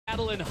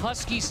battle in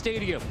Husky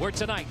Stadium, where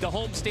tonight the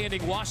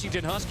homestanding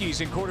Washington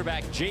Huskies and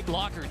quarterback Jake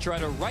Locker try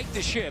to right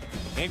the ship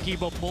and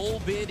keep a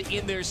bowl bid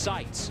in their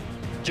sights.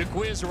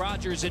 Jacquizz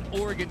Rodgers and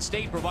Oregon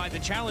State provide the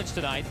challenge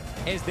tonight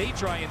as they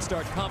try and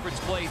start conference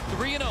play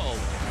 3-0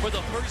 for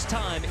the first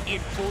time in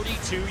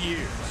 42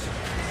 years.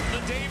 The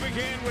day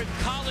began with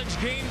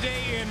College Game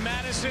Day in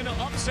Madison,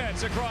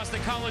 upsets across the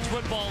college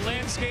football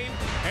landscape,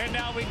 and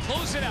now we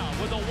close it out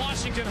with the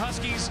Washington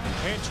Huskies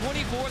and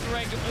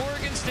 24th-ranked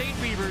Oregon State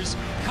Beavers.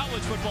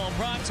 College football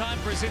primetime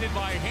presented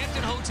by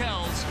Hampton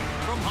Hotels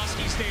from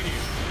Husky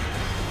Stadium.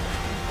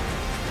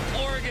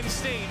 Oregon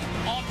State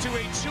off to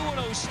a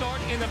 2-0 start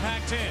in the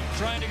Pac-10,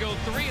 trying to go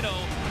 3-0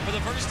 for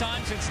the first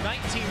time since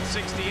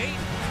 1968.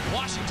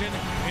 Washington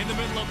in the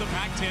middle of the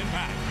Pac-10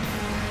 pack.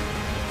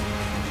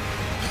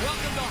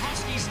 Welcome to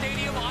Husky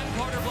Stadium. I'm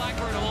Carter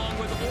Blackburn, along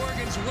with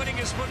Oregon's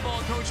winningest football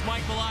coach,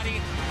 Mike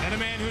Bellotti, and a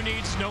man who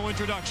needs no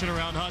introduction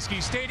around Husky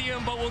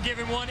Stadium, but we'll give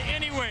him one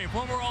anyway.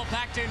 Former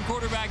All-Pac-10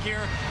 quarterback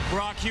here,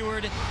 Brock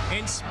Huard.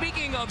 And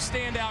speaking of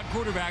standout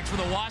quarterbacks for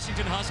the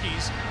Washington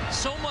Huskies,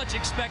 so much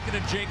expected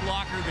of Jake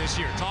Locker this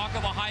year. Talk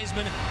of a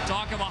Heisman,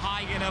 talk of a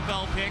high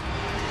NFL pick,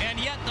 and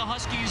yet the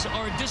Huskies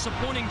are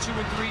disappointing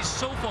 2-3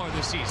 so far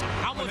this season.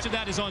 How much of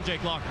that is on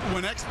Jake Locker?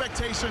 When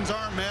expectations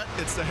aren't met,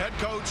 it's the head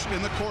coach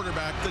and the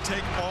quarterback to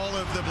take all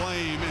of the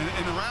blame.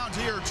 And around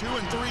here,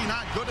 2-3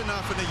 not good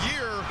enough in a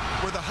year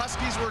where the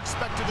Huskies were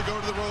expected to go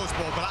to the Rose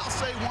Bowl. But I'll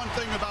say one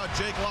thing about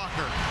Jake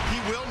Locker. He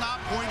will not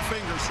point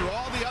fingers. Through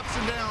all the ups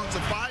and downs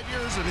of 5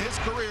 years in his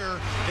career,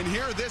 and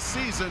here this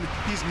season,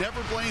 he's never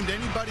blamed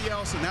anybody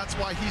else, and that's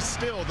why he's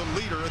still the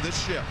leader of this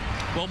ship.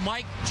 Well,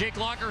 Mike, Jake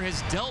Locker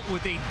has dealt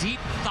with a deep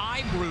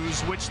thigh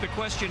bruise, which the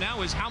question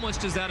now is, how much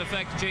does that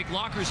affect Jake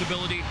Locker's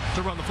ability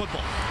to run the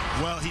football?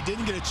 Well, he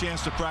didn't get a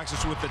chance to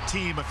practice with the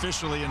team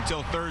officially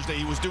until Thursday.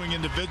 He was doing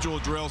individual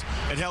drills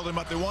and held him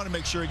up. They want to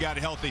make sure he got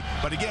healthy.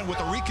 But again, with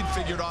a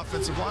reconfigured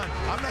offensive line,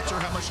 I'm not sure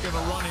how much they're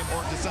going to run him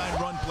or design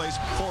run plays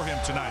for him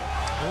tonight.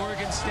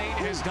 Oregon State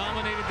has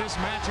dominated this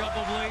matchup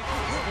of late.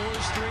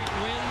 4 straight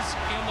wins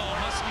in the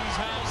Huskies'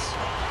 house.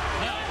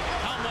 Now,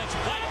 how much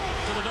bite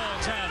do the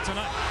Dogs have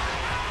tonight?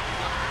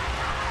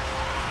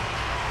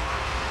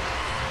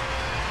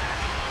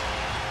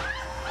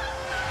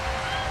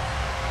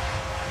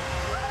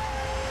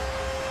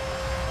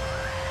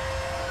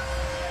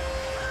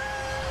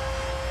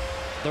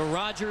 The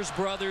Rodgers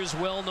brothers,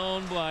 well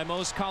known by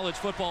most college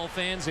football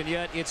fans, and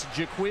yet it's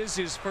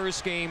Jacquizz's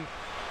first game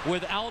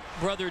without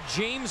brother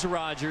James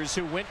Rodgers,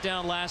 who went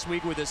down last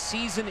week with a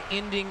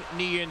season-ending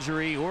knee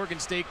injury. Oregon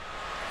State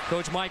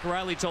coach Mike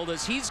Riley told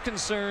us he's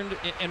concerned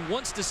and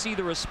wants to see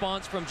the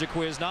response from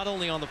Jacquizz, not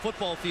only on the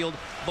football field,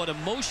 but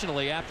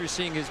emotionally after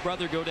seeing his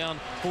brother go down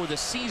for the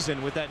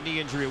season with that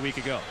knee injury a week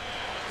ago.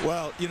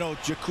 Well, you know,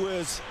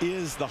 Jacquizz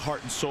is the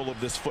heart and soul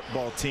of this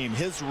football team.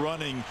 His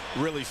running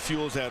really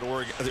fuels that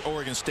the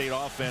Oregon State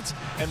offense.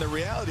 And the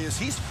reality is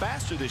he's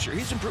faster this year.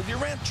 He's improved. He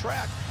ran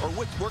track or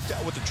worked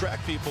out with the track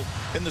people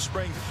in the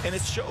spring, and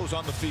it shows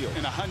on the field.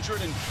 And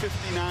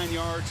 159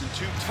 yards and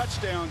 2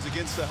 touchdowns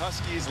against the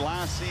Huskies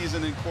last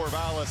season in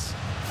Corvallis.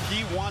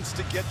 He wants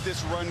to get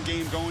this run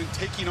game going,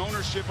 taking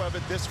ownership of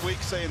it this week,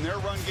 saying their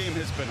run game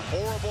has been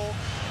horrible,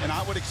 and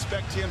I would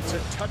expect him to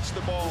touch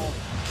the ball,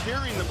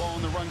 carrying the ball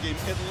in the run game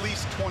at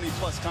least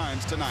 20-plus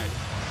times tonight.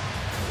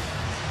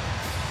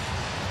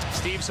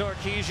 Steve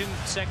Sarkisian,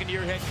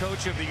 second-year head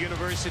coach of the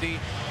University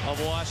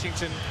of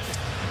Washington.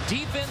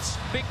 Defense,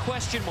 big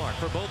question mark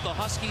for both the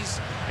Huskies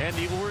and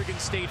the Oregon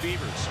State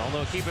Beavers.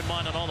 Although, keep in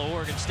mind, on all the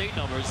Oregon State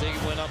numbers, they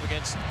went up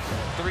against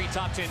 3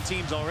 top 10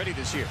 teams already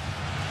this year.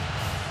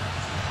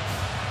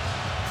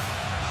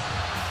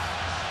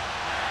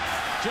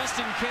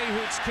 Justin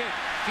Cahoot's kick,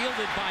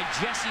 fielded by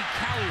Jesse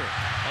Callier.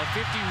 A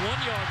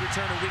 51-yard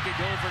return a week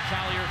ago for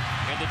Callier,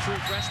 and the true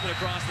freshman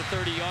across the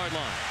 30-yard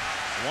line.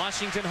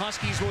 Washington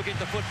Huskies will get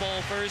the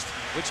football first,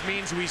 which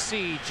means we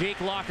see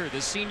Jake Locker, the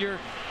senior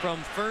from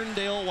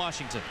Ferndale,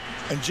 Washington.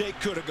 And Jake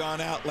could have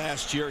gone out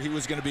last year. He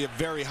was going to be a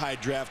very high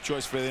draft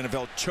choice for the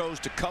NFL. Chose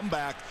to come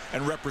back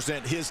and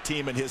represent his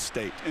team and his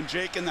state. And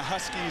Jake and the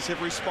Huskies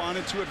have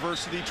responded to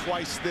adversity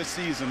twice this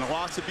season. The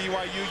loss of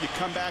BYU, you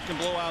come back and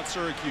blow out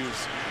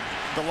Syracuse.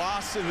 The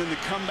loss and then the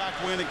comeback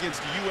win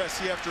against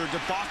USC after a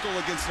debacle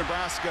against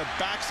Nebraska.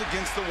 Backs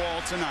against the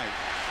wall tonight.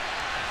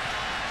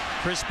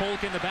 Chris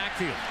Polk in the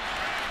backfield.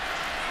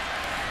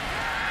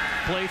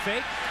 Play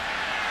fake.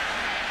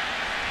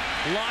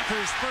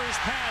 Locker's first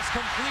pass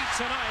complete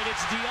tonight.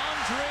 It's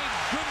DeAndre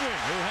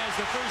Goodwin who has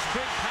the first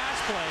big pass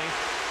play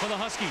for the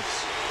Huskies.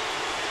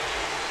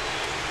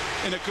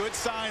 And a good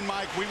sign,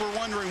 Mike. We were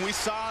wondering, we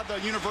saw the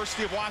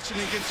University of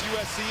Washington against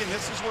USC, and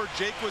this is where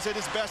Jake was at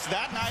his best.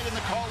 That night in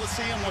the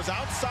Coliseum was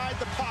outside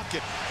the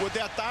pocket. Would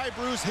that thigh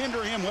bruise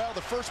hinder him? Well, the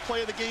first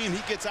play of the game,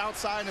 he gets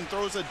outside and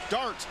throws a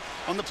dart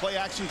on the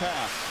play-action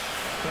pass.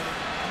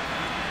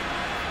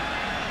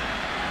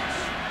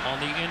 On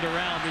the end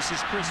around, this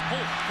is Chris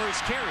Polk. First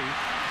carry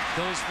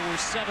goes for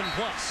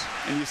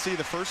 7+. And you see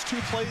the first 2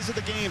 plays of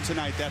the game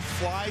tonight, that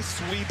fly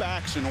sweep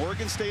action.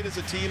 Oregon State is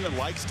a team that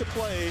likes to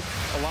play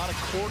a lot of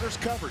quarters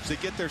coverage. They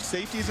get their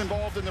safeties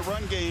involved in the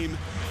run game.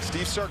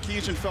 Steve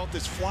Sarkisian felt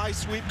this fly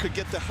sweep could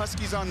get the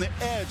Huskies on the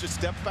edge a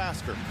step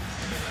faster.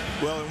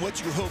 Well, and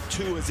what you hope,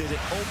 too, is that it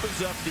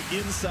opens up the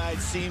inside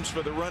seams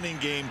for the running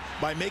game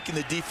by making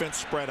the defense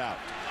spread out.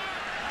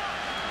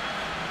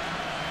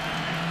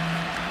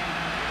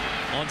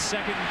 On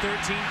 2nd and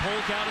 13,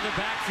 Polk out of the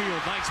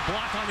backfield. Nice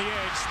block on the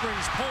edge.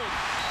 Springs Polk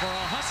for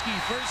a Husky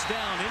first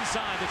down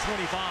inside the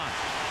 25.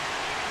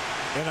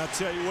 And I'll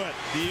tell you what,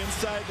 the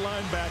inside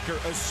linebacker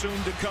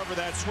assumed to cover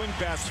that swing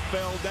pass,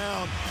 fell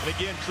down, and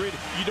again,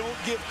 you don't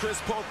give Chris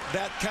Polk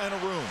that kind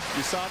of room.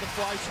 You saw the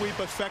fly sweep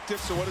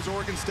effective, so what does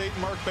Oregon State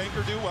and Mark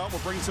Banker do? Well,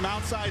 we'll bring some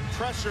outside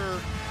pressure.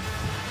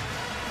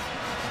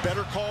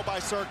 Better call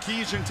by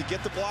Sarkisian to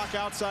get the block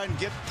outside and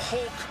get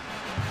Polk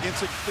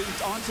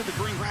onto the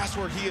green grass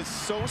where he is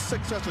so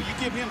successful. You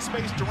give him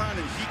space to run,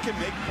 and he can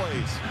make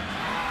plays.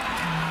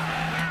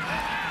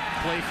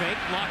 Play fake,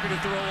 Locker to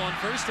throw on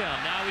first down.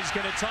 Now he's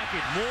going to tuck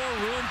it.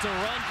 More room to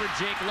run for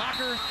Jake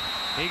Locker.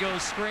 He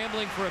goes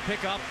scrambling for a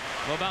pickup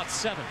of about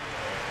 7.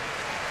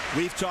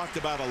 We've talked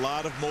about a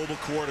lot of mobile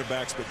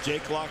quarterbacks, but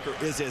Jake Locker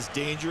is as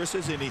dangerous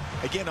as any.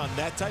 Again, on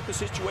that type of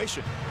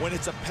situation, when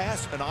it's a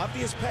pass, an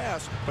obvious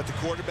pass, but the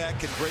quarterback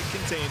can break,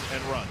 contain,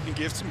 and run. And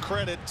give some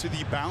credit to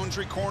the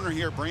boundary corner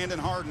here, Brandon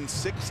Harden,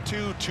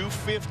 6'2",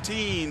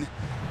 215.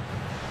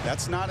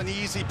 That's not an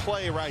easy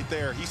play right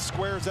there. He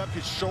squares up,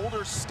 his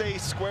shoulders stay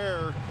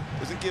square.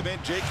 Doesn't give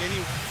Jake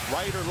any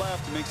right or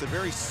left. It makes a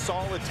very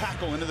solid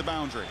tackle into the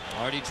boundary.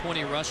 Already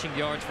 20 rushing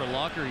yards for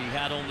Locker. He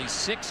had only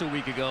 6 a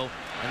week ago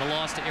in a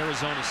loss to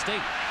Arizona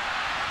State.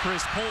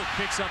 Chris Polk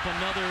picks up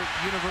another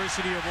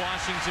University of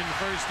Washington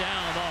first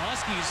down. The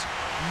Huskies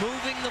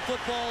moving the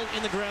football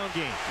in the ground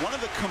game. One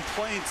of the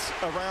complaints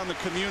around the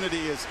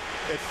community is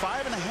at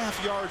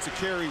 5.5 yards a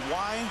carry,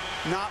 why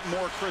not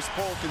more Chris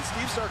Polk? And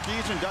Steve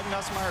Sarkisian and Doug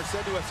Nussmeier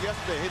said to us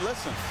yesterday, hey,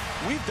 listen,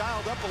 we've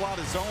dialed up a lot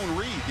of zone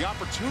read. The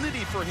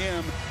opportunity for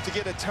him to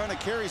get a ton of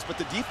carries, but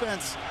the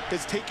defense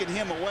has taken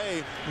him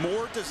away.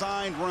 More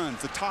designed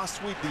runs, the toss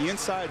sweep, the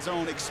inside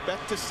zone.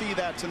 Expect to see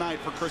that tonight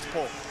for Chris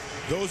Polk.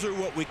 Those are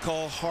what we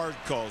call hard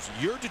calls.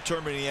 You're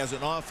determining as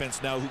an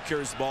offense now who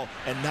carries the ball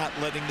and not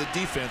letting the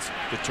defense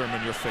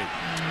determine your fate.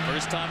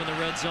 First time in the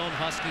red zone,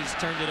 Huskies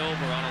turned it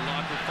over on a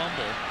Locker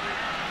fumble.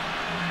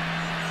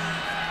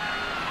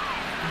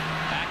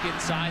 Back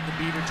inside the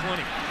Beaver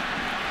 20.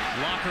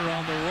 Locker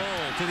on the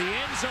roll to the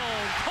end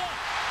zone. Caught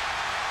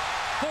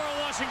for a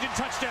Washington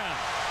touchdown.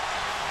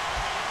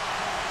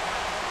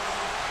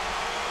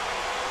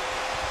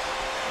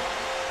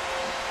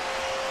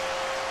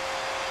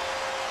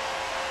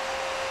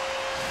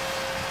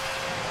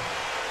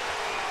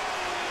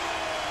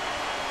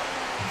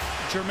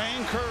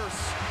 Jermaine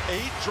Kearse,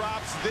 8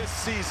 drops this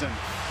season.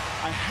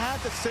 I had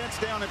the sense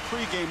down in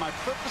pregame. I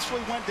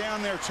purposely went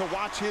down there to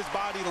watch his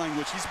body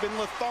language. He's been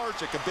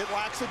lethargic, a bit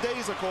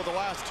lackadaisical the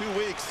last 2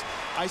 weeks.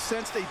 I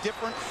sensed a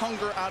different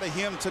hunger out of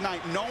him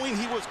tonight, knowing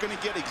he was going to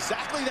get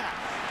exactly that,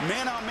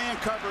 man-on-man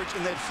coverage,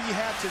 and that he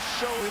had to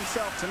show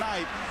himself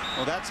tonight.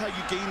 Well, that's how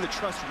you gain the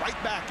trust right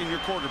back in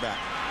your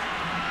quarterback.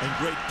 And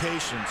great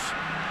patience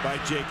by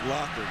Jake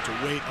Locker to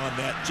wait on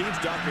that. James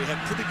Dockery had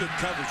pretty good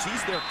coverage.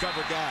 He's their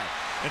cover guy.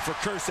 And for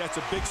Kearse, that's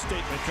a big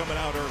statement coming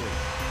out early.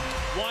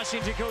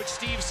 Washington coach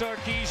Steve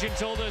Sarkisian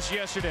told us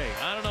yesterday,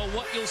 I don't know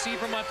what you'll see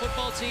from my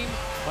football team,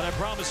 but I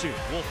promise you,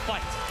 we'll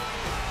fight.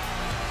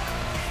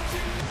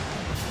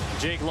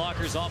 Jake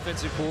Locker's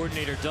offensive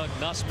coordinator, Doug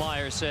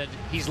Nussmeier, said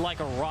he's like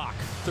a rock.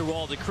 Through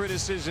all the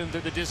criticism,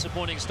 through the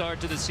disappointing start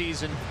to the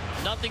season,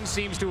 nothing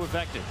seems to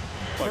affect him.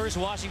 First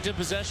Washington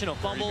possession, a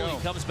fumble,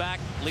 he comes back,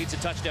 leads a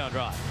touchdown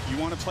drive. You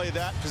want to play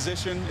that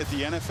position at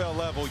the NFL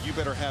level, you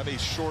better have a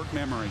short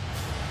memory.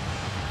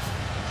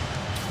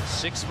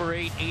 6 for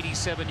 8,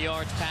 87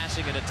 yards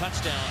passing and a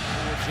touchdown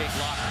for Jake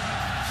Locker.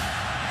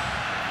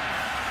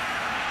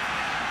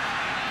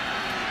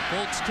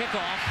 Polk's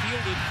kickoff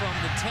fielded from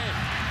the 10.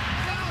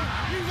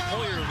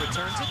 Hoyer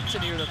returns it to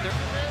near the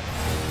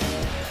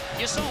 30.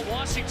 You saw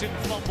Washington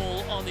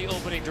fumble on the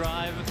opening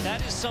drive.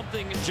 That is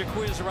something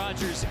Jacquizz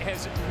Rodgers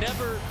has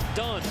never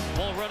done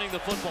while running the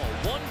football.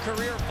 1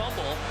 career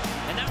fumble,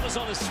 and that was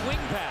on a swing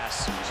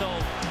pass. So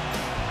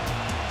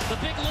the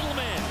big little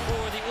man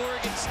for the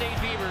Oregon State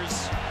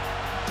Beavers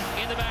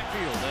in the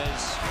backfield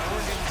as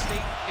Oregon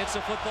State gets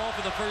a football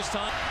for the first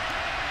time.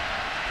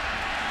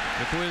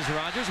 Jacquizz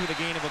Rodgers with a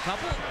gain of a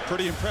couple.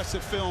 Pretty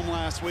impressive film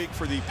last week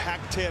for the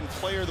Pac-10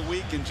 Player of the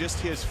Week, and just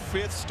his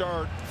 5th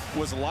start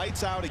was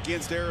lights out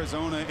against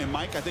Arizona. And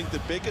Mike, I think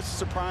the biggest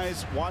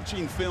surprise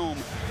watching film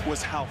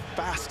was how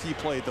fast he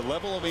played, the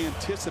level of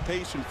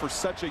anticipation for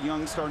such a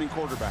young starting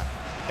quarterback.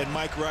 And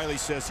Mike Riley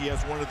says he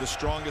has one of the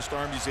strongest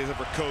arms he's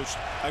ever coached.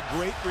 A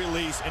great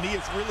release, and he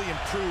has really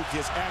improved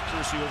his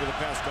accuracy over the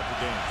past couple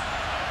games.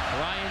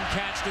 Ryan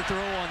catch to throw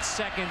on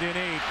 2nd and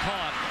 8.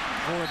 Caught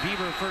for a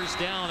Beaver first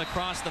down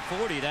across the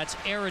 40. That's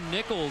Aaron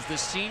Nichols, the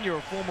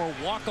senior, former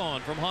walk-on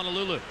from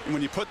Honolulu.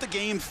 When you put the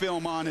game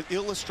film on, it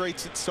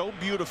illustrates it so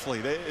beautifully.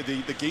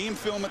 The game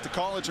film at the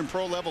college and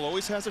pro level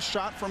always has a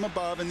shot from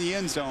above in the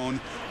end zone.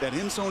 That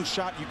end zone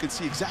shot, you can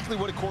see exactly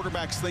what a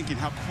quarterback's thinking,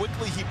 how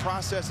quickly he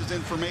processes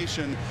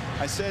information.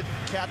 I said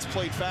Cats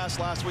played fast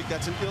last week.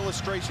 That's an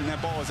illustration.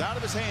 That ball is out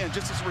of his hand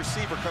just as the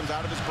receiver comes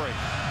out of his break.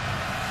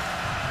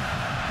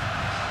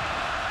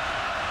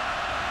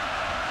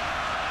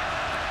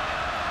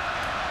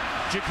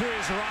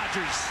 Jaquiz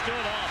Rogers stood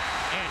up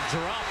and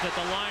dropped at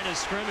the line of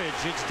scrimmage.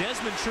 It's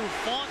Desmond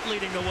Trufant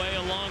leading the way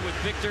along with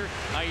Victor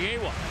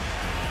Ayewa.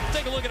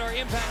 Take a look at our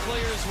impact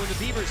players when the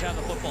Beavers have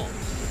the football.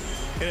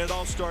 And it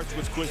all starts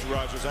with Jaquiz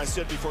Rogers. I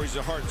said before, he's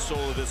the heart and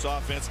soul of this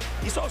offense.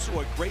 He's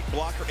also a great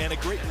blocker and a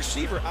great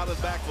receiver out of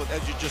the backfield,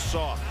 as you just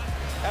saw.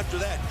 After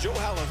that, Joe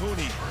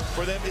Halahuni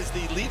for them is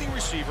the leading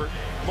receiver,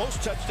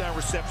 most touchdown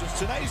receptions.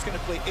 Tonight he's going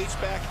to play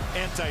H-back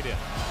and tight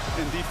end.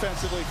 And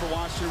defensively for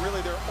Washington,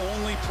 really their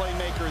only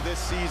playmaker this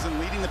season,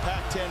 leading the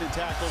Pac-10 in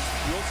tackles.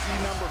 You'll see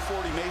number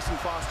 40, Mason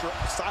Foster,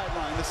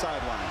 sideline to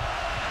sideline.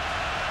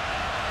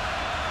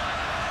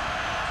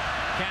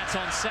 Cats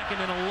on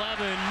 2nd and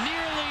 11,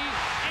 nearly,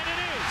 and it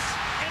is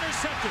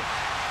intercepted.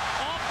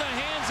 Off the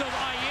hands of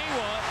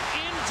Ayewa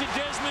into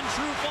Desmond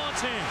Trufant's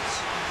hands.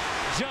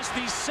 Just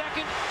the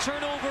 2nd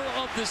turnover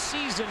of the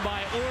season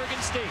by Oregon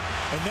State.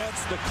 And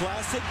that's the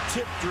classic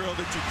tip drill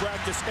that you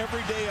practice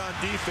every day on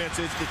defense,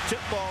 is the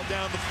tip ball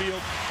down the field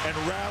and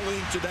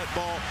rallying to that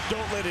ball.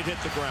 Don't let it hit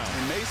the ground.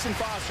 And Mason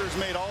Foster has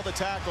made all the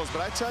tackles,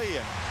 but I tell you,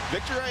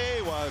 Victor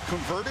Ayewa,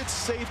 converted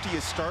safety,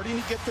 is starting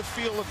to get the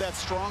feel of that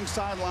strong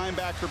side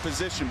linebacker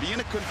position. Being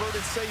a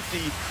converted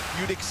safety,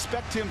 you'd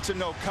expect him to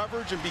know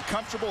coverage and be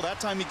comfortable. That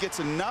time he gets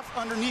enough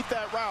underneath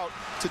that route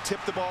to tip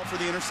the ball for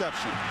the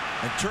interception.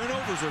 And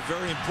turnovers are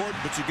very important,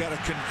 but you got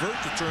to convert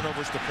the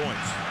turnovers to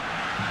points.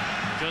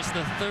 Just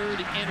the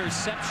 3rd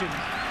interception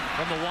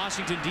from the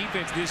Washington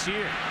defense this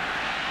year.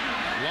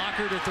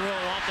 Locker to throw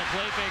off the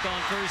play fake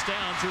on first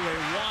down to a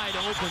wide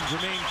open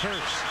Jermaine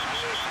Kearse.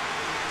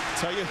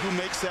 Tell you who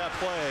makes that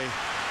play.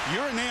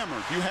 You're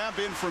enamored. You have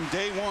been from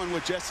day one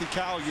with Jesse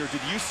Collier.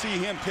 Did you see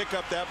him pick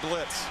up that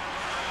blitz?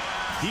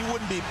 He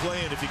wouldn't be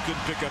playing if he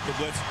couldn't pick up the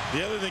blitz.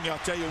 The other thing, I'll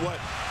tell you what,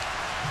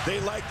 they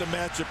like the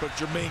matchup of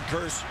Jermaine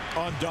Kearse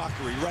on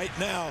Dockery. Right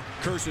now,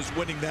 Kearse is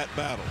winning that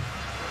battle.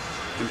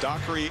 And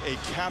Dockery, a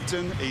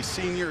captain, a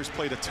senior, has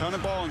played a ton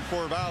of ball in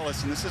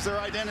Corvallis, and this is their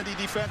identity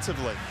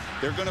defensively.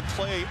 They're going to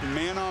play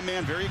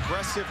man-on-man, very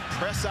aggressive,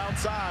 press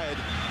outside.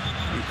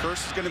 And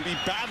Kearse is going to be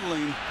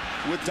battling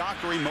with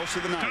Dockery most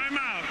of the night.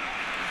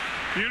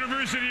 Timeout.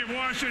 University of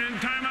Washington,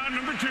 timeout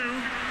number 2.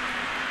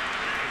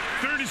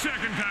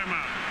 30-second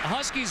timeout.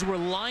 Huskies were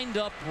lined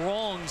up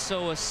wrong,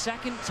 so a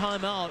 2nd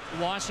timeout,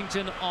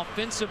 Washington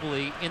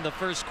offensively in the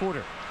 1st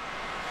quarter.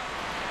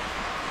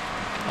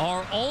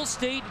 Our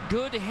All-State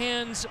good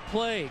hands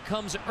play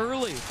comes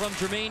early from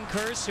Jermaine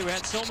Kearse, who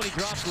had so many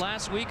drops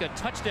last week, a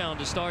touchdown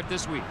to start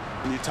this week.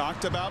 And you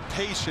talked about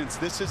patience.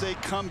 This is a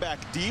comeback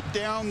deep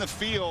down the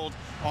field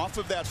off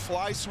of that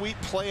fly sweep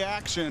play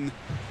action.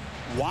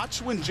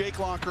 Watch when Jake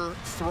Locker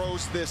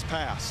throws this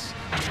pass.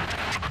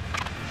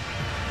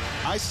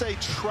 I say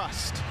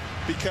trust,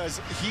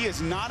 because he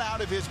is not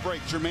out of his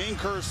break. Jermaine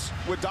Kearse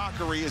with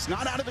Dockery is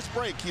not out of his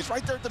break. He's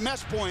right there at the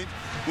mesh point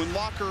when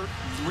Locker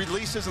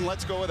releases and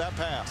lets go of that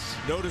pass.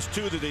 Notice,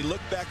 too, that they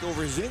looked back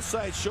over his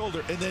inside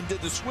shoulder and then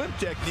did the swim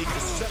technique to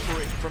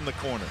separate from the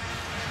corner.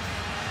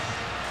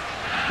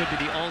 Could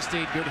be the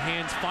All-State good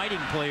hands fighting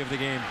play of the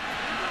game.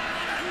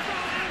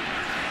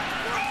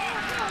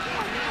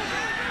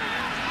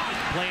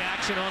 Play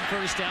action on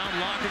first down.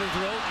 Locker to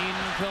throw,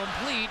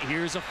 incomplete.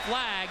 Here's a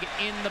flag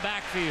in the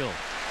backfield.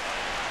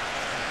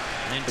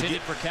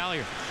 Intended for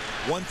Collier.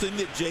 One thing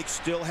that Jake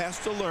still has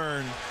to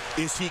learn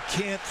is he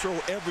can't throw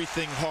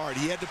everything hard.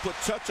 He had to put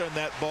touch on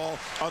that ball,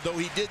 although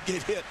he did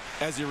get hit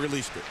as he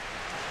released it.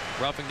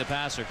 Roughing the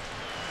passer.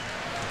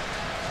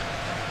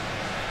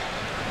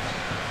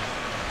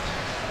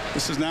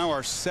 This is now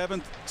our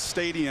 7th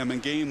stadium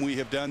and game we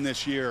have done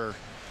this year.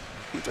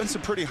 We've done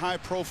some pretty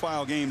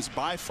high-profile games.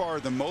 By far,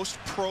 the most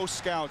pro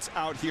scouts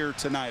out here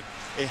tonight.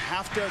 A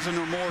half dozen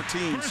or more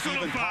teams.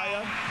 Personal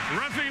foul,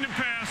 roughing the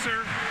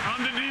passer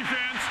on the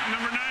defense,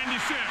 number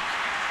 96.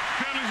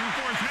 Penalties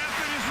enforced half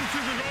the distance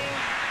to the goal,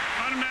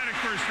 automatic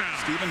first down.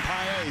 Stephen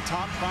Paya, a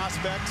top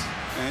prospect,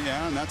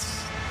 and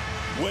that's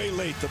way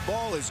late. The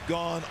ball is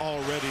gone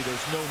already.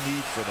 There's no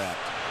need for that.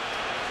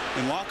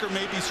 And Locker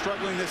may be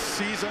struggling this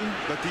season,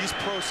 but these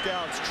pro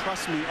scouts,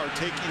 trust me, are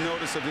taking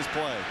notice of his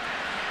play.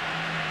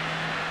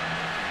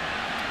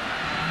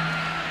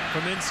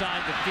 From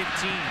inside the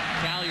 15,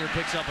 Collier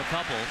picks up a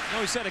couple. You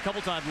know, we said a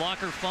couple times,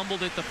 Locker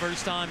fumbled it the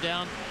first time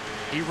down.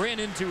 He ran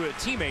into a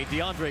teammate,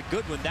 DeAndre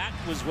Goodwin. That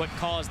was what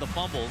caused the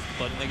fumble.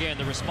 But again,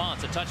 the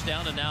response, a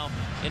touchdown, and now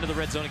into the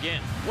red zone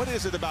again. What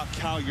is it about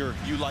Collier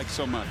you like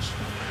so much?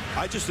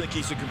 I just think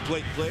he's a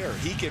complete player.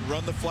 He can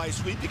run the fly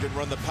sweep. He can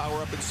run the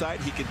power up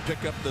inside. He can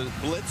pick up the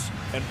blitz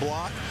and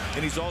block.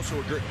 And he's also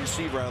a great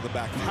receiver out of the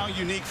backfield. How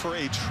unique for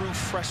a true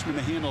freshman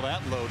to handle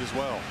that load as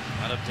well.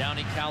 Out of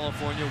Downey,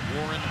 California,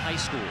 Warren High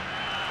School.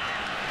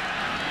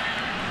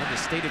 The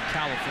state of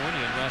California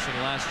in rushing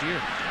last year.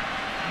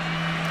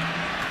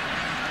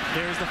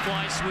 There's the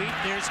fly sweep.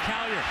 There's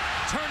Collier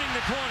turning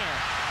the corner.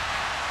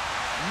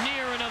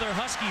 Near another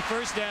Husky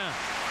first down.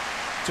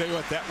 Tell you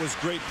what, that was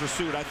great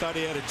pursuit. I thought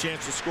he had a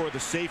chance to score. The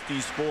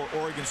safeties for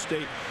Oregon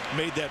State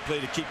made that play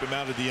to keep him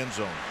out of the end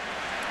zone.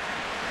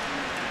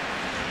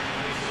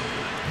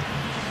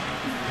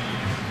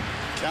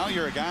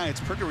 Collier, a guy,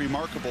 it's pretty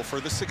remarkable for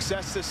the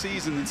success this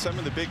season and some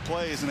of the big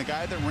plays, and a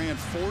guy that ran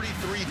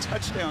 43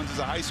 touchdowns as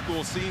a high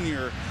school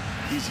senior.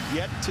 He's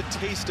yet to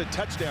taste a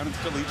touchdown at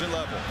the collegiate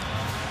level.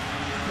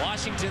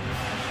 Washington,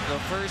 the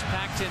first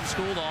Pac-10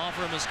 school to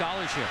offer him a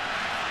scholarship.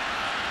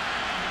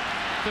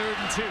 3rd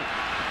and 2.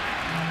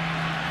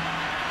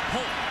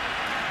 Holt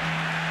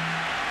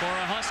for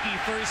a Husky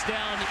first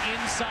down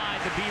inside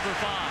the Beaver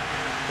 5.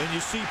 And you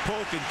see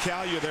Polk and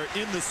Collier, they're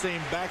in the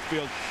same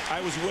backfield.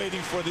 I was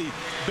waiting for the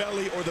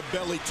belly or the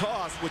belly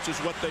toss, which is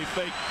what they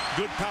fake.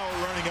 Good power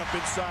running up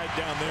inside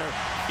down there,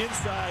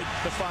 inside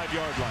the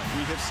 5-yard line.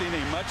 We have seen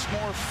a much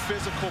more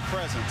physical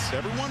presence.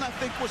 Everyone, I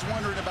think, was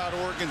wondering about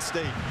Oregon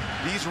State.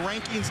 These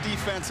rankings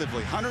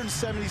defensively,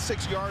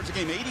 176 yards a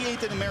game,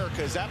 88th in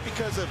America. Is that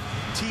because of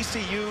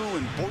TCU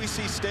and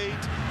Boise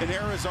State and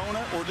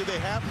Arizona, or do they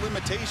have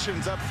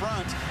limitations up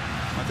front?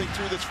 I think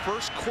through this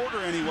first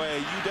quarter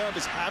anyway, UW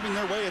is having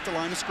their way at the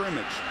line of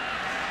scrimmage.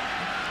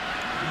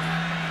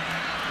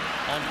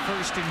 On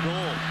 1st and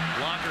goal,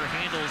 Locker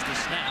handles the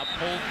snap.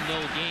 Holt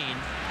no gain.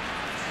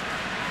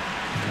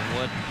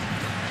 What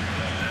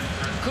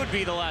could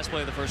be the last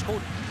play of the first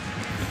quarter.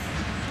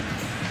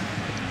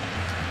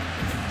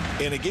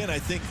 And again, I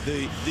think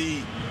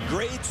the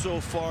grade so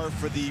far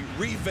for the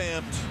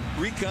revamped,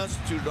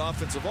 reconstituted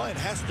offensive line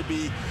has to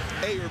be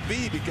A or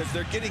B, because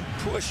they're getting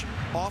pushed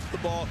off the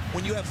ball.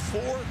 When you have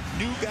 4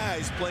 new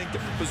guys playing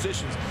different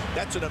positions,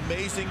 that's an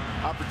amazing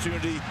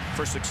opportunity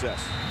for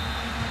success.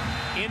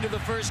 Into the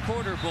first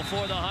quarter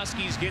before the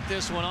Huskies get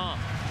this one off.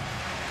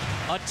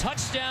 A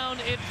touchdown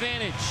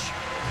advantage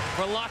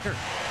for Locker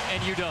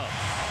and UW.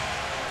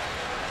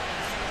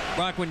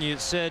 Brock, when you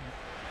said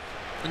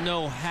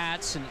no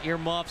hats and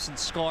earmuffs and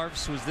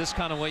scarves, was this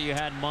kind of what you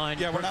had in mind?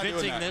 Yeah, we're not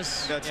doing that.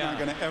 This? That's not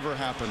going to ever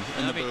happen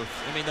in the booth.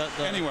 I mean,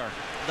 anywhere.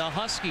 The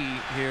Husky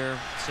here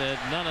said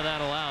none of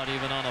that allowed,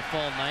 even on a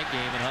fall night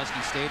game at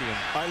Husky Stadium.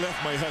 I left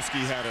my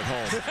Husky hat at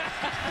home.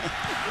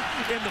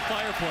 In the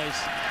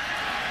fireplace.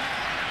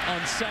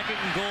 On 2nd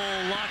and goal,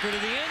 Locker to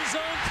the end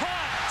zone,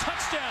 caught,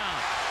 touchdown.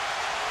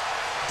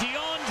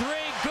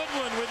 DeAndre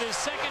Goodwin with his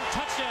 2nd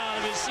touchdown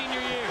of his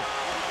senior year.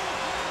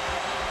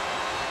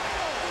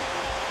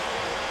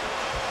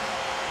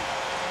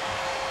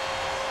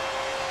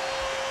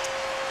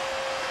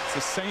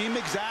 It's the same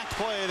exact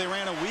play they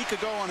ran a week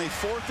ago on a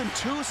 4th and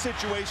 2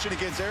 situation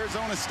against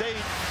Arizona State.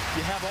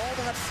 You have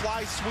all that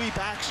fly sweep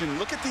action.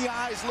 Look at the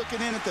eyes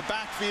looking in at the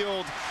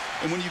backfield.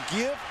 And when you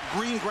give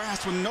green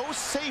grass with no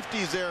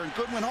safeties there and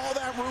Goodwin all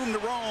that room to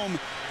roam,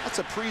 that's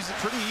a pretty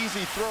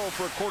easy throw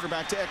for a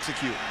quarterback to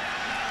execute.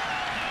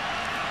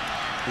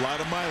 A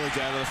lot of mileage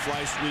out of the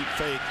fly sweep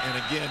fake. And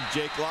again,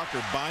 Jake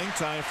Locker buying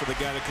time for the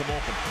guy to come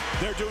open.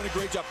 They're doing a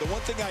great job. The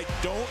one thing I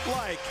don't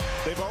like,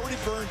 they've already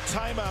burned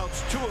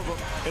timeouts, 2 of them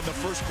in the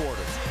first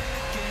quarter.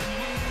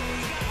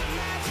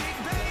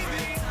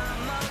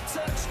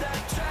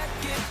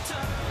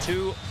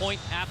 Two-point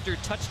after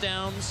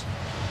touchdowns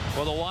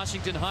for the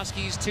Washington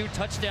Huskies. 2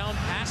 touchdown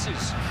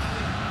passes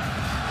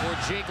for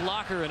Jake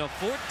Locker in a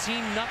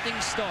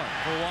 14-0 start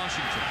for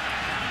Washington.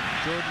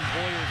 Jordan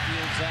Boyer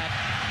fields that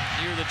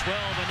near the 12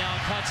 and now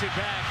cuts it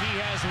back. He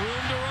has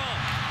room to run.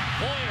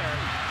 Boyer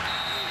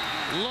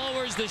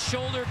lowers the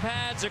shoulder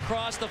pads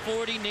across the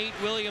 40. Nate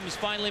Williams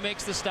finally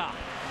makes the stop.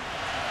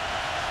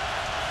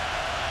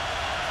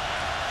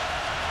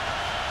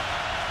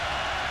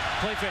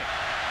 Play fake.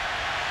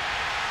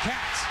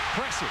 Katz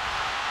pressure.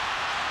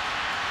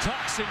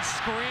 Tucks and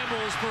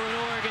scrambles for an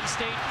Oregon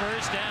State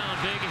first down.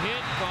 Big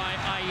hit by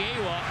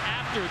Iowa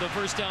after the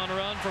first down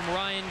run from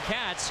Ryan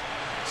Katz.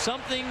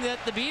 Something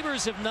that the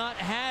Beavers have not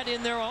had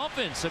in their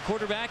offense, a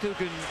quarterback who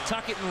can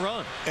tuck it and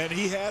run. And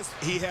he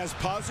has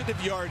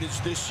positive yardage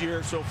this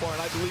year so far,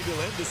 and I believe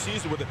he'll end the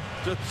season with it.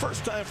 The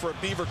first time for a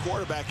Beaver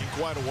quarterback in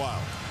quite a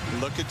while.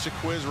 Look at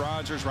Jaquiz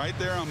Rogers right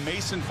there on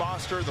Mason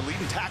Foster, the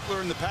leading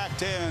tackler in the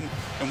Pac-10.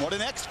 And what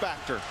an X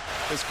factor.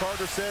 As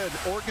Carter said,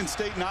 Oregon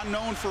State not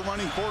known for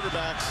running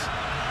quarterbacks.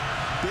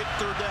 Big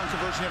 3rd down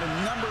conversion. Had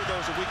a number of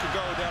those a week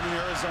ago down in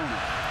Arizona.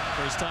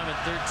 First time in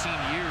 13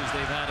 years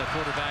they've had a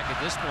quarterback at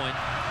this point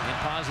in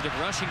positive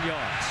rushing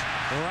yards.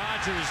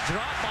 Rogers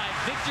dropped by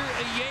Victor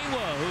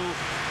Iowa, who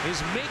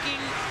is making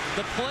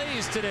the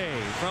plays today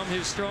from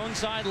his strong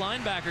side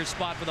linebacker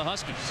spot for the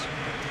Huskies.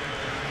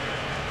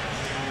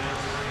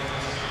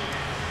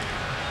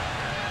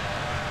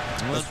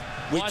 Well,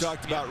 we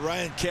talked about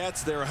Ryan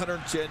Katz there,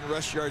 110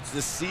 rush yards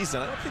this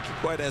season. I don't think he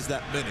quite has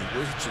that many.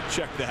 We should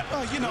check that.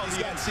 Well, you know,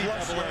 the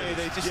NCAA,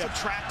 they just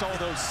subtract all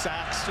those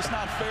sacks. Just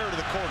not fair to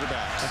the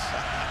quarterbacks.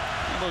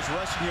 All those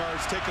rushing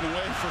yards taken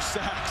away for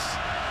sacks.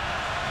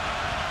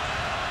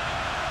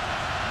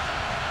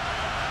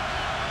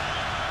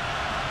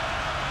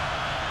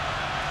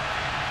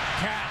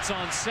 Katz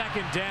on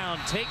second down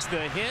takes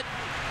the hit,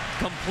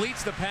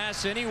 completes the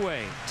pass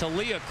anyway.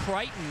 Talia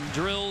Crichton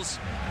drills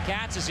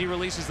Katz as he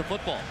releases the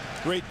football.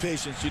 Great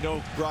patience. You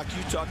know, Brock,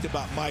 you talked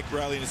about Mike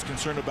Riley and his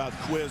concern about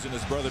Quiz and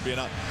his brother being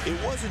out. It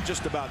wasn't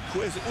just about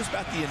Quiz. It was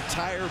about the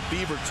entire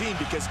Beaver team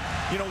because,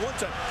 you know, one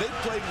time they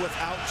played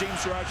without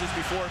James Rogers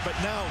before, but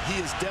now he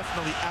is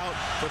definitely out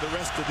for the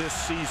rest of this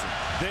season.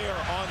 They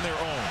are on their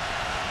own.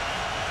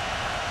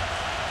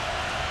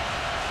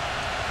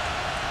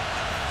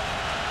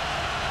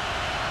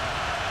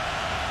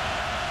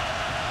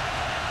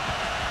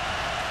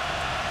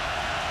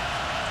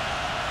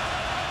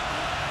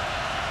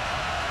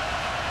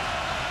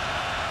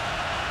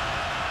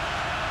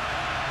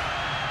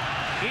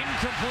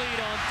 Incomplete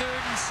on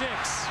 3rd and 6.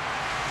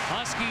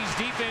 Huskies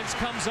defense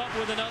comes up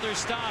with another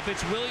stop.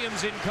 It's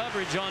Williams in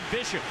coverage on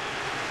Bishop.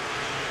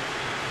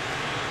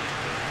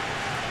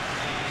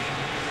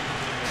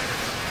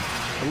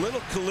 A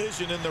little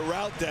collision in the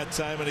route that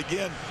time, and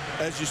again,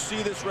 as you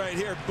see this right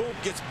here, boom,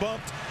 gets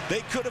bumped.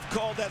 They could have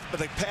called that, but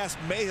the pass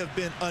may have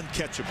been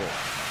uncatchable.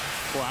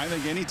 Well, I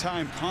think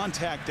anytime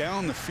contact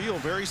down the field,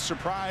 very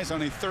surprised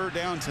on a 3rd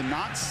down to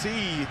not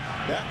see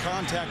that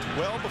contact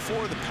well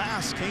before the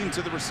pass came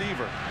to the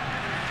receiver.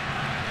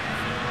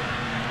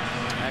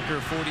 Ecker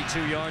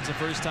 42 yards the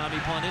first time he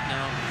punted.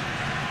 Now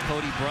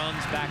Cody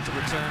Bruns back to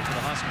return for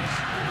the Huskies.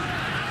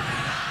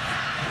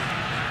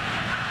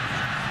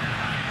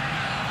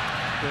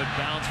 Good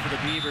bounce for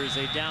the Beavers.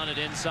 They down it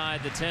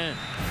inside the 10.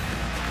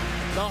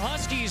 The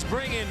Huskies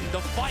bring in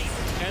the fight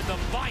and the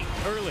bite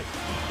early.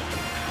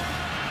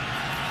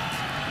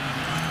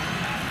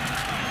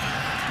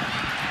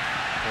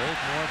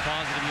 More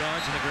positive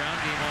yards in the ground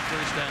game on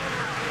 1st down.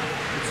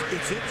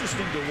 It's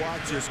interesting to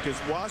watch this because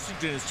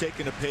Washington has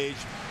taken a page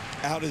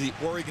out of the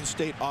Oregon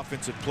State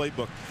offensive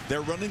playbook.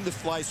 They're running the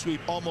fly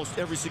sweep almost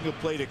every single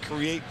play to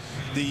create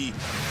the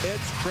edge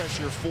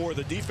pressure for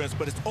the defense,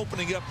 but it's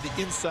opening up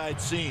the inside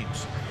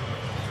seams.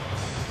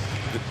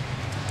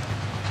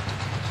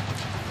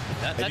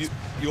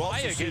 You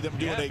also see them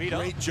doing a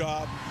great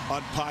job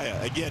on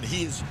Paya. Again,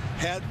 he's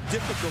had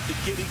difficulty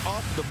getting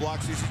off the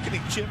blocks. He's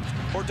getting chipped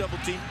or double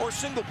teamed or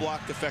single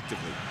blocked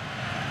effectively.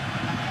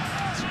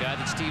 It's a guy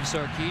that Steve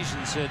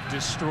Sarkisian said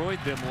destroyed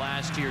them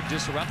last year,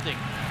 disrupting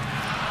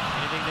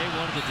anything they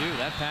wanted to do.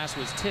 That pass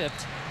was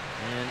tipped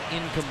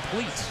and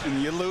incomplete.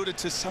 And you alluded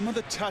to some of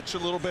the touch a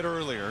little bit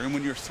earlier. And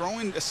when you're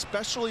throwing,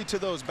 especially to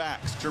those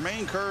backs,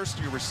 Jermaine Kearse,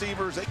 your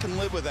receivers, they can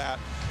live with that.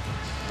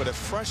 But a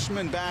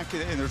freshman back,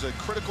 and there's a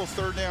critical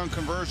 3rd down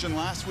conversion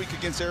last week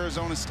against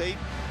Arizona State.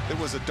 It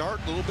was a dart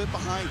a little bit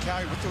behind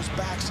Callie. With those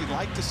backs, you'd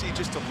like to see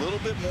just a little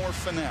bit more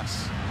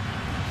finesse.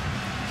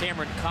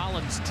 Cameron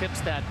Collins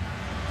tips that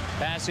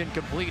pass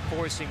incomplete,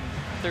 forcing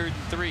 3rd and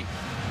 3.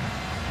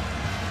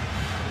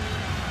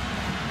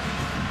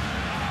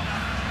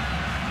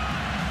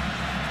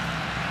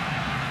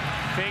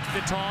 Fake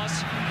the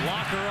toss,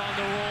 Locker on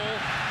the roll,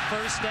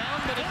 1st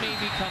down, but it may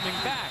be coming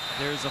back.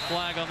 There's a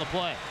flag on the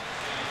play.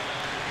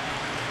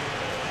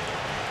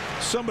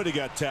 Somebody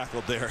got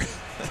tackled there.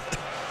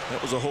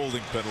 That was a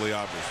holding penalty,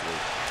 obviously.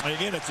 And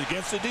again, it's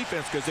against the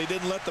defense because they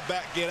didn't let the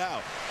back get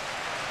out.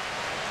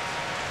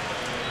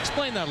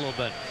 Explain that a little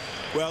bit.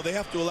 Well, they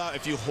have to allow,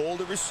 if you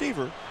hold a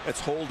receiver, that's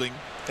holding.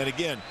 And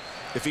again,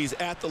 if he's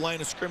at the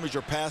line of scrimmage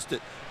or past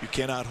it, you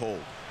cannot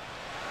hold.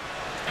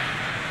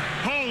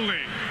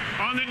 Holding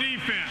on the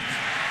defense.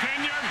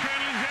 10-yard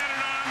penalty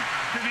added on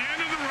to the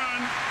end of the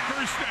run.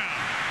 1st down.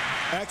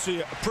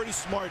 Actually, a pretty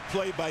smart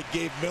play by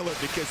Gabe Miller,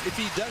 because if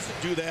he doesn't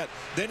do that,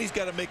 then he's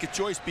got to make a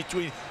choice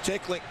between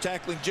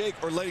tackling Jake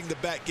or letting the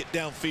back get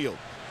downfield.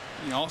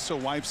 He also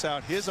wipes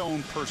out his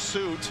own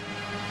pursuit.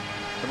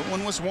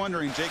 Everyone was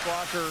wondering, Jake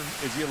Locker,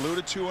 as he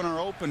alluded to in our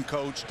open,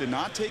 coach, did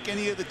not take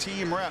any of the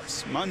team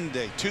reps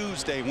Monday,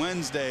 Tuesday,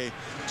 Wednesday.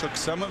 Took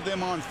some of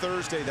them on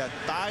Thursday. That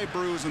thigh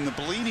bruise and the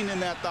bleeding in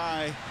that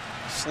thigh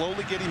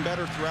slowly getting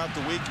better throughout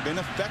the week. Been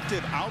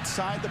effective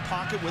outside the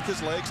pocket with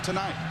his legs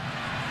tonight.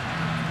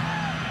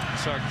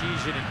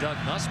 Sarkisian and Doug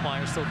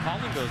Nussmeier still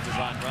calling those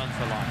design runs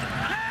for Locker.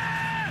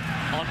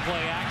 On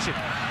play action,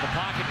 the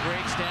pocket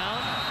breaks down.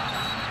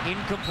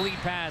 Incomplete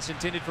pass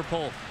intended for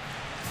Polk.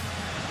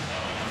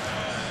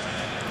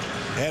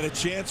 Had a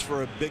chance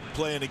for a big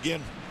play, and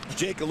again,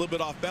 Jake a little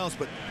bit off balance,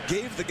 but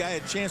gave the guy a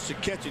chance to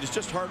catch it. It's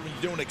just hard when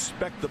you don't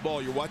expect the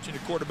ball. You're watching the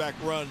quarterback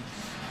run,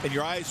 and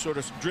your eyes sort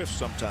of drift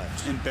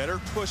sometimes. And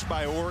better push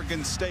by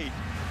Oregon State.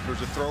 There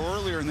was a throw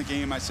earlier in the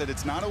game. I said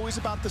it's not always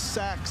about the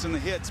sacks and the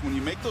hits. When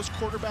you make those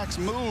quarterbacks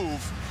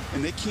move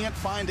and they can't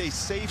find a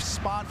safe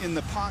spot in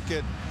the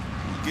pocket,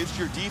 it gives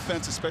your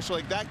defense,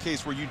 especially like that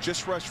case where you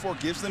just rushed for,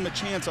 gives them a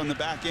chance on the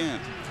back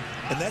end.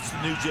 And that's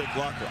the new Jake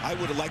Locker. I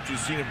would have liked to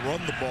have seen him run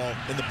the ball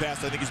in the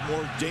past. I think he's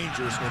more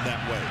dangerous in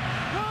that way.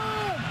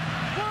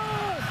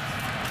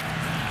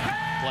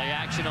 Play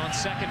action on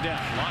second down.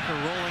 Locker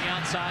rolling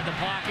outside the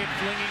pocket,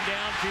 flinging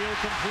downfield,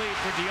 complete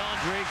for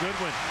DeAndre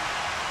Goodwin.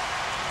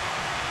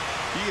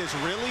 He is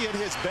really at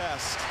his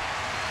best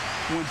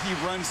when he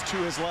runs to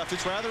his left.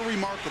 It's rather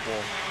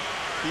remarkable.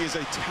 He is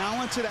a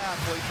talented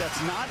athlete. That's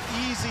not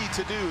easy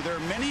to do. There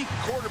are many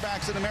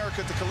quarterbacks in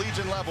America at the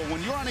collegiate level.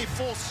 When you're on a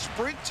full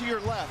sprint to your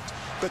left,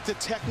 but the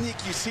technique,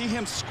 you see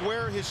him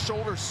square his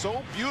shoulders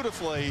so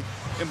beautifully,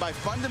 and by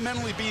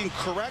fundamentally being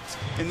correct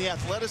in the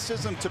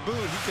athleticism to boot,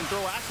 he can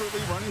throw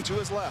accurately running to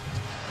his left.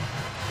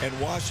 And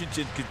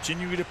Washington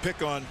continue to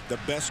pick on the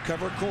best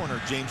cover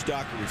corner, James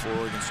Dockery, for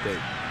Oregon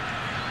State.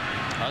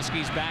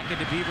 Huskies back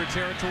into Beaver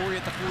territory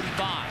at the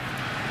 45.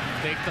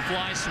 Fake the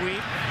fly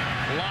sweep.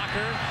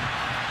 Locker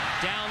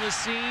down the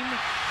seam.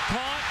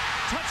 Caught.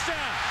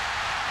 Touchdown.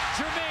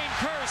 Jermaine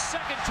Kearse,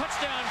 second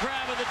touchdown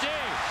grab of the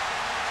day.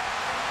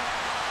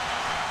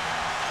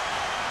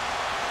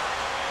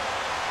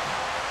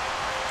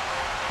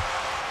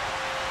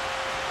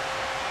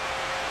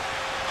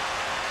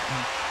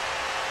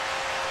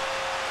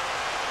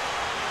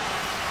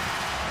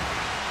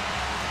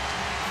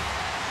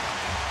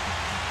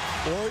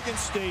 Oregon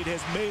State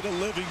has made a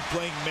living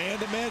playing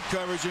man-to-man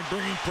coverage and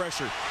bringing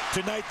pressure.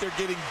 Tonight they're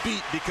getting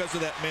beat because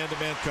of that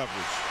man-to-man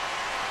coverage.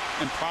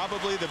 And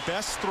probably the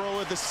best throw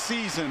of the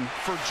season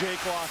for Jake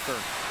Locker.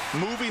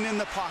 Moving in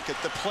the pocket,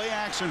 the play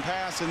action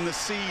pass in the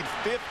seed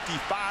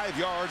 55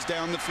 yards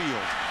down the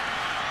field.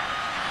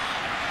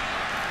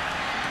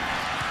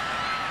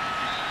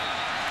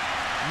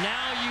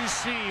 Now you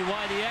see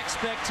why the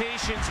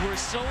expectations were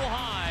so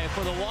high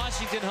for the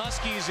Washington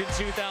Huskies in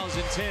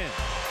 2010.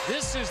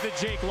 This is the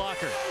Jake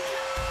Locker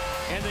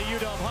and the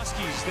UW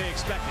Huskies they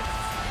expected.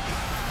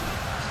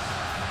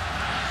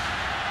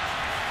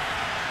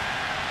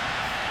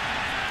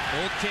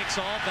 Both kicks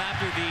off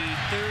after the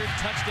third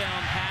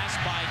touchdown pass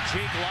by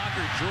Jake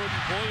Locker.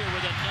 Jordan Poyer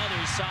with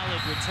another solid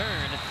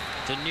return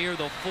to near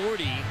the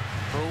 40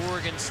 for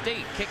Oregon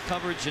State. Kick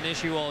coverage an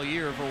issue all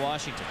year for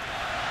Washington.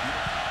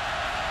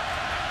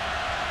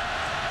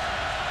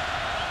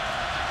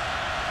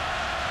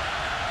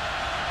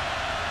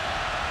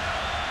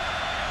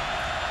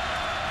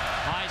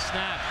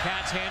 Snap.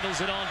 Katz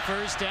handles it on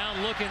first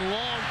down, looking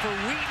long for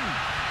Wheaton.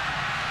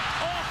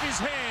 Off his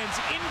hands,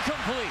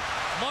 incomplete.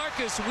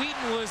 Marcus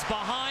Wheaton was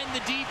behind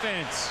the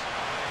defense.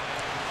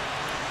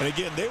 And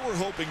again, they were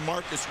hoping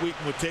Marcus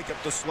Wheaton would take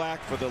up the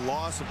slack for the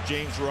loss of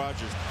James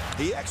Rogers.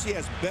 He actually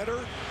has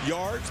better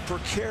yards per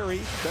carry,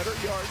 better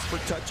yards per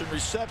touch and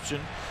reception,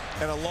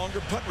 and a longer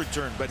punt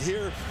return. But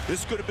here,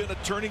 this could have been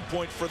a turning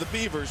point for the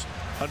Beavers.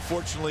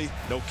 Unfortunately,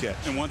 no catch.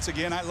 And once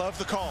again, I love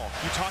the call.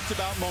 You talked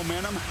about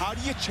momentum. How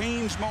do you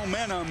change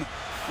momentum?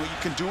 Well, you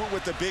can do it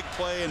with a big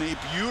play and a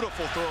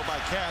beautiful throw by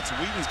Katz.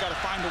 Wheaton's got to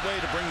find a way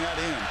to bring that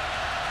in.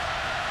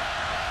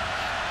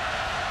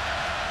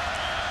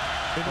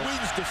 In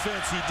Wheaton's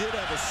defense, he did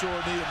have a sore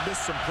knee and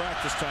missed some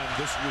practice time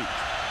this week.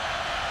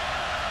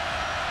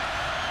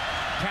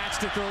 Katz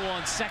to throw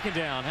on second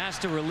down. Has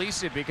to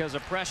release it because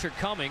of pressure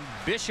coming.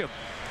 Bishop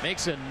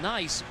makes a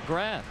nice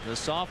grab. The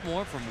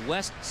sophomore from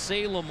West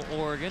Salem,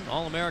 Oregon.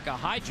 All-America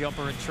high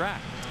jumper in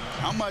track.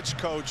 How much,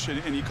 Coach,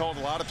 and you called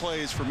a lot of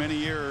plays for many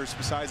years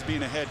besides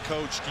being a head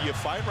coach, do you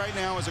fight right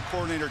now as a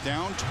coordinator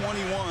down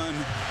 21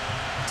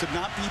 to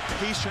not be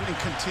patient and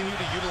continue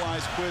to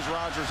utilize Quiz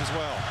Rogers as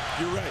well?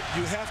 You're right.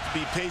 You have to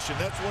be patient.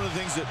 That's one of the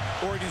things that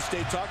Oregon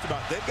State talked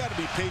about. They've got to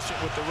be patient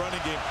with the running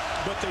game,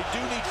 but they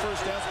do need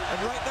first downs. And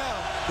right now,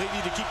 they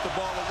need to keep the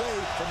ball away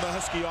from the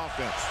Husky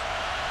offense.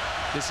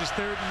 This is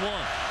 3rd and 1.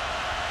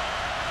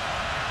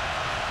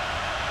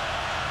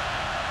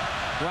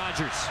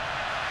 Rogers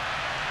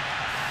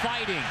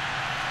fighting.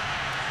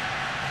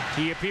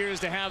 He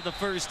appears to have the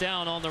first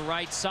down on the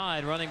right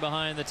side, running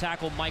behind the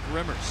tackle Mike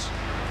Rimmers.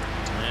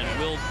 And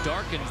Will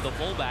Darkins, the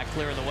fullback,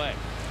 clearing the way.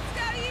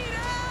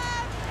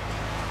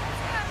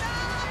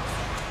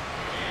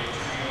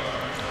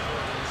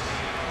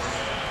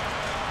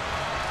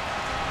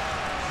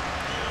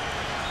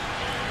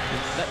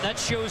 That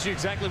shows you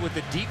exactly what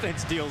the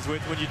defense deals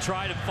with when you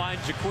try to find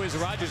Jacquizz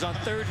Rodgers on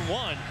 3rd and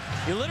 1.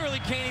 You literally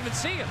can't even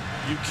see him.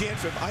 You can't.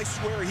 I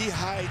swear he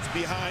hides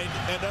behind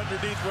and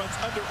underneath, runs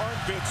under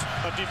armpits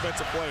of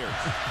defensive players.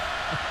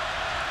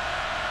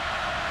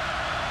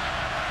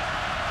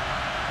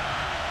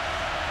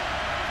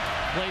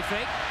 Play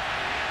fake.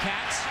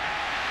 Katz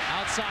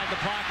outside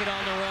the pocket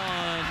on the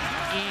run.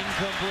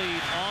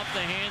 Incomplete. Off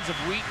the hands of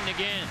Wheaton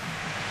again.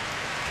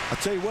 I'll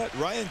tell you what,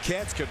 Ryan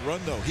Katz can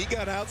run, though. He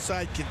got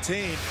outside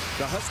contained.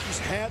 The Huskies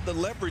had the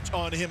leverage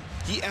on him.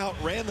 He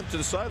outran them to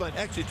the sideline.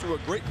 Actually threw a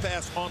great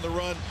pass on the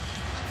run.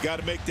 Got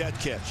to make that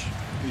catch.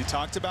 You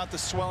talked about the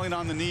swelling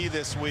on the knee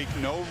this week.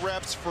 No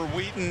reps for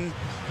Wheaton.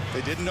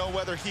 They didn't know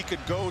whether he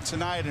could go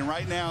tonight, and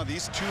right now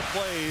these 2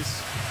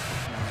 plays,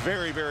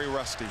 very, very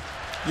rusty.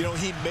 You know,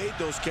 he made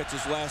those catches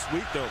last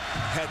week, though.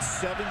 Had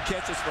 7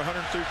 catches for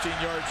 113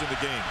 yards in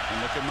the game. And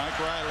look at Mike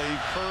Riley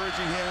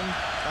encouraging him.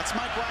 That's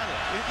Mike Riley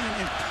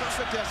in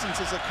perfect essence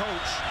as a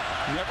coach.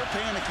 Never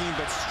panicking,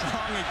 but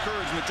strong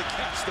encouragement to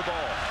catch the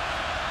ball.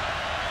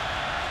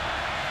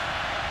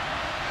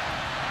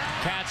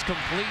 Catch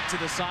complete to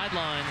the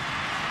sideline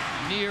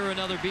near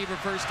another Beaver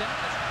first down.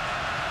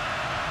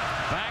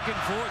 Back and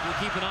forth. We'll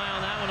keep an eye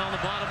on that one on the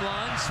bottom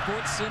line.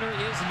 Sports Center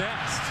is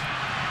next.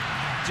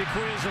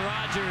 Jacquizz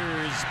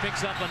Rodgers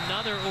picks up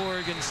another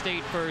Oregon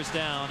State first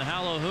down.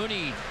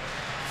 Halohuni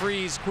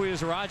frees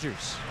Jacquizz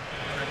Rodgers.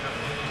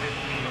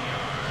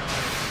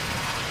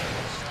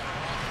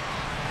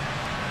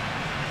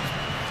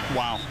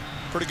 Wow.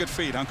 Pretty good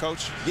feed, huh,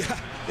 Coach?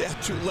 Yeah,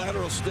 2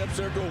 lateral steps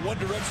there, go one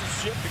direction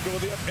shift and go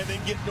the other, and then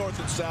get north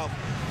and south.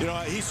 You know,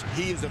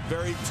 he is a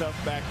very tough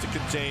back to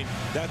contain.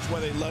 That's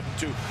why they love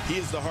him too.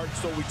 He is the heart and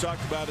soul. We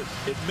talked about it.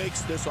 It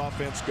makes this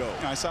offense go.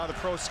 I saw the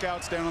pro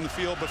scouts down on the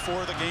field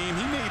before the game.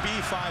 He may be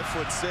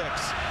 5'6",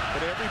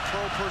 but every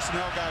pro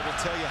personnel guy will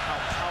tell you how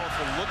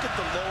powerful. Look at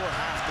the lower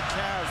half, the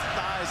calves,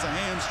 thighs, the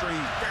hamstring,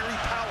 very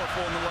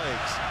powerful in the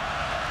legs.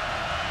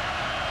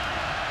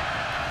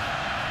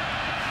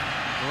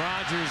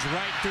 Rodgers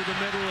right through the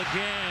middle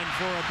again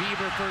for a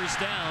Beaver first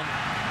down.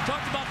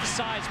 Talked about the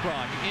size,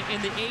 Brock. In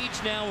the age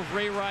now of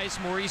Ray Rice,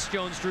 Maurice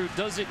Jones-Drew,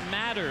 does it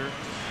matter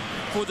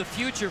for the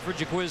future for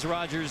Jacquizz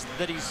Rodgers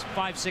that he's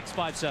 5'6",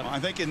 5'7"? I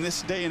think in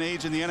this day and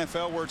age in the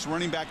NFL where it's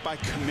running back by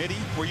committee,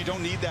 where you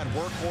don't need that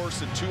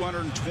workhorse at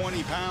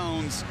 220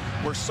 pounds,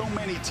 where so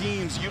many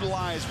teams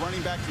utilize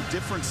running back for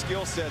different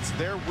skill sets,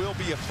 there will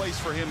be a place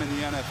for him in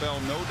the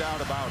NFL, no doubt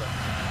about it.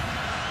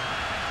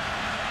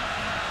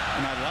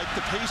 And I like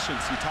the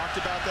patience. You talked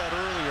about that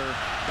earlier.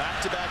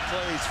 Back-to-back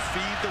plays,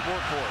 feed the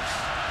workhorse.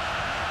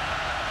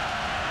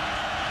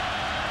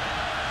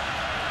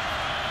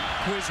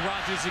 Jacquizz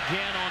Rodgers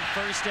again on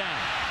first down.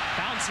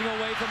 Bouncing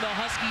away from the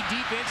Husky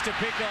defense to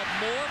pick up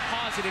more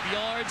positive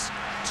yards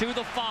to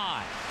the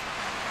 5.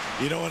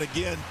 You know, and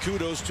again,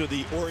 kudos to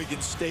the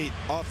Oregon State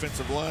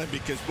offensive line,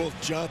 because both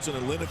Johnson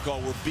and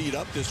Linecal were beat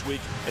up this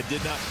week and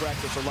did not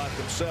practice a lot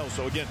themselves.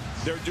 So again,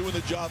 they're doing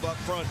the job up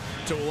front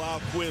to allow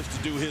Quiz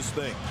to do his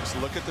thing.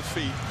 Just look at the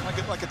feet,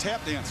 like a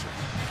tap dancer.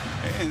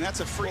 And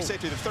that's a free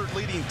safety, the 3rd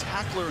leading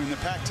tackler in the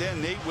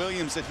Pac-10, Nate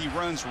Williams, that he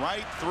runs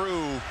right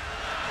through.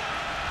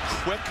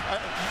 Quick,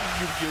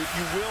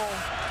 you will,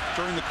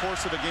 during the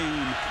course of a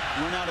game,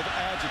 run out of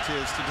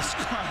adjectives to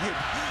describe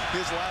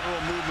his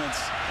lateral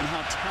movements and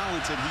how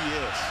talented he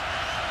is.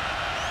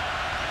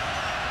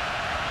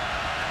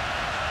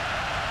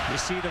 You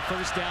see the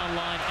first down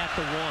line at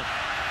the 1.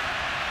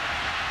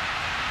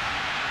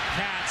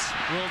 Cats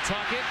will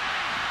tuck it,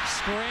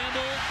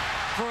 scramble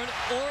for an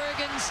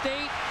Oregon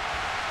State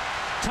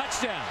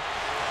touchdown.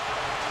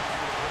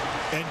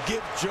 And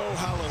give Joe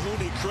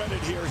Halohuni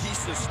credit here. He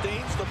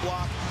sustains the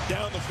block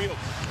down the field.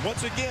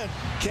 Once again,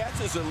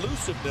 Katz's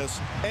elusiveness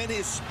and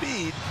his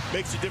speed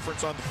makes a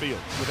difference on the field.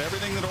 With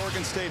everything that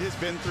Oregon State has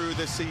been through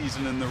this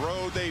season and the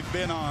road they've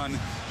been on,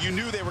 you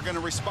knew they were going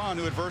to respond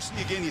to adversity.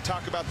 Again, you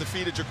talk about the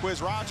feet of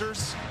Jacquizz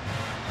Rodgers.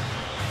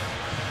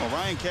 Well,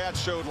 Ryan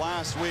Katz showed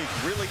last week,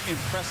 really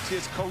impressed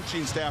his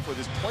coaching staff with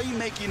his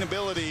playmaking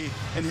ability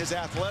and his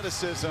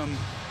athleticism.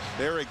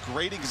 They're a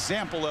great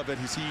example of it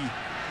as he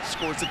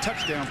scores a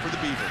touchdown for the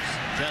Beavers.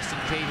 Justin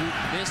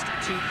Cahoot missed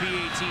 2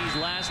 PATs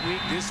last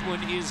week. This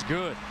one is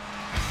good.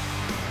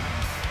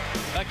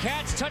 A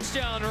Cats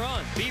touchdown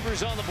run.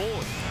 Beavers on the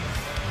board.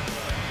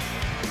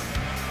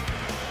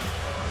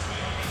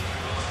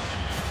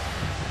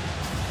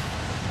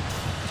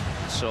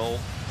 So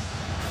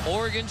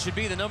Oregon should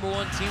be the #1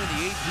 team in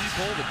the AP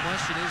poll. The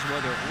question is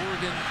whether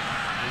Oregon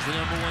is the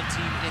 #1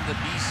 team in the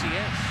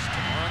BCS.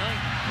 Tomorrow night,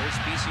 first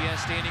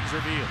BCS standings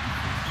revealed.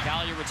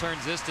 Collier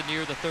returns this to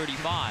near the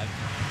 35.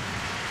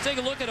 Take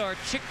a look at our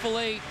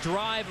Chick-fil-A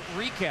drive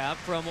recap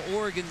from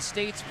Oregon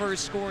State's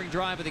first scoring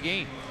drive of the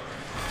game.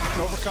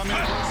 Overcoming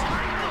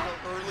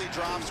early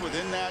drops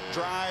within that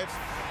drive,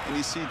 and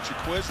you see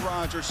Jacquizz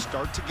Rodgers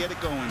start to get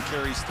it going.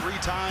 Carries 3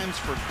 times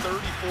for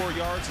 34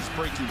 yards. He's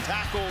breaking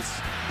tackles.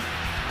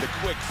 The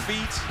quick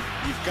feet.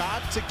 You've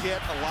got to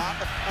get a lot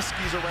of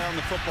Huskies around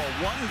the football.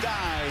 One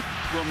guy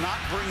will not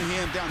bring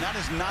him down. That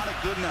is not a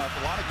good enough.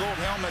 A lot of gold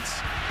helmets.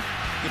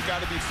 You've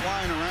got to be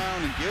flying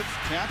around, and give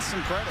Katz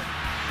some credit.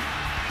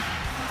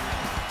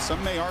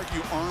 Some may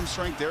argue arm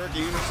strength. Derek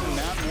Anderson,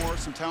 Matt Moore,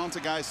 some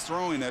talented guys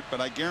throwing it,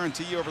 but I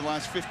guarantee you over the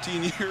last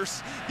 15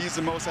 years, he's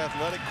the most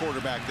athletic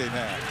quarterback they've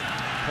had.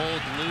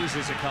 Holt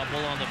loses a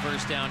couple on the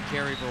first down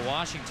carry for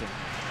Washington.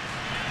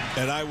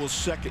 And I will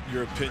second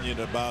your opinion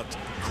about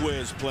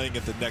Quiz playing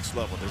at the next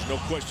level. There's no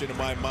question in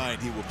my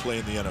mind he will play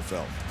in the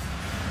NFL.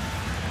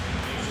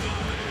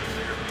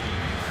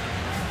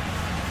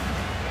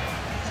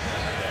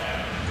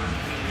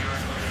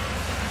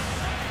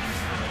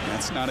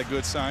 That's not a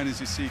good sign as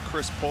you see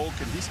Chris Polk,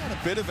 and he's had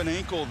a bit of an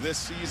ankle this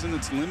season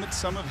that's limited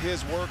some of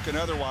his work and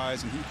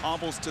otherwise, and he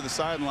hobbles to the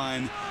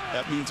sideline.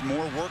 That means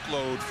more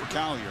workload for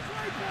Collier.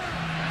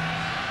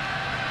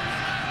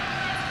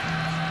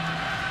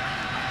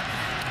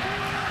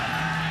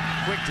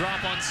 Quick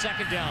drop on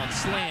second down,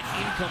 slant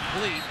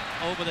incomplete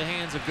over the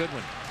hands of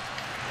Goodwin.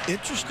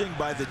 Interesting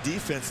by the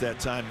defense that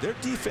time. Their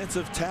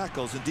defensive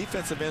tackles and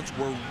defensive ends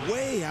were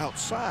way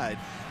outside.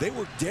 They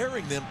were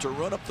daring them to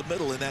run up the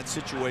middle in that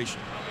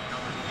situation.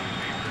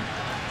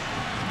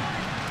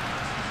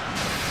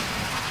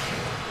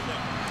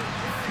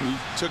 You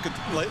took a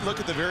look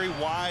at the very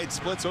wide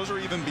splits. Those are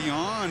even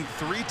beyond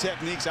 3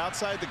 techniques.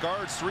 Outside the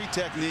guards, 3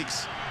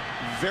 techniques.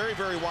 Very,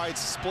 very wide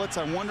splits.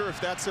 I wonder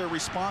if that's a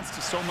response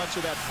to so much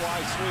of that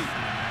fly sweep.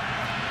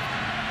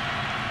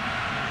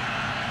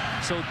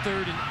 So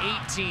 3rd and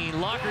 18.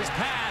 Locker's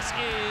pass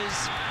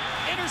is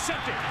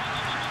intercepted.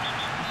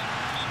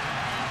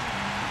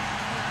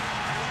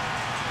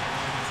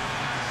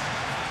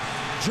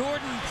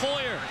 Jordan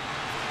Poyer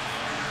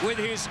with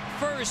his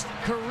first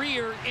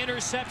career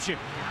interception.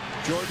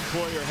 Jordan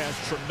Poyer has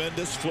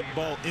tremendous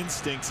football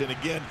instincts, and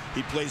again,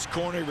 he plays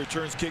corner, he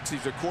returns kicks.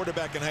 He's a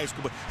quarterback in high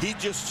school, but he's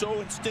just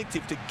so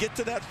instinctive to get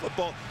to that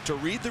football, to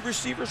read the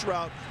receiver's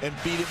route, and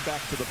beat him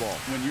back to the ball.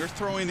 When you're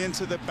throwing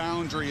into the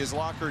boundary, as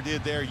Locker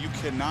did there, you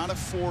cannot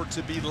afford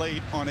to be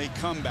late on a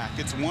comeback.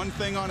 It's one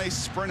thing on a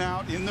sprint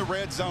out in the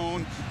red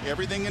zone,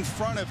 everything in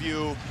front of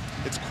you.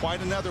 It's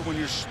quite another when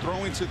you're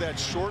throwing to that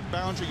short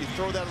boundary. You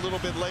throw that a little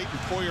bit late, and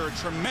Poyer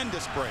a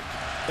tremendous break.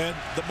 And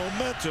the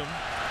momentum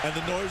and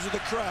the noise of the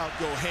crowd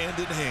go hand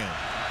in hand.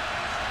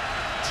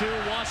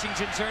 2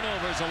 Washington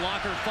turnovers, a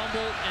Locker fumble,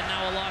 and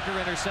now a Locker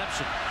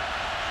interception.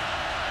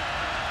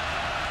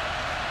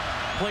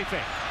 Play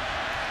fake.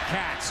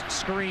 Katz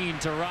screen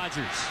to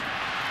Rogers.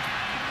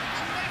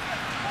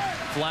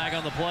 Flag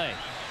on the play.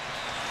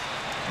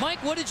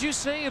 Mike, what did you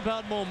say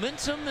about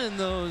momentum and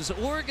those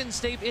Oregon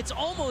State? It's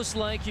almost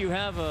like you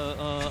have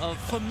a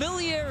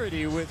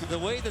familiarity with the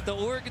way that the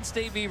Oregon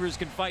State Beavers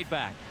can fight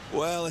back.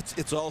 Well,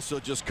 it's also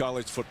just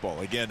college football.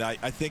 Again, I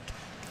think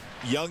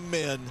young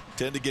men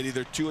tend to get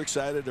either too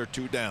excited or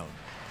too down.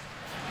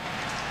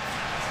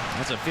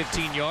 That's a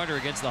 15-yarder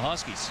against the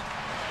Huskies.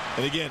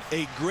 And again,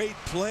 a great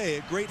play,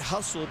 a great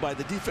hustle by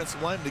the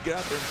defensive lineman to get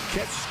out there and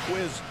catch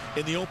Squiz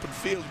in the open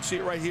field. You see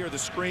it right here, the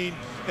screen.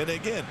 And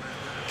again,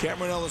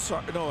 Cameron Ellis,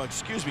 no,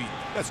 excuse me,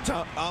 that's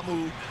Tom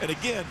Amu. And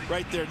again,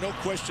 right there, no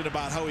question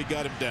about how he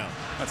got him down.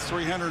 That's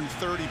 330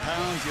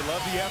 pounds. You love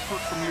the effort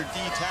from your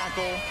D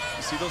tackle.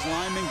 You see those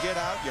linemen get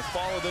out, you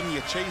follow them, you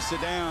chase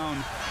it down.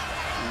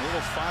 And a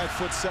little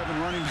 5'7"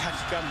 running back,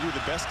 you got to do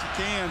the best you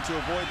can to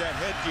avoid that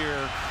headgear.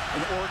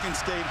 And Oregon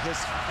State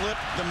has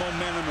flipped the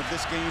momentum of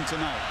this game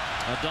tonight.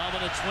 A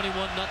dominant 21-0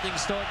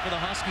 start for the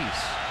Huskies.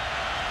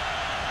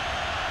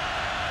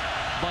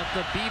 But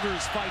the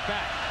Beavers fight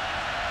back.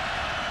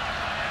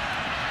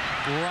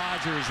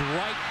 Rogers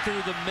right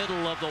through the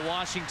middle of the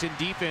Washington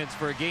defense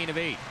for a gain of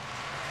 8.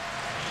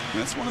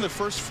 And that's one of the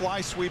first fly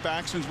sweep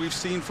actions we've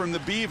seen from the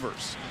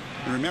Beavers.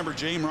 And remember,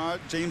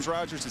 James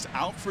Rogers is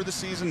out for the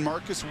season.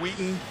 Marcus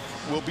Wheaton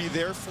will be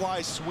their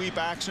fly sweep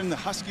action. The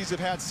Huskies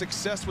have had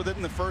success with it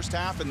in the first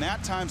half, and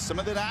that time some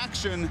of that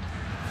action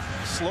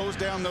slows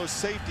down those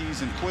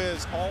safeties. And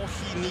Quiz, all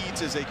he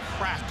needs is a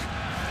crack,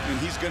 and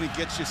he's going to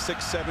get you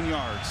 6-7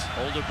 yards.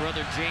 Older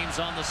brother James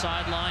on the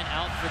sideline,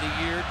 out for the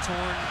year,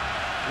 torn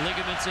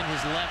ligaments in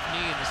his left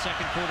knee in the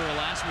second quarter of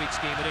last week's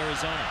game at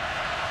Arizona.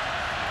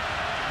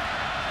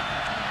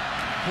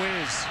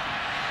 Quiz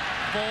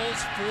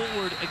falls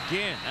forward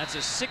again. That's a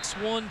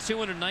 6'1",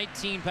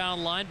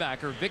 219-pound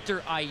linebacker,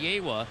 Victor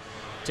Iowa,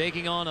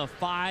 taking on a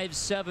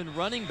 5'7"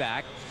 running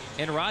back,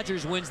 and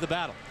Rogers wins the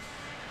battle.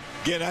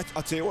 Again,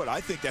 I'll tell you what, I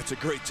think that's a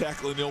great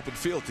tackle in the open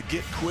field. To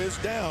get Quiz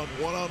down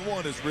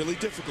one-on-one is really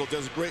difficult.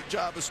 Does a great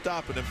job of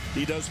stopping him.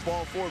 He does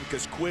fall forward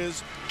because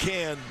Quiz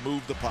can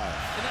move the pile.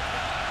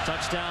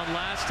 Touchdown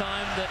last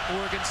time that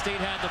Oregon State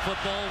had the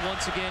football,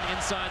 once again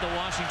inside the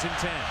Washington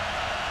 10.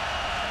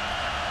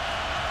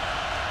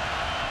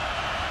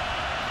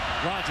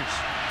 Rogers.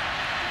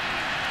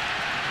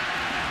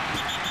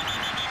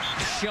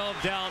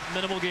 Shoved out,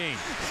 minimal gain.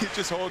 You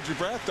just hold your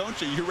breath, don't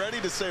you? You're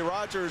ready to say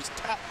Rogers,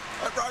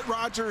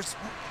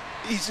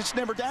 he's just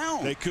never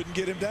down. They couldn't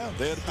get him down.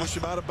 They had to push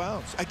him out of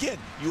bounds. Again,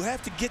 you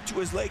have to get to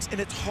his legs, and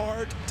it's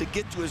hard to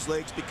get to his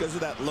legs because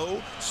of that low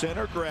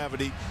center of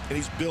gravity, and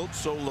he's built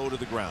so low to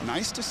the ground.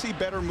 Nice to see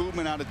better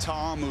movement out of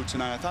Ta'amu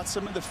tonight. I thought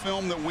some of the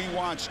film that we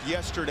watched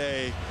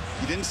yesterday,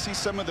 you didn't see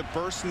some of the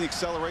burst and the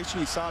acceleration.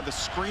 You saw the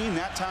screen,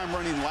 that time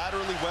running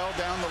laterally well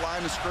down the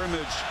line of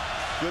scrimmage.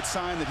 Good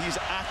sign that he's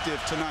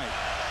active tonight.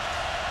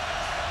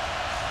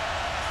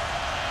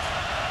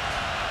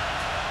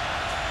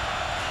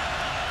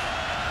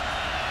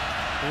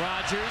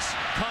 Rogers,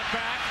 cut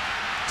back,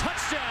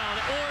 touchdown,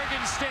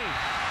 Oregon State.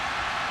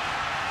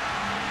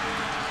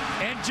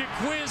 And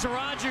Jaquiz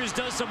Rogers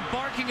does some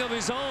barking of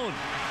his own.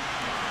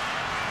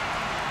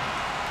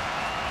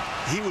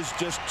 He was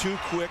just too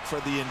quick for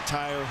the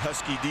entire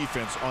Husky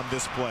defense on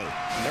this play.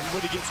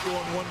 Everybody gets going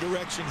one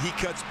direction. He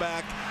cuts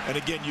back. And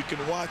again, you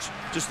can watch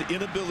just the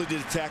inability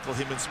to tackle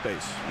him in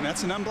space. And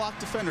that's an unblocked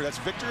defender. That's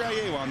Victor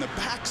Aiyewa on the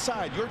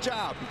backside. Your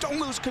job. Don't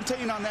lose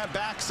contain on that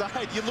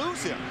backside. You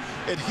lose him.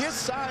 At his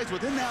size,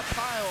 within that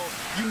pile,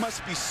 you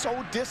must be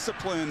so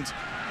disciplined.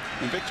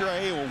 And Victor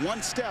Aiyewa,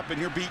 one step and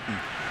you're beaten.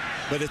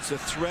 But it's a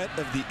threat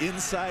of the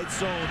inside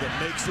zone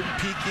that makes them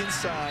peek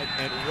inside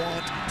and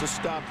want to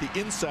stop the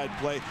inside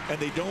play. And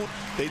they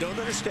don't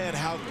understand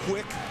how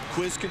quick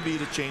Quiz can be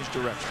to change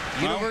direction.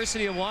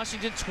 University of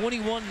Washington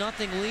 21-0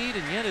 lead,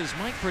 and yet as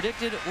Mike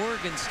predicted,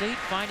 Oregon State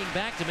fighting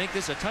back to make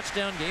this a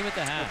touchdown game at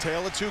the half. A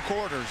tale of two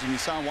quarters, and you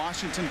saw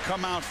Washington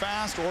come out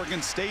fast.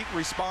 Oregon State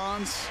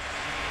responds,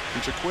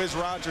 and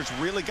Jaquiz Rogers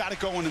really got it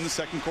going in the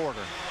second quarter.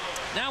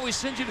 Now we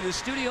send you to the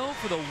studio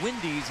for the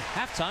Wendy's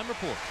halftime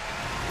report.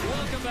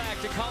 Welcome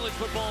back to College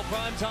Football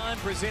Primetime,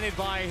 presented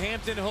by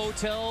Hampton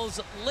Hotels,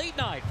 late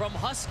night from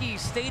Husky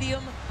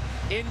Stadium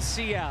in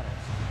Seattle.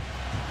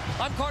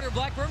 I'm Carter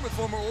Blackburn with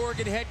former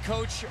Oregon head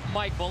coach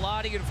Mike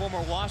Bellotti and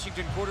former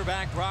Washington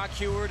quarterback Brock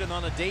Huard. And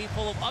on a day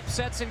full of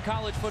upsets in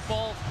college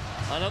football,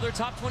 another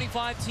top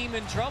 25 team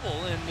in trouble,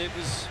 and it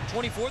was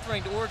 24th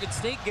ranked Oregon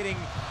State getting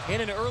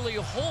in an early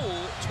hole,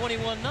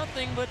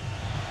 21-0, but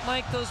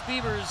Mike, those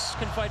Beavers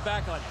can fight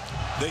back on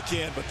you. They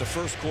can, but the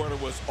first quarter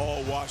was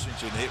all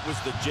Washington. It was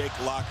the Jake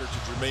Locker to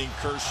Jermaine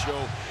Kearse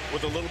show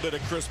with a little bit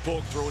of Chris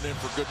Polk thrown in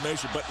for good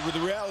measure. But the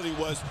reality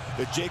was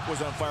that Jake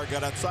was on fire,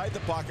 got outside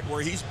the pocket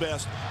where he's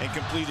best, and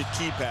completed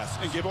key passes.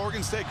 And give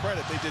Oregon State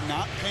credit. They did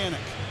not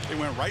panic. They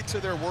went right to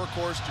their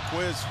workhorse,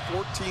 Jaquiz,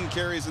 14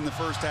 carries in the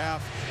first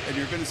half, and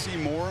you're going to see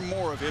more and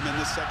more of him in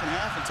this second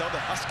half until the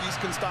Huskies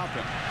can stop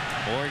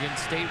him. Oregon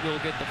State will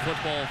get the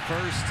football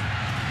first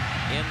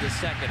in the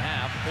second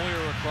half.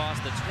 Poyer across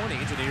the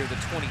 20 to near the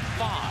 25.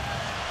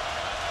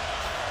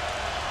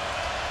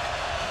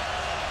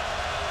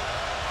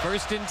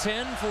 First and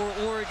 10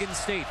 for Oregon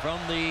State from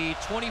the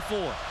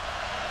 24.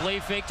 Play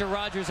fake to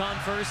Rogers on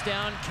first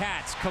down.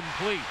 Katz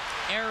complete.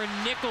 Aaron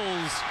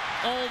Nichols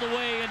all the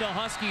way into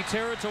Husky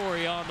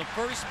territory on the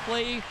first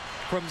play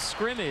from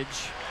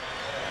scrimmage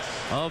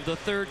of the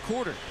third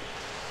quarter.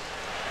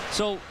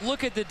 So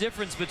look at the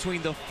difference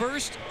between the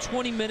first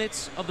 20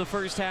 minutes of the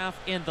first half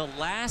and the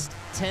last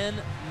 10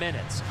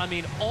 minutes. I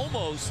mean,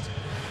 almost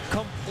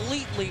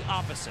completely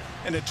opposite.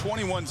 And at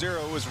 21-0,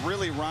 it was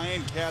really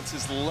Ryan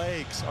Katz's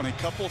legs on a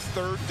couple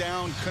third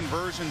down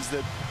conversions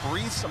that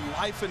breathe some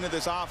life into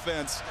this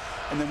offense.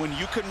 And then when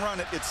you can run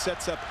it, it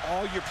sets up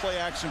all your play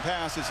action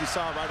passes you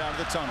saw right out of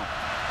the tunnel.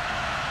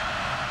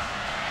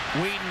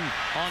 Wheaton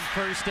on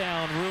first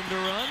down, room to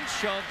run,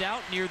 shoved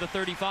out near the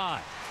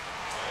 35.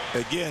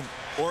 Again,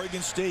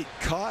 Oregon State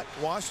caught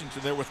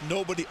Washington there with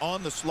nobody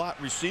on the slot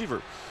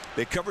receiver.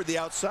 They covered the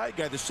outside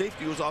guy. The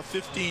safety was off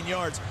 15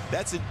 yards.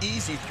 That's an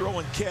easy throw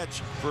and catch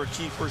for a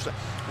key first down.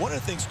 One of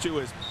the things, too,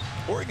 is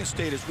Oregon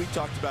State, as we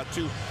talked about,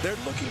 too, they're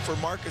looking for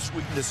Marcus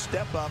Wheaton to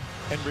step up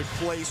and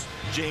replace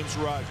James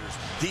Rogers.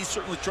 He's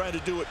certainly trying to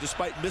do it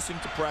despite missing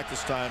to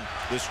practice time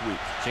this week.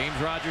 James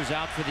Rogers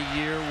out for the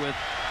year with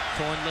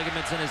torn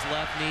ligaments in his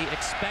left knee,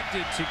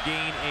 expected to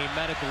gain a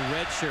medical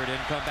red shirt and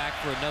come back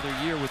for another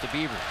year with the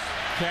Beavers.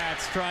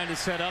 Katz trying to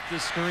set up the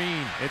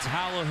screen. It's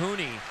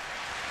Halahouni,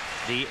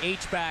 the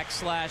H-back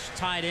slash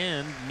tight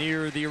end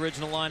near the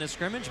original line of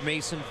scrimmage.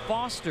 Mason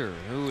Foster,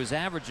 who is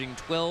averaging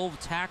 12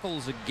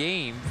 tackles a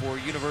game for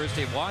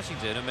University of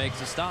Washington, and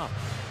makes a stop.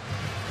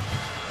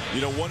 You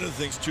know, one of the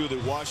things, too,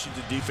 that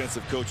Washington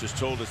defensive coaches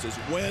told us is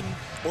when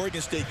Oregon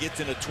State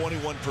gets in a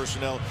 21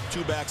 personnel,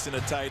 two backs and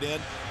a tight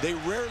end, they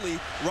rarely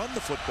run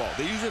the football.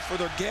 They use it for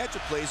their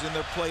gadget plays and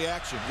their play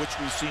action, which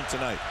we've seen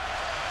tonight.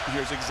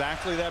 Here's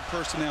exactly that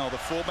personnel, the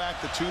fullback,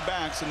 the two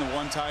backs, and the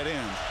one tight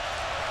end.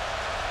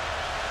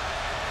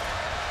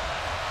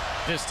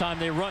 This time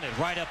they run it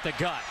right up the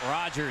gut.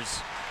 Rogers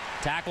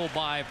tackled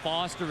by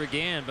Foster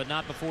again, but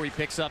not before he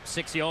picks up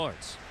 6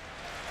 yards.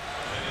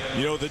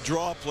 You know, the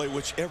draw play,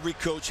 which every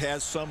coach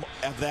has some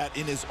of that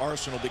in his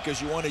arsenal,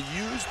 because you want to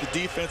use the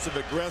defensive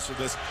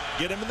aggressiveness,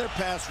 get them in their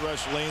pass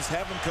rush lanes,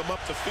 have them come up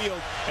the field,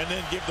 and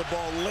then give the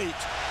ball late,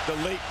 the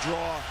late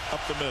draw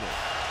up the middle.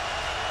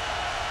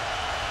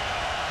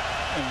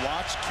 And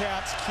watch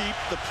Katz keep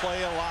the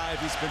play alive.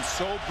 He's been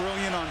so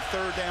brilliant on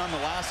third down the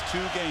last two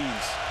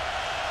games.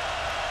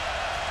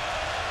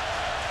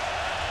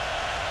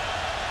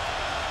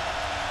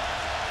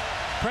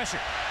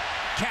 Pressure.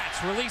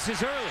 Katz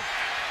releases early,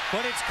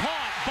 but it's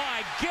caught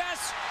by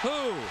guess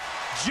who?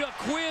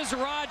 Jaquiz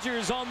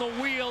Rogers on the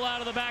wheel out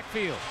of the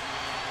backfield.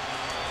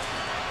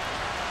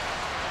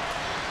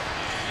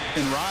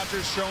 And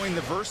Rogers showing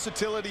the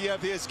versatility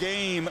of his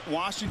game.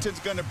 Washington's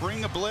going to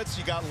bring a blitz.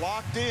 You got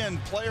locked in,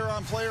 player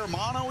on player,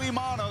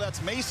 mano-a-mano.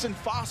 That's Mason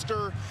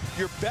Foster,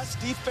 your best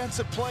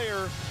defensive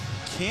player.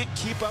 Can't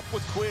keep up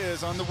with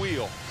Quiz on the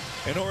wheel.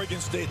 And Oregon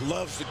State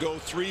loves to go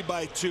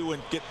 3-by-2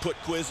 and put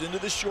Quiz into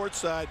the short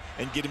side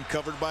and get him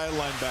covered by a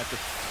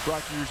linebacker.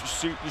 Brock,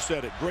 you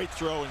said it. Great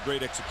throw and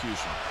great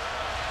execution.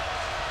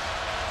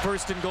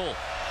 First and goal.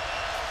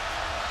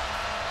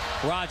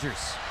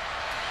 Rogers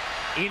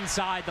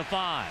inside the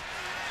 5.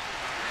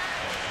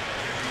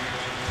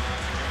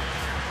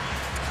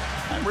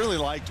 I really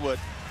liked what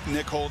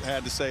Nick Holt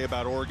had to say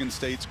about Oregon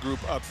State's group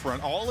up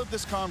front. All of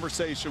this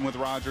conversation with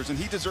Rogers, and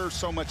he deserves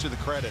so much of the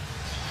credit.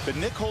 But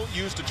Nick Holt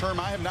used a term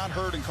I have not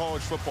heard in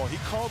college football. He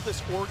called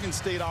this Oregon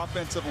State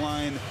offensive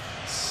line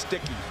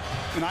sticky.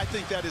 And I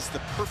think that is the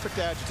perfect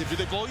adjective. Do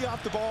they blow you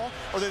off the ball?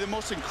 Are they the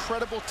most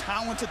incredible,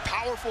 talented,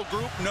 powerful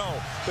group? No.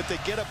 But they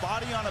get a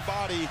body on a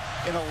body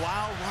and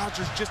allow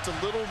Rogers just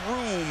a little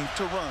room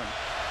to run.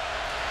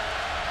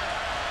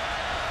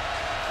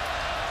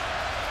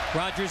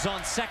 Rogers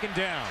on 2nd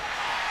down.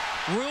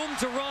 Room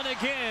to run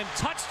again.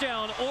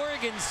 Touchdown,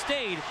 Oregon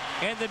State.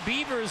 And the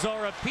Beavers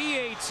are a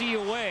PAT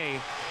away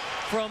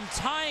from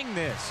tying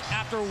this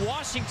after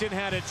Washington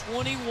had a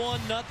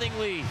 21-0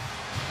 lead.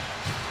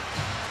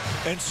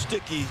 And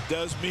sticky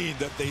does mean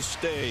that they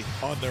stay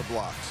on their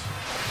blocks.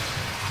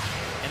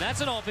 And that's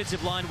an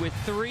offensive line with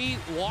 3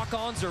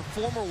 walk-ons or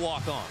former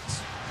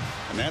walk-ons.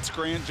 And that's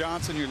Grant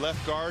Johnson, your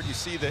left guard. You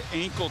see the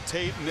ankle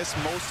tape, missed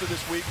most of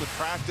this week with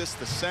practice.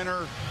 The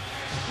center,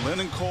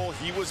 Lennon Cole,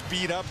 he was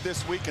beat up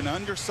this week. An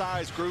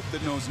undersized group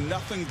that knows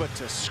nothing but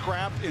to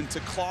scrap and to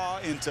claw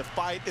and to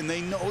fight. And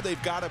they know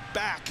they've got a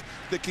back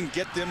that can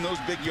get them those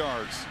big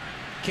yards.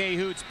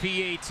 K-Hoots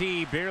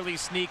PAT barely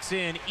sneaks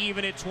in,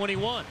 even at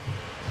 21.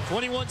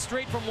 21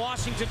 straight from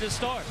Washington to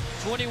start.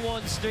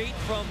 21 straight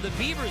from the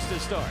Beavers to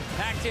start.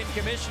 Pac-10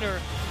 Commissioner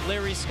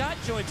Larry Scott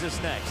joins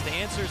us next to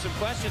answer some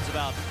questions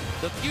about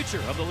the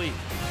future of the league.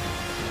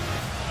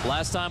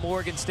 Last time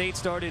Oregon State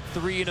started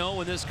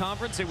 3-0 in this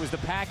conference, it was the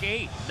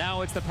Pac-8.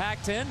 Now it's the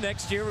Pac-10.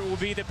 Next year it will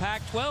be the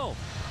Pac-12.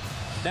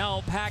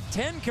 Now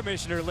Pac-10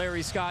 Commissioner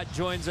Larry Scott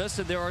joins us,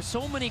 and there are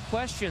so many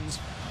questions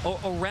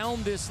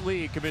around this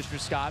league, Commissioner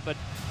Scott, but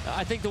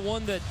I think the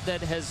one that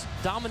has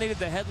dominated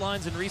the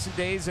headlines in recent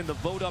days and the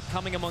vote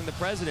upcoming among the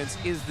presidents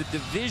is the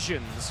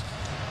divisions.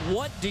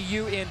 What do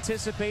you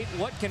anticipate?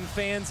 What can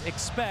fans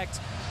expect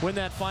when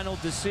that final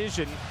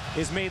decision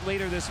is made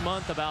later this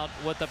month about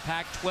what the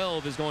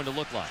Pac-12 is going to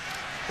look like?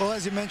 Well,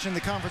 as you mentioned,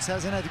 the conference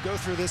hasn't had to go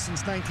through this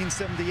since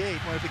 1978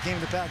 when it became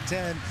the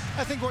Pac-10.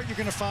 I think what you're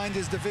going to find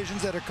is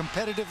divisions that are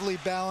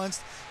competitively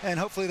balanced, and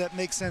hopefully that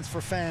makes sense for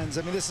fans.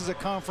 I mean, this is a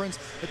conference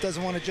that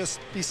doesn't want to just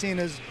be seen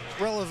as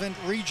relevant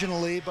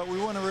regionally, but we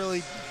want to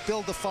really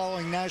build the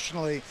following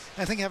nationally.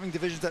 And I think having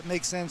divisions that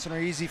make sense and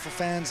are easy for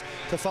fans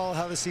to follow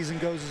how the season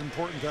goes is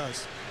important to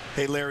us.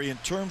 Hey, Larry, in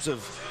terms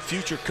of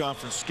future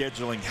conference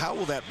scheduling, how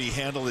will that be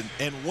handled,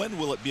 and when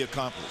will it be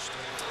accomplished?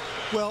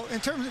 Well, in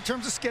terms of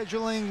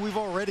scheduling, we've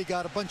already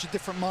got a bunch of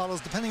different models,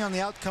 depending on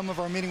the outcome of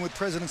our meeting with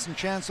presidents and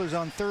chancellors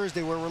on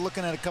Thursday, where we're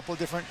looking at a couple of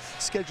different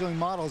scheduling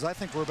models. I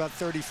think we're about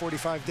 30,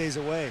 45 days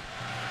away.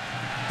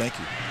 Thank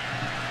you.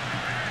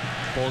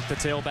 Polk the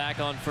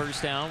tailback on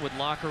 1st down with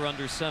Locker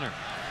under center.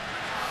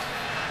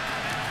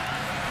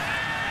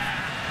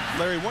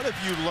 Larry, what have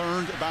you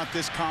learned about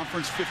this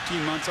conference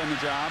 15 months on the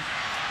job?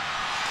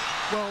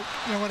 Well,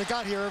 you know, when I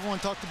got here, everyone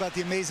talked about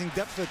the amazing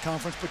depth of the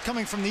conference, but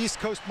coming from the East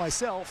Coast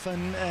myself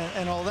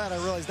and all that, I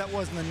realized that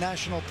wasn't the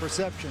national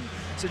perception.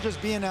 So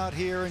just being out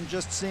here and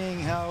just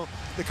seeing how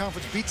the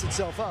conference beats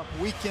itself up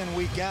week in,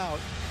 week out,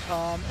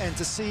 and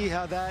to see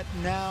how that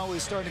now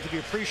is starting to be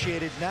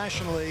appreciated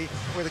nationally,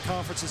 where the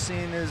conference is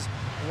seen as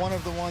one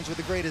of the ones with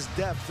the greatest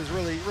depth, is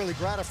really, really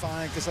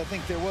gratifying, because I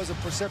think there was a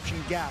perception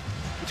gap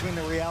between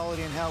the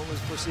reality and how it was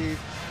perceived,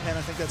 and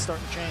I think that's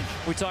starting to change.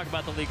 We talk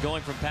about the league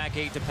going from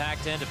Pac-8 to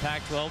Pac-10 to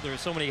Pac-12. There are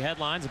so many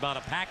headlines about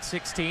a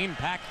Pac-16,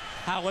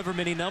 however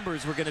many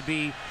numbers we're going to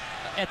be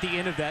at the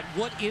end of that.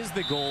 What is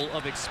the goal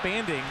of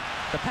expanding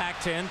the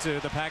Pac-10 to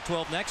the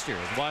Pac-12 next year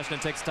as Washington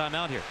takes time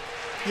out here?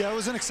 Yeah, it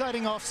was an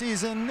exciting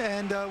offseason,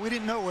 and we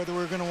didn't know whether we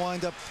were going to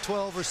wind up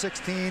 12 or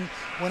 16.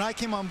 When I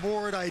came on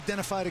board, I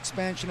identified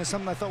expansion as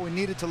something I thought we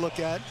needed to look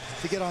at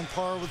to get on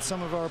par with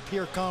some of our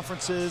peer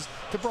conferences,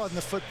 to broaden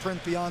the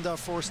footprint beyond our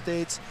 4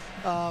 states,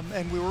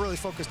 and we were really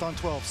focused on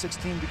 12.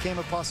 16 became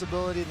a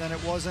possibility, then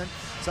it wasn't.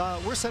 So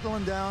we're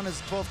settling down as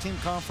a 12-team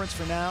conference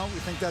for now. We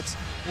think that's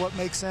what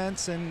makes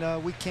sense,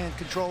 and we can't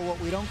control what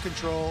we don't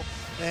control.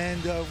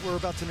 And we're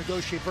about to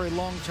negotiate very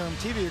long-term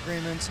TV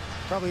agreements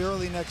probably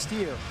early next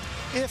year.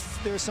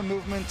 If there's some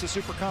movement to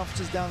super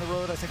conferences down the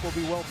road, I think we'll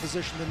be well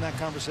positioned in that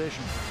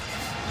conversation.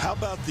 How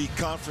about the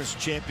conference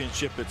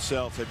championship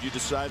itself? Have you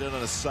decided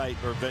on a site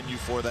or venue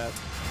for that?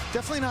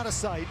 Definitely not a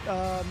site.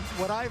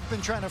 What I've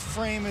been trying to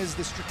frame is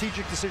the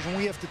strategic decision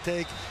we have to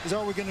take is,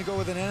 are we going to go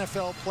with an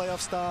NFL playoff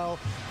style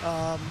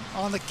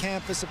on the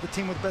campus of the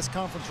team with the best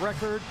conference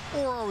record,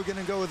 or are we going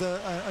to go with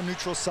a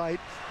neutral site?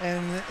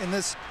 And in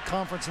this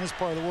conference, in this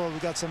part of the world,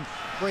 we've got some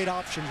great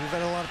options. We've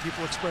had a lot of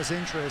people express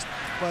interest,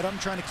 but I'm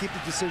trying to keep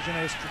the decision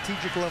at a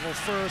strategic level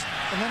first,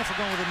 and then if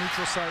we're going with a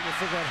neutral site, we'll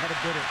figure out how to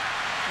bid it.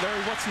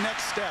 Larry, what's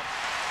next step?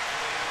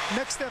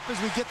 Next step is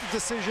we get the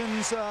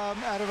decisions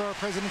out of our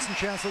presidents and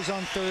chancellors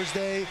on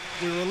Thursday.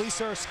 We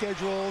release our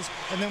schedules,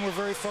 and then we're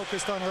very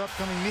focused on our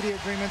upcoming media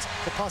agreements,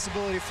 the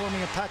possibility of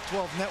forming a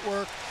Pac-12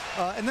 network,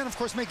 and then, of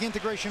course, making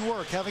integration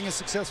work, having a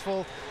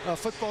successful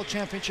football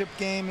championship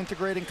game,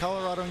 integrating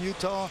Colorado and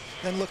Utah,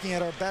 then looking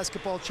at our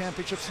basketball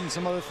championships and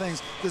some other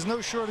things. There's no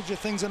shortage of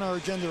things on our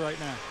agenda right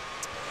now.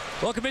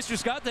 Well, Commissioner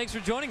Scott, thanks for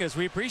joining us.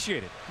 We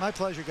appreciate it. My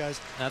pleasure,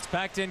 guys. That's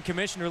Pac-10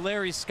 Commissioner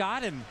Larry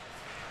Scott, and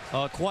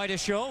quite a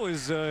show,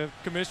 as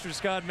Commissioner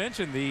Scott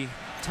mentioned, the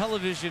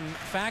television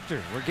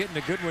factor. We're getting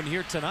a good one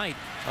here tonight.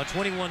 A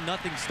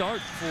 21-0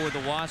 start for the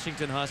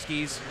Washington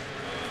Huskies.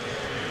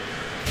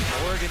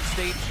 Oregon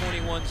State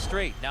 21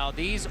 straight. Now,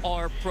 these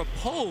are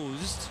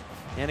proposed,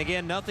 and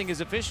again, nothing is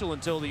official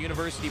until the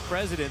university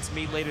presidents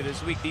meet later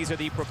this week. These are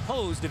the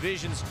proposed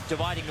divisions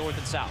dividing North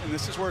and South. And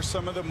this is where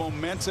some of the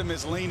momentum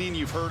is leaning.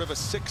 You've heard of a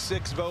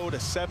 6-6 vote, a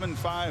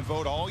 7-5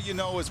 vote. All you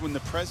know is when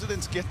the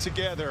presidents get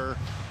together,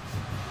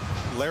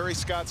 Larry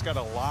Scott's got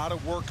a lot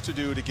of work to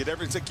do to get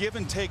everything. It's a give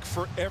and take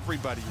for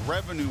everybody,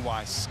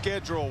 revenue-wise,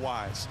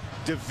 schedule-wise,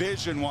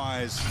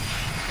 division-wise.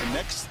 And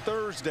next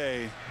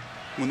Thursday,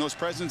 when those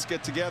presidents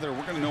get together,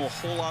 we're going to know a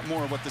whole lot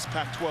more of what this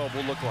Pac-12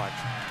 will look like.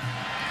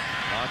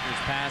 Lockers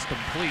pass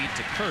complete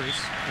to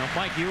Kearse. Now,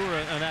 Mike, you were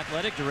an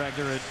athletic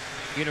director at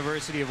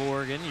University of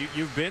Oregon.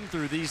 You've been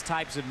through these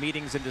types of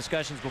meetings and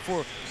discussions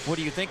before. What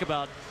do you think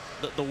about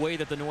the way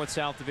that the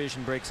North-South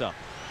division breaks up?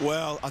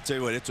 Well, I'll tell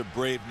you what, it's a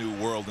brave new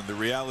world, and the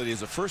reality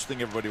is the first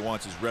thing everybody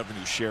wants is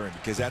revenue sharing,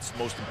 because that's the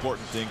most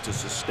important thing to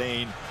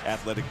sustain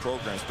athletic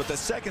programs. But the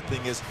second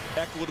thing is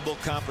equitable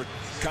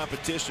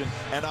competition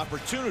and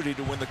opportunity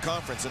to win the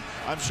conference. And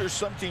I'm sure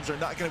some teams are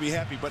not going to be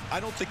happy, but I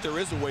don't think there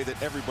is a way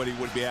that everybody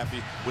would be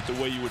happy with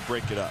the way you would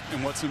break it up.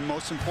 And what's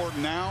most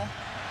important now,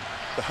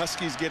 the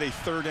Huskies get a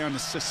third down to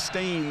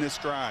sustain this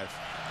drive.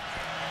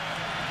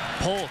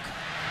 Polk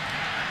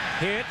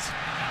hit,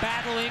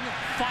 battling,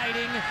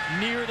 fighting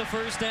near the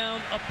first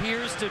down,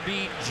 appears to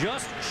be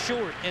just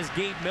short as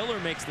Gabe Miller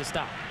makes the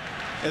stop.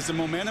 As the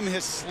momentum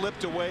has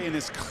slipped away and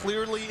is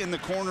clearly in the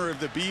corner of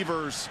the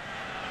Beavers,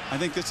 I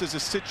think this is a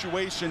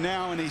situation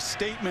now and a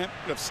statement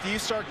of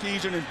Steve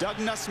Sarkisian and Doug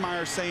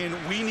Nussmeier saying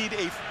we need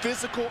a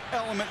physical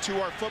element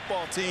to our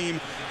football team.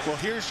 Well,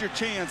 here's your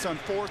chance on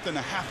 4th and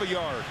a half a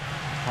yard.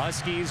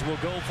 Huskies will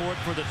go for it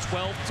for the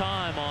 12th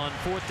time on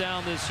 4th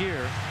down this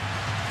year,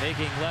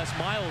 making Les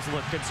Miles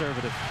look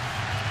conservative.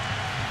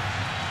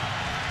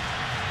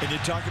 And you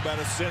talk about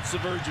a sense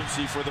of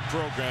urgency for the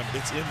program.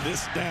 It's in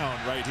this down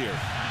right here.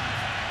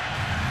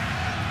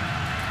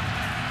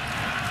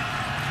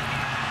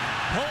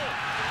 Polk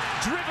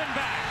driven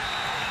back.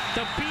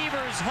 The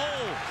Beavers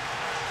hold.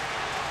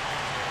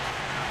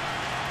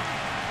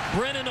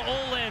 Brennan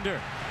Olander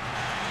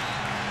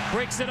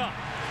breaks it up.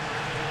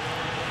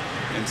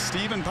 And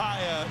Stephen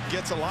Paya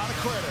gets a lot of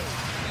credit,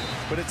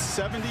 but it's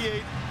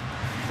 78.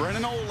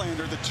 Brennan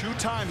Olander, the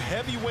two-time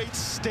heavyweight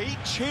state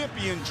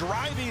champion,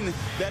 driving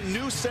that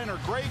new center.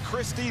 Gray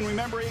Christine,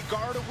 remember a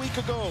guard a week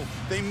ago.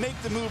 They make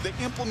the move. They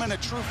implement a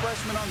true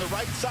freshman on the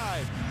right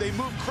side. They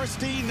move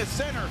Christine to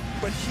center,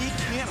 but he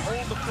can't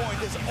hold the point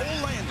as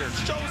Olander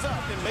shows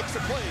up and makes a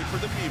play for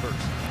the Beavers.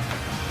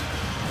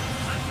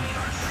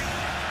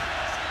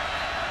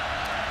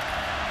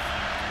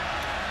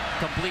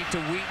 Complete to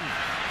Wheaton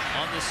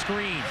on the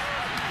screen.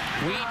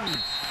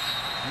 Wheaton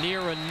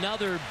near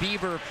another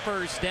Beaver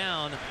first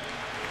down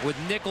with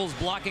Nichols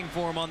blocking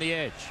for him on the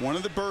edge. One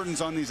of the burdens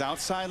on these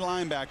outside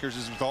linebackers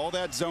is with all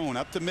that zone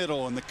up the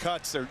middle and the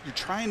cuts, you're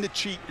trying to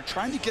cheat. You're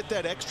trying to get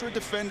that extra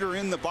defender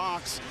in the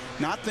box,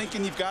 not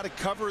thinking you've got to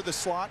cover the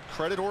slot.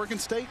 Credit Oregon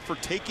State for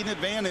taking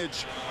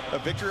advantage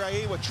of Victor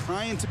Iowa,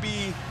 trying to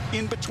be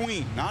in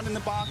between, not in the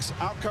box,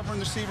 out covering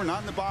the receiver,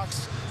 not in the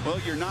box. Well,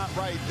 you're not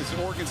right as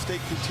Oregon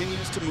State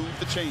continues to move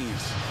the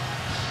chains.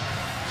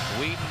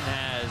 Wheaton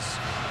has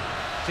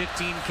 15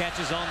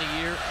 catches on the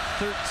year,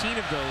 13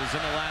 of those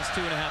in the last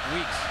 2.5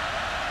 weeks.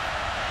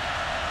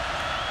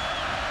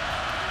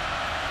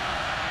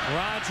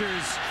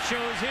 Rogers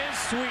shows his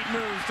sweet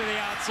moves to the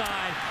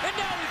outside, and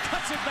now he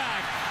cuts it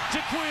back.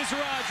 Jaquiz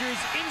Rogers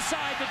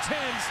inside the 10,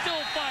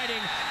 still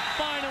fighting,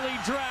 finally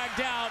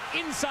dragged out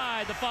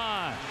inside the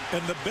 5.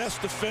 And the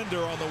best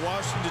defender on the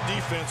Washington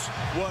defense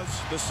was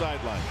the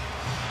sideline.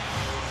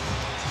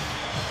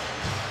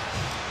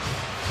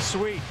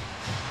 Sweet.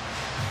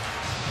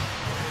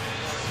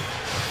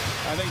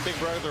 I think Big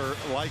Brother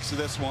likes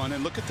this one.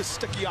 And look at the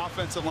sticky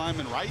offensive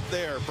lineman right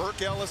there.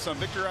 Burke Ellis on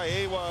Victor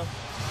Iowa.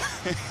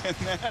 And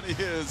that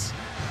is,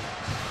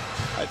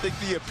 I think,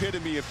 the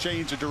epitome of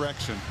change of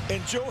direction.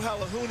 And Joe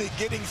Halahuni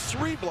getting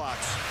 3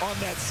 blocks on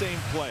that same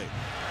play.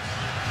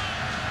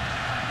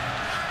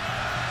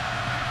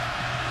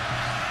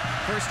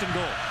 First and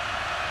goal.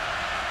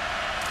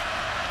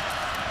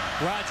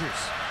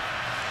 Rogers.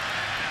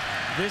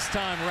 This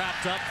time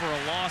wrapped up for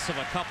a loss of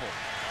a couple.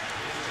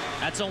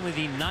 That's only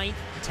the 9th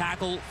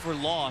tackle for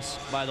loss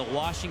by the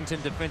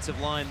Washington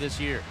defensive line this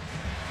year.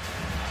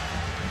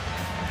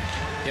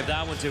 Give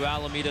that one to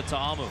Alameda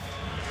Ta'amu.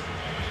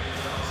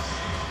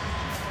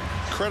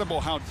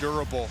 Incredible how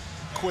durable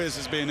Quiz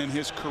has been in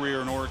his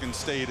career in Oregon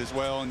State as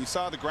well. And you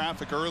saw the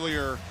graphic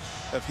earlier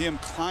of him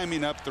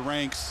climbing up the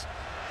ranks.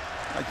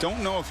 I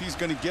don't know if he's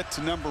going to get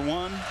to #1,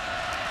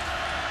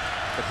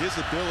 but his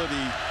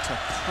ability to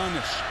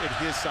punish at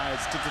his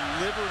sides, to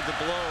deliver the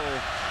blow,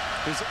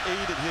 has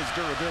aided his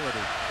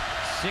durability.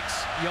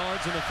 6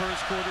 yards in the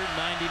first quarter,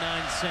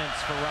 99 cents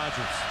for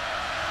Rogers.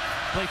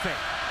 Play fake.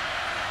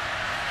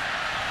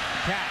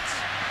 Katz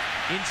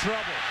in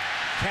trouble.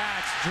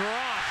 Katz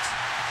dropped.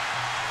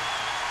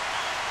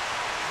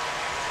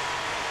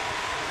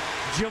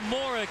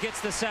 Jamora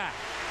gets the sack.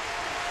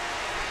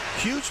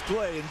 Huge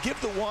play, and give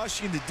the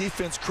Washington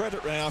defense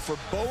credit right now for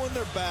bowing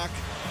their back,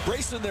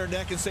 bracing their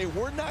neck, and say,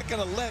 we're not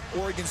going to let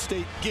Oregon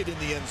State get in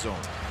the end zone.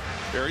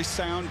 Very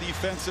sound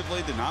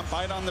defensively, did not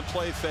bite on the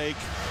play fake.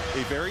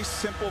 A very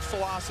simple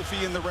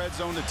philosophy in the red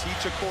zone to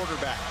teach a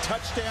quarterback.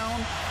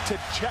 Touchdown to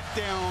check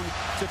down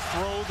to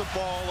throw the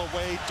ball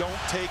away.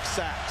 Don't take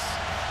sacks.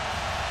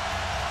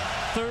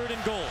 3rd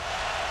and goal.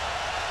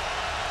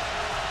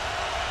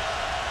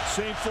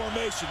 Same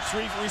formation,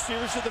 3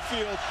 receivers to the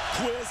field,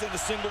 Quiz and a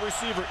single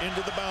receiver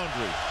into the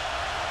boundary.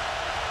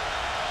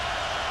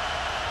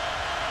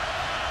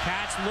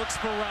 Katz looks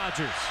for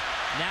Rogers.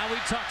 Now he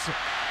tucks it.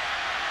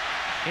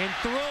 And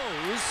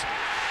throws.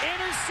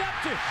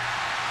 Intercepted.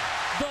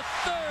 The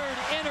 3rd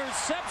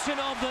interception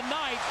of the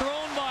night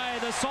thrown by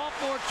the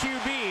sophomore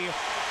QB,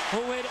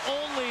 who had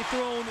only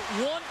thrown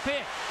 1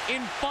 pick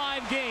in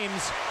 5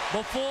 games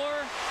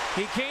before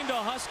he came to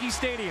Husky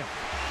Stadium.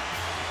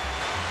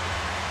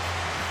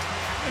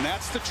 And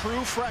that's the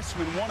true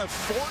freshman, one of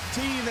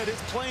 14 that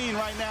is playing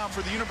right now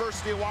for the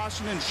University of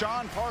Washington,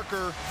 Sean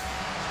Parker.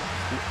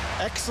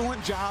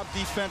 Excellent job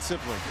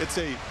defensively. It's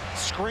a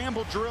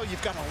scramble drill.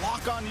 You've got to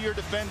lock onto your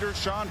defender.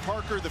 Sean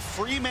Parker, the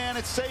free man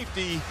at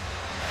safety.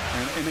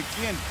 And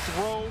again,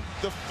 throw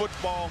the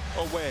football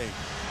away.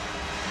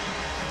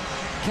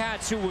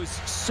 Katz, who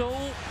was so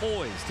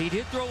poised. He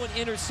did throw an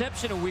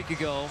interception a week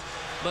ago,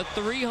 but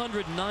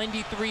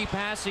 393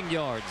 passing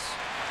yards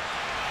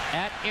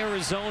at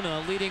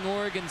Arizona, leading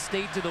Oregon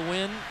State to the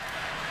win.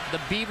 The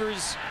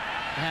Beavers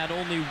had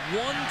only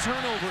 1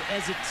 turnover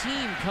as a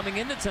team coming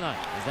into tonight,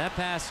 as that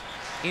pass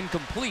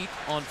incomplete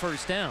on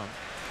 1st down.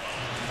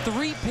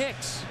 3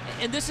 picks,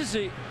 and this is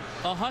a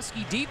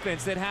Husky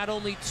defense that had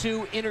only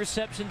 2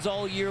 interceptions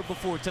all year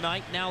before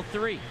tonight, now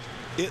 3.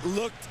 It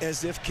looked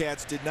as if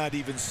Katz did not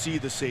even see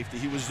the safety.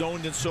 He was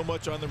zoned in so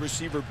much on the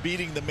receiver,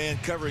 beating the man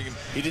covering him.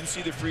 He didn't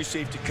see the free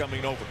safety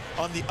coming over.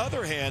 On the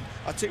other hand,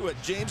 I'll tell you what,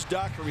 James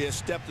Dockery has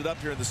stepped it up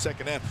here in the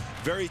 2nd half.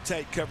 Very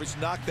tight coverage,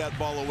 knocked that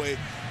ball away,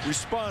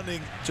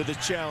 responding to the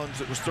challenge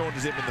that was thrown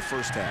at him in the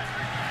 1st half.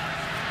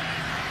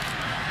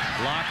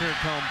 Locker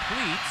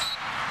completes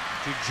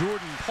to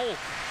Jordan Polk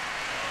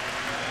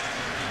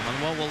on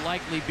what will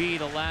likely be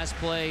the last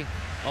play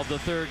of the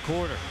 3rd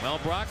quarter. Well,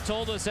 Brock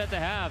told us at the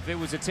half it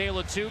was a tale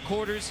of 2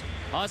 quarters.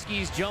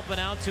 Huskies jumping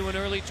out to an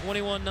early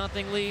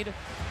 21-0 lead.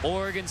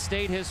 Oregon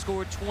State has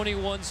scored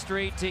 21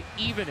 straight to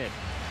even it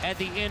at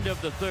the end of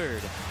the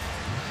 3rd.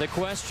 The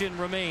question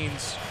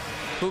remains,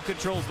 who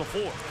controls the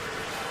 4th?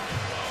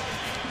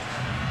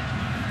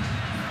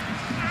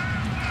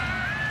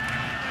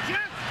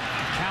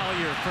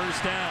 Collier,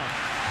 1st down.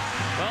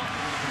 Well,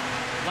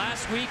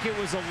 last week it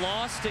was a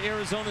loss to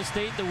Arizona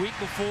State. The week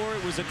before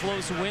it was a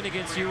close win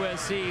against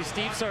USC.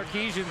 Steve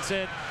Sarkisian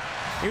said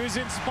he was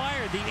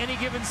inspired. The Any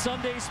Given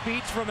Sunday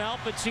speech from Al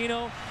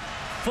Pacino.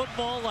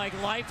 Football, like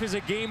life, is a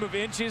game of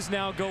inches.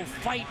 Now go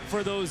fight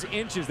for those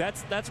inches.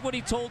 That's what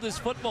he told his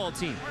football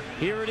team.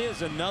 Here it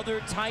is,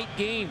 another tight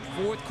game,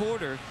 4th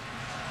quarter.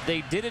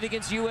 They did it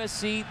against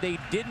USC. They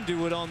didn't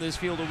do it on this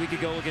field a week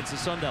ago against the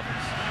Sun Devils.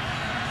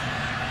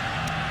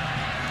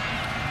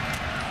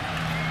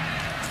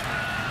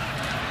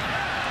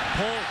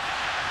 Polk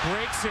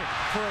breaks it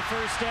for a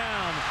 1st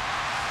down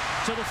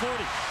to the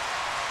 40.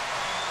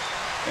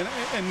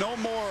 And no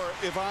more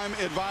if I'm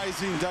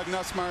advising Doug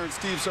Nussmeier and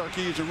Steve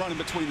Sarkisian running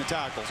between the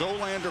tackles.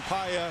 Olander,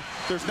 Paya,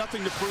 there's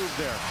nothing to prove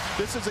there.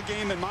 This is a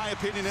game, in my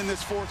opinion, in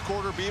this 4th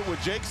quarter, be it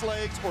with Jake's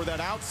legs or that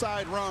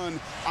outside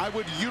run, I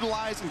would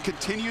utilize and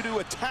continue to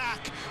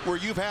attack where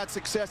you've had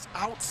success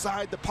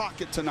outside the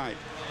pocket tonight.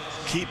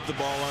 Keep the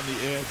ball on the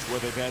edge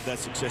where they've had that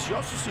success. You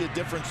also see a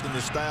difference in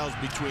the styles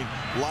between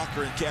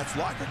Locker and Katz.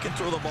 Locker can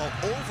throw the ball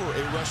over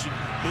a rushing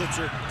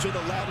blitzer to the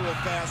lateral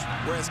pass,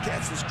 whereas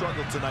Katz has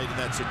struggled tonight in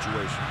that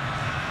situation.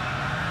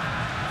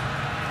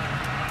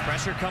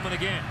 Pressure coming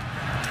again.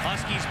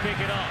 Huskies pick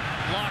it up.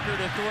 Locker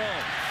to throw.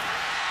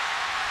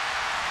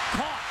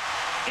 Caught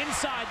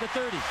inside the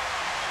 30.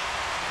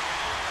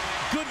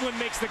 Goodwin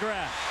makes the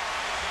grab.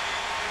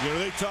 You know,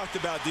 they talked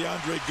about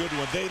DeAndre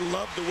Goodwin. They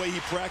loved the way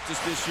he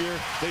practiced this year.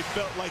 They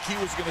felt like he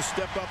was going to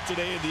step up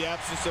today in the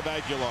absence of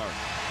Aguilar.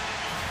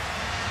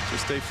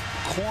 Just a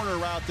corner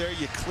route there.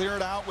 You clear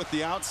it out with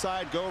the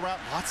outside go route.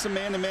 Lots of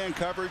man-to-man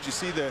coverage. You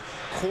see the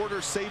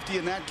quarter safety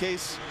in that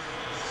case.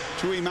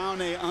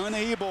 Tuimane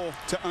unable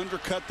to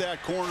undercut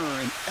that corner,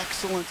 and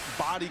excellent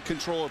body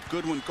control of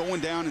Goodwin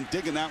going down and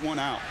digging that one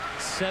out.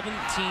 17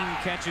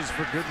 catches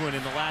for Goodwin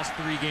in the last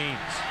 3 games.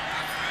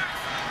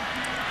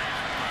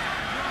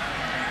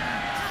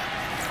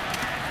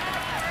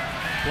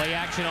 Play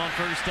action on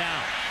first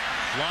down.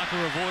 Locker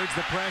avoids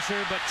the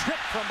pressure, but tripped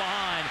from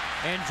behind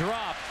and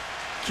dropped.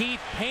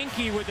 Keith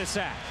Pankey with the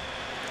sack.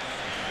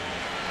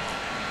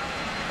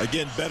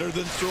 Again, better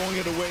than throwing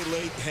it away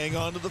late. Hang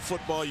on to the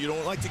football. You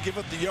don't like to give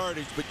up the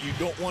yardage, but you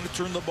don't want to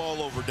turn the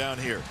ball over down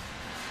here.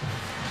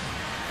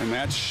 And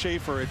that's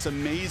Schaefer. It's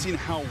amazing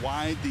how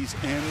wide these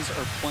ends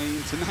are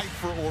playing tonight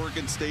for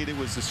Oregon State. It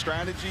was the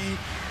strategy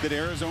that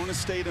Arizona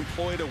State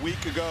employed a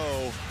week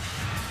ago.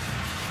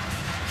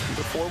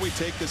 Before we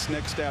take this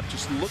next step,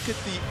 just look at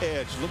the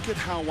edge. Look at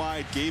how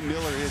wide Gabe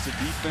Miller is a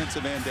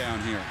defensive end down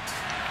here.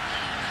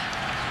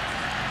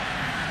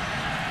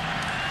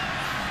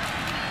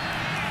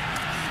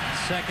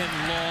 Second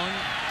long.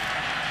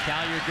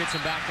 Callier gets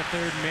him back to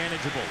third,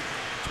 manageable.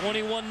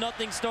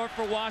 21-0 start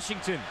for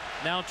Washington.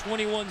 Now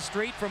 21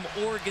 straight from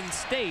Oregon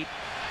State.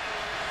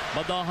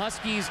 But the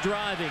Huskies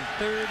driving.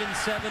 3rd and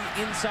 7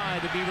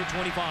 inside the Beaver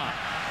 25.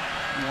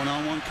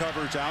 One-on-one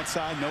coverage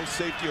outside, no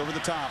safety over the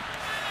top.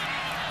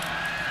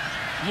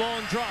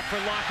 Long drop for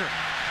Locker.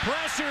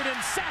 Pressured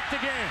and sacked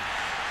again.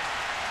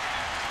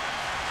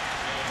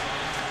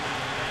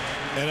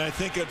 And I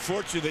think,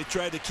 unfortunately, they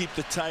tried to keep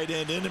the tight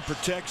end in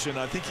protection.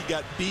 I think he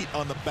got beat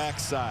on the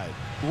backside.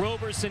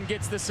 Roberson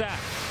gets the sack.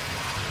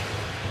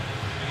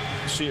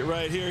 See it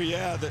right here,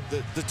 yeah.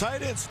 The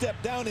tight end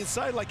stepped down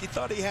inside like he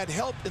thought he had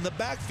help in the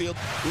backfield,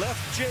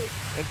 left Jake,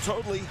 and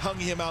totally hung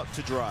him out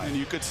to dry. And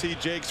you could see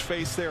Jake's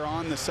face there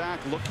on the sack,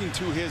 looking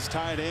to his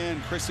tight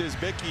end, Chris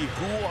Isbicki.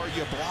 Who are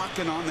you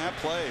blocking on that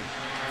play?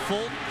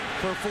 Fulton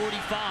for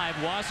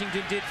 45.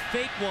 Washington did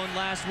fake one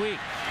last week.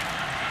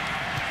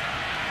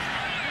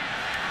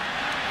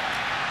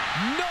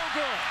 No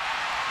good.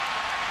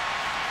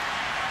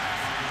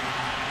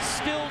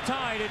 Still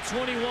tied at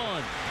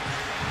 21.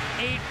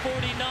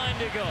 8:49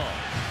 to go.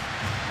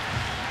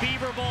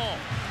 Beaver ball.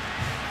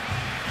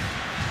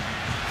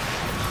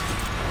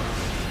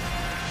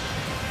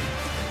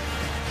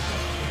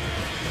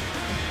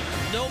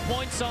 No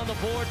points on the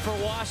board for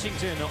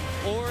Washington.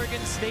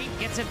 Oregon State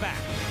gets it back.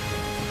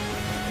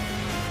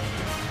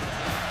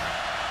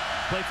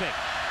 Play fake.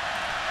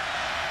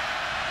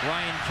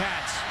 Ryan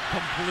Katz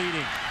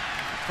completing.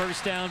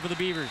 First down for the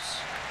Beavers.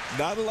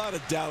 Not a lot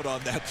of doubt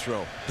on that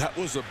throw. That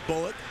was a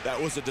bullet.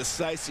 That was a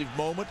decisive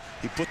moment.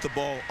 He put the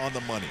ball on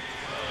the money.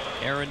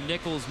 Aaron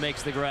Nichols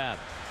makes the grab.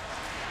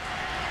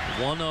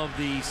 One of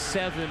the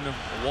 7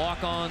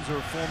 walk-ons or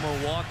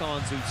former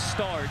walk-ons who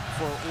start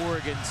for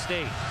Oregon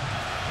State.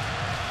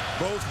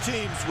 Both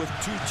teams with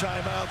 2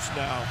 timeouts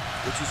now,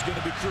 which is going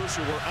to be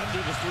crucial. We're under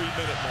the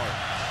 3-minute mark.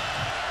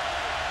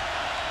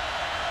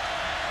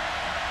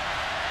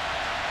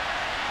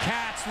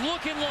 Katz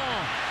looking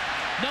long.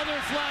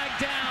 Another flag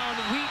down.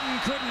 Wheaton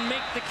couldn't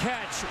make the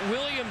catch.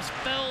 Williams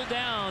fell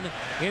down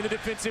in the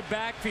defensive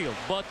backfield,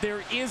 but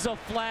there is a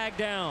flag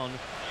down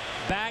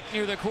back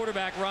near the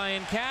quarterback,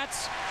 Ryan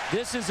Katz.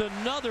 This is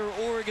another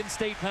Oregon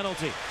State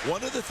penalty.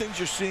 One of the things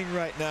you're seeing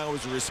right now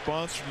is a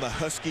response from the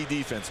Husky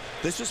defense.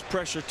 This is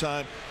pressure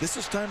time. This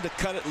is time to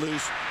cut it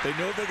loose. They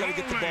know they got to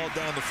get the ball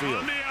down the field.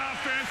 On the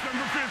offense,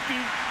 number 50.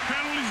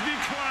 Penalties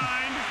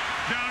declined.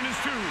 Down is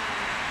 2.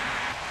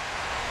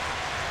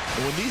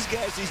 And when these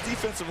guys, these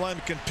defensive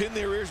linemen, can pin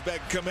their ears back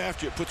and come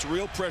after you, it puts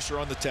real pressure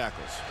on the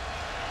tackles.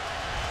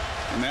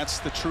 And that's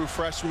the true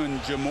freshman,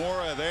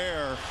 Jamora,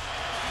 there.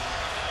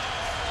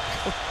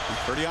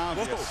 Pretty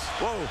obvious.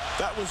 Whoa,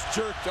 that was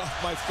jerked off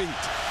my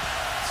feet.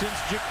 Since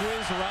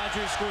Jaquiz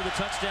Rogers scored the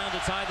touchdown to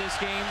tie this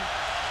game,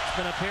 it's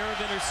been a pair of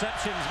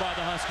interceptions by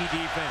the Husky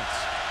defense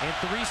and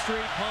 3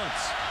 straight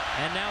punts.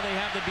 And now they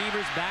have the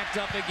Beavers backed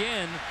up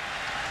again.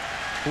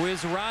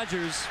 Quiz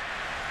Rogers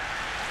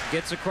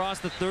gets across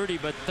the 30,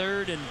 but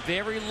 3rd and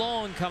very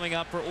long coming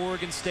up for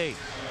Oregon State.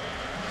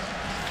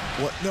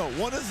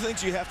 One of the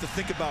things you have to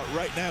think about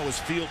right now is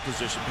field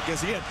position,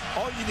 because again,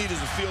 all you need is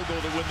a field goal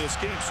to win this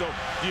game. So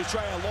do you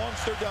try a long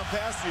 3rd down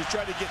pass, or you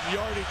try to get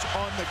yardage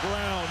on the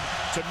ground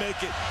to make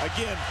it,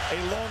 again, a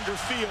longer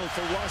field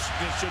for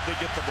Washington should they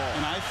get the ball.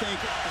 And I think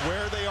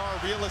where they are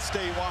real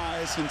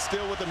estate-wise, and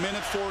still with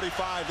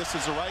 1:45, this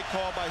is the right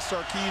call by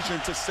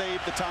Sarkisian to save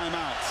the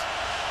timeouts.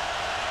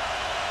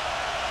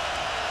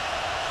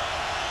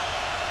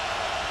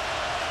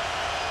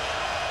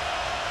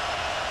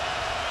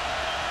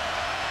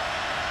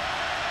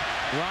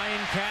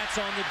 Ryan Katz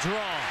on the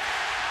draw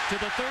to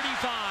the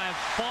 35.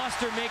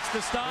 Foster makes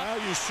the stop. Now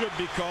you should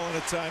be calling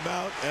a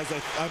timeout, as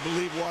I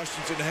believe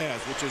Washington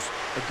has, which is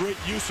a great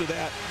use of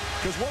that.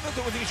 Because one of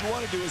the things you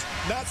want to do is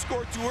not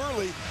score too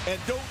early and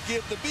don't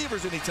give the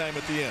Beavers any time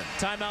at the end.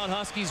 Timeout,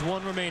 Huskies,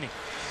 1 remaining.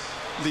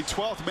 The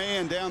 12th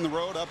man down the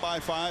road, up by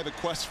 5 at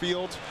Quest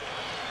Field.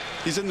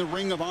 He's in the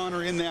ring of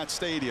honor in that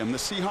stadium. The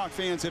Seahawk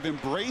fans have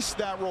embraced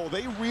that role.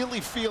 They really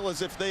feel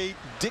as if they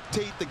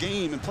dictate the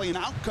game and play an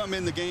outcome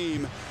in the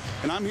game.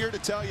 And I'm here to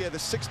tell you the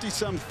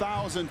 60-some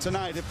thousand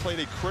tonight have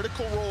played a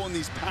critical role in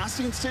these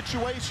passing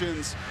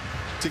situations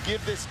to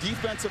give this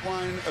defensive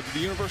line of the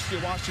University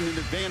of Washington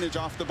advantage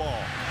off the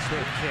ball.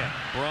 Swift kick.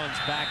 Bruns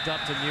backed up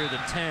to near the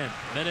 10.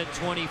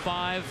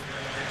 1:25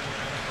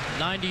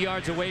 90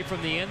 yards away from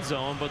the end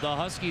zone, but the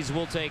Huskies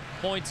will take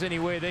points any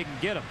way they can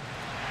get them.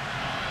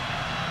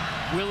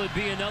 Will it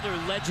be another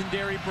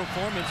legendary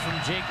performance from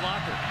Jake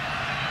Locker?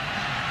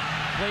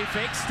 Play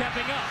fake,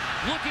 stepping up,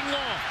 looking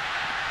long.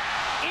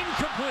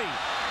 Incomplete.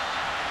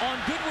 On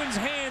Goodwin's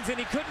hands, and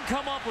he couldn't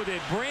come up with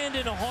it.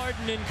 Brandon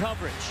Harden in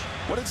coverage.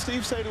 What did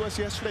Steve say to us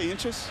yesterday?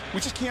 Inches?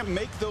 We just can't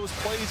make those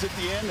plays at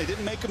the end. They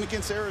didn't make them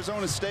against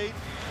Arizona State.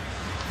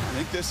 I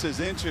think this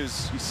is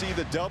inches. You see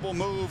the double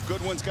move.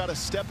 Goodwin's got a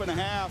step and a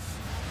half.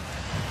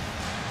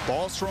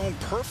 Ball's thrown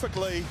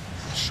perfectly.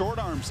 Short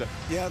arms it.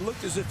 Yeah, it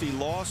looked as if he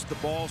lost the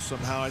ball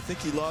somehow. I think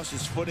he lost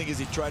his footing as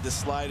he tried to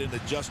slide and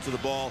adjust to the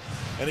ball.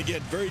 And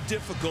again, very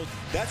difficult.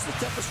 That's the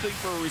toughest thing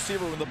for a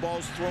receiver when the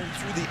ball's thrown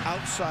through the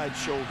outside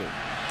shoulder.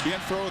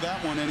 Can't throw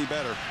that one any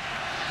better.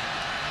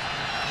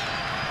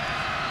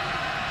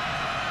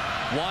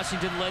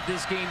 Washington led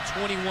this game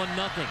 21-0,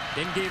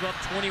 then gave up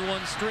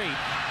 21 straight.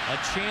 A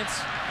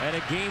chance at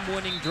a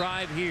game-winning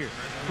drive here.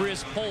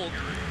 Chris Polk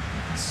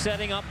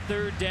setting up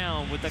third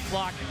down with the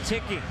clock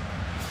ticking.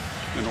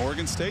 And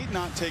Oregon State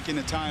not taking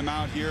a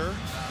timeout here.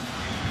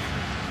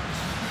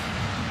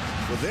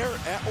 Well,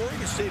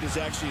 Oregon State is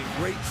actually in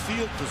great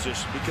field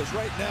position because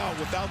right now,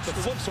 without the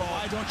football,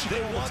 why don't you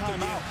they want the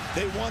timeout?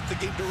 They want the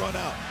game to run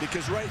out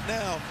because right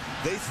now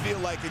they feel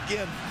like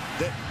again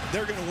that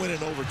they're going to win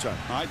in overtime.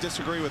 I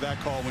disagree with that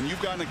call. When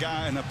you've got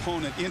an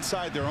opponent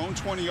inside their own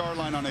 20-yard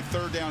line on a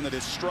third down that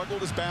has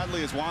struggled as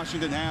badly as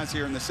Washington has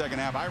here in the second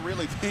half, I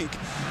really think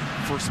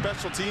for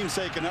special teams'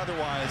 sake and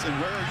otherwise, and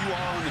where you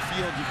are on the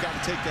field, you've got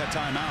to take that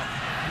timeout.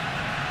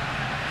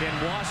 Can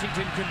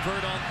Washington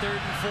convert on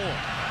 3rd and 4?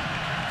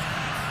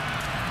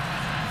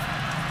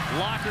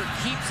 Locker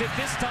keeps it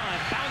this time,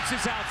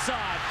 bounces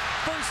outside,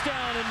 first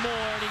down and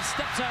more, and he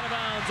steps out of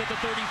bounds at the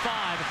 35,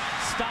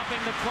 stopping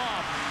the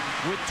clock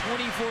with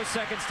 24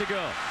 seconds to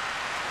go.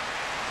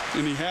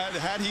 And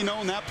had he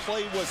known that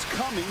play was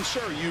coming,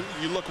 sure,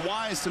 you look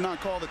wise to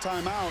not call the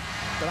timeout,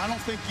 but I don't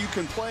think you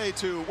can play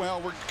to, well,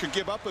 we could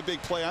give up a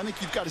big play. I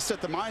think you've got to set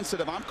the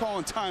mindset of I'm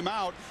calling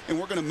timeout, and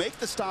we're going to make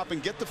the stop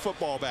and get the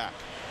football back.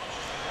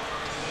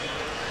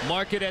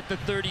 Mark it at the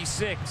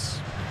 36.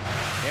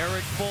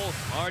 Eric Polk,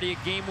 already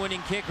a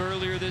game-winning kick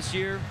earlier this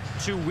year,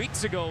 2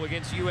 weeks ago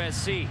against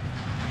USC.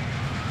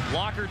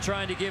 Locker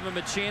trying to give him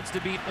a chance to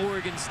beat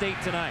Oregon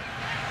State tonight.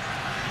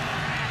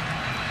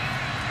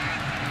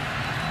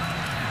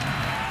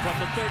 From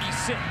the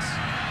 36,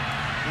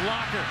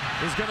 Locker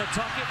is going to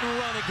tuck it and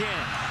run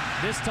again.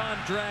 This time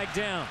dragged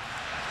down.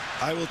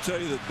 I will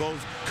tell you that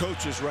both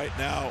coaches right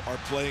now are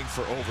playing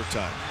for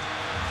overtime.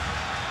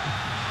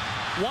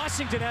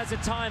 Washington has a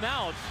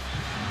timeout,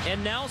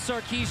 and now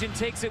Sarkisian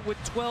takes it with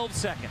 12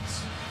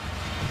 seconds.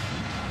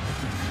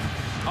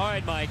 All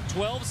right, Mike,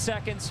 12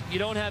 seconds. You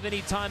don't have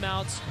any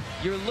timeouts.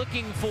 You're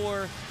looking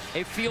for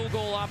a field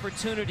goal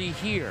opportunity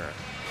here.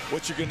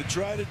 What you're going to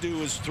try to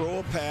do is throw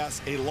a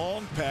pass, a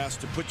long pass,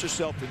 to put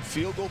yourself in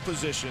field goal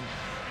position,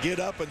 get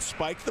up and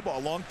spike the ball.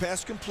 Long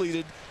pass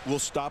completed will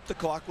stop the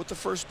clock with the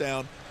first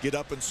down. Get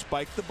up and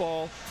spike the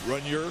ball,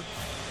 run your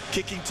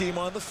kicking team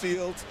on the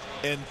field,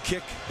 and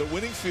kick the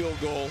winning field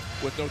goal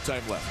with no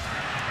time left.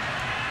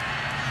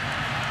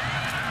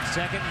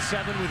 2nd and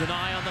 7 with an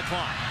eye on the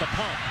clock. The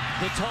punt,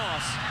 the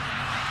toss.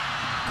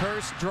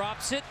 Kearse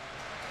drops it.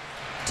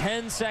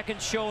 10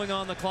 seconds showing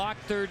on the clock.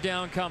 3rd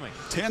down coming.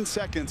 10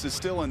 seconds is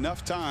still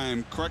enough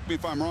time, correct me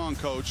if I'm wrong,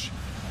 Coach,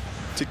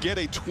 to get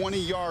a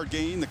 20-yard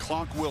gain. The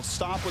clock will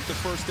stop with the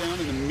first down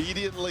and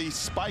immediately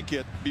spike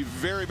it. Be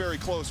very, very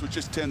close with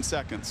just 10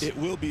 seconds. It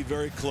will be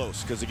very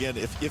close because, again,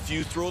 if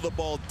you throw the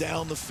ball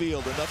down the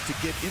field enough to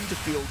get into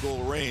field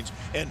goal range,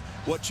 and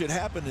what should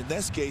happen in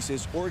this case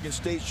is Oregon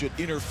State should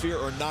interfere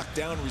or knock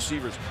down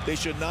receivers. They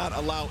should not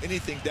allow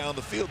anything down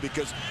the field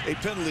because a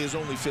penalty is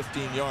only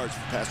 15 yards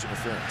for pass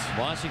interference.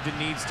 Washington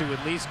needs to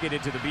at least get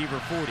into the Beaver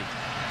 40.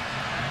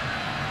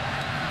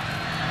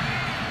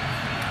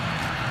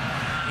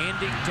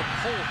 Handing to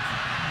Polk.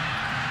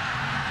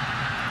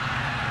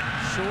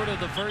 Short of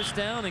the first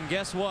down, and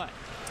guess what?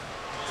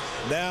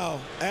 Now,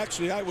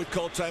 actually, I would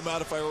call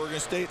timeout if I were Oregon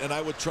State, and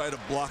I would try to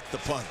block the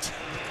punt.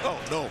 Oh,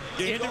 no.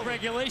 Game's over.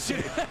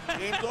 Regulation.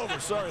 Game's over.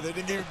 Sorry, they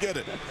didn't even get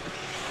it.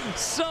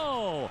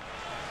 So,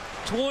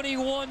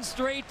 21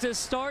 straight to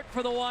start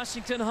for the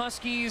Washington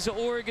Huskies.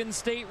 Oregon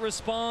State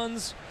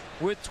responds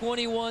with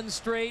 21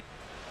 straight.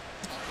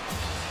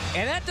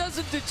 And that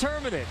doesn't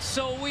determine it.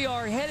 So we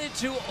are headed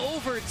to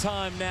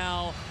overtime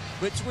now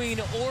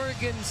between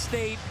Oregon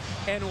State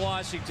and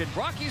Washington.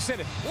 Brock, you said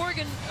it.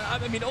 Oregon,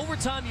 I mean,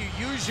 overtime,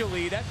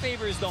 that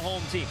favors the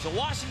home team. So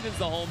Washington's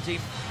the home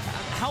team.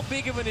 How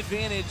big of an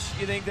advantage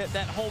you think that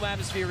home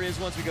atmosphere is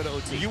once we go to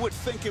OT? You would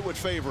think it would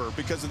favor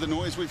because of the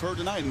noise we've heard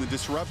tonight and the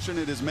disruption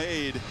it has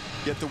made.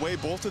 Yet the way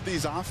both of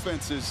these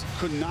offenses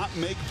could not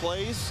make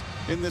plays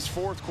in this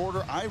 4th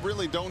quarter, I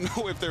really don't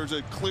know if there's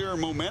a clear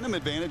momentum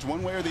advantage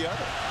one way or the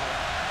other.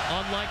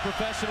 Unlike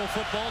professional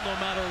football, no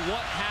matter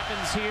what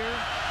happens here,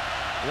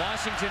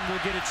 Washington will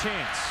get a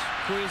chance.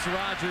 Quiz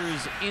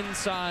Rogers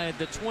inside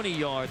the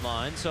 20-yard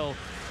line. So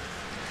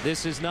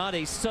This is not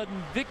a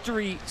sudden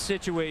victory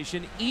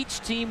situation. Each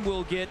team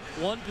will get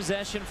one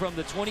possession from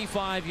the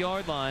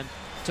 25-yard line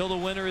till the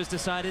winner is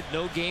decided.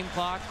 No game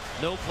clock,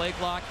 no play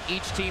clock.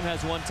 Each team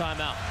has one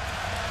timeout.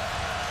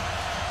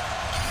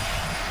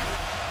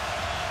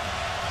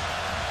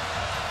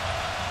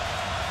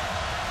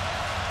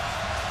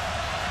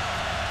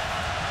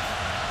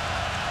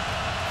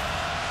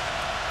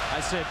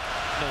 I said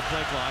no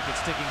play clock.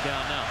 It's ticking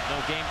down now. No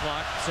game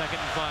clock. 2nd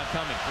and 5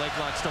 coming. Play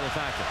clock still a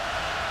factor.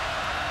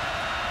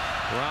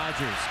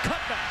 Rodgers,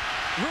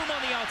 cutback, room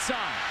on the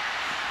outside.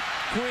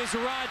 Quiz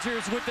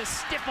Rodgers with the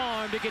stiff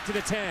arm to get to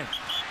the 10.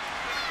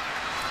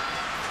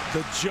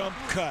 The jump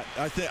cut.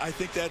 I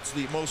think that's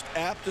the most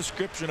apt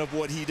description of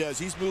what he does.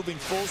 He's moving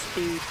full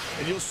speed,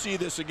 and you'll see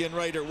this again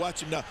right here.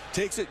 Watch him now.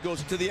 Takes it,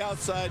 goes to the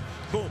outside,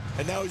 boom,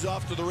 and now he's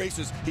off to the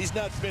races. He's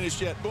not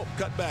finished yet. Boom,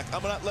 cut back.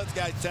 I'm not let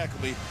guys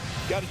tackle me.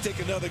 Got to take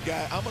another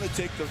guy. I'm going to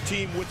take the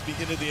team with me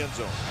into the end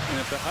zone. And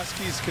if the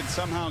Huskies can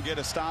somehow get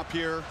a stop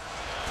here,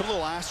 put a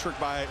little asterisk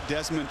by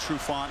Desmond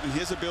Trufant and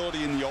his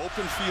ability in the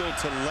open field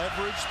to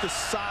leverage the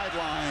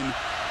sideline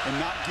and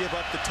not give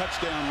up the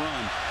touchdown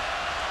run.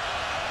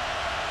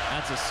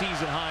 That's a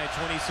season-high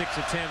 26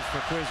 attempts for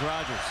Quiz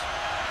Rodgers.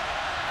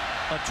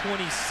 A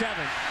 27,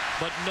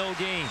 but no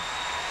gain.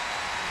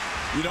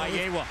 You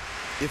know,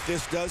 if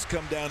this does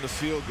come down to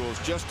field goals,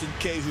 Justin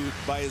Cahoot,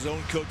 by his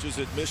own coach's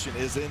admission,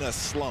 is in a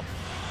slump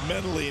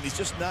mentally, and he's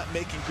just not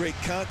making great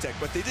contact.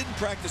 But they didn't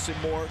practice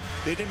him more.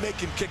 They didn't make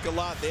him kick a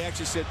lot. They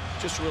actually said,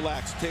 just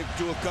relax,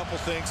 do a couple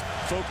things,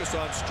 focus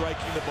on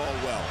striking the ball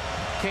well.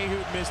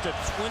 Cahoot missed a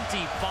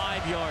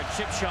 25-yard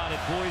chip shot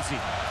at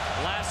Boise.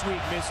 Last week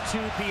missed 2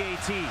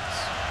 PATs.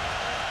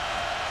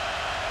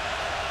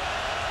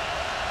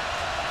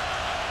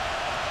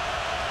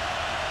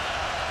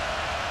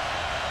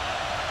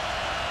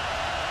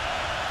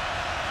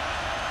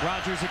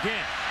 Rodgers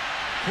again.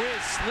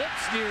 Quiz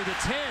slips near the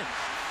 10.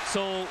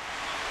 So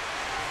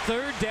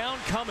 3rd down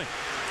coming.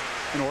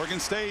 And Oregon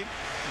State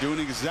doing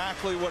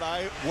exactly what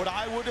I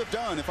would have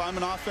done if I'm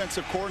an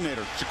offensive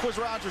coordinator. Quiz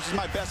Rodgers is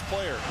my best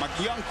player. My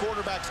young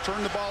quarterbacks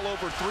turned the ball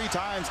over 3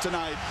 times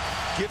tonight.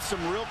 Give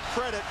some real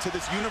credit to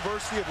this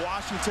University of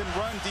Washington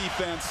run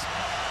defense.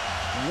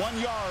 1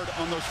 yard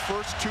on those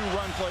first 2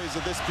 run plays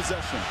of this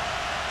possession.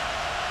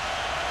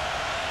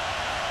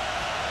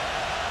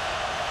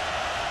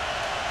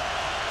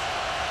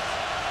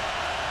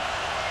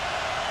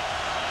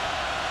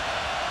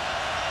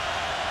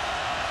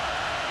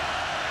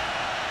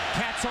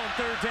 Cats on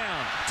 3rd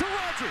down to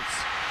Rodgers.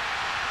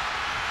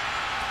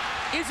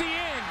 Is he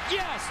in?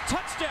 Yes.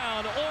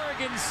 Touchdown,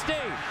 Oregon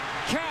State.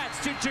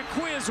 Cats to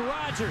Jacquizz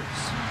Rodgers.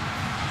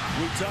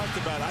 We talked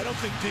about it. I don't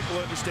think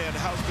people understand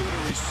how good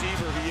a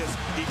receiver he is.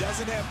 He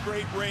doesn't have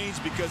great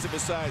range because of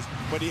his size,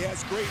 but he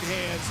has great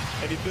hands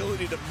and the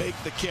ability to make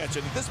the catch.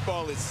 And this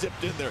ball is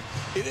zipped in there.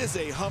 It is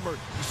a hummer.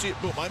 You see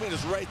it, boom. I mean,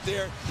 it's right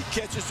there. He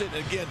catches it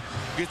and again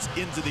gets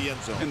into the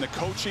end zone. And the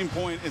coaching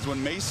point is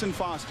when Mason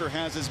Foster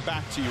has his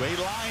back to you. A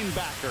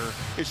linebacker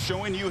is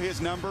showing you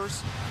his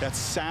numbers. That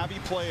savvy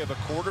play of a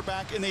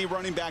quarterback and a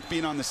running back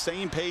being on the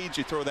same page.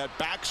 You throw that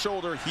back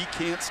shoulder, he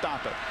can't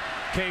stop it.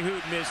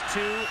 Cahoot missed 2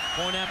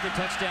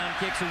 point-after-touchdown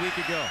kicks a week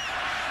ago.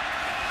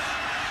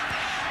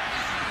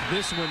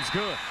 This one's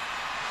good.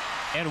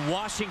 And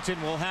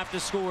Washington will have to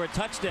score a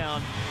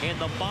touchdown in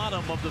the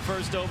bottom of the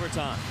 1st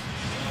overtime.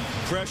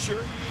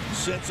 Pressure,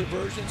 sense of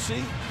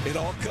urgency, it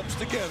all comes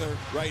together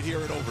right here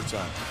in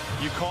overtime.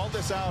 You called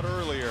this out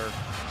earlier.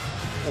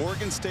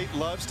 Oregon State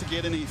loves to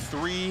get in a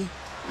 3,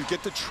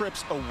 get the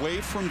trips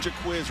away from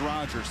Jacquizz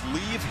Rodgers.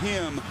 Leave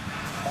him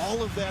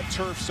all of that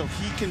turf so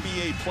he can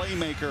be a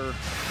playmaker.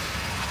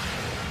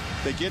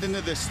 They get into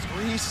this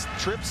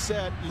 3-trip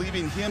set,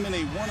 leaving him in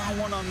a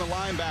one-on-one on the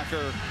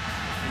linebacker.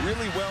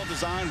 Really well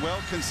designed, well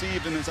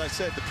conceived, and as I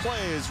said, the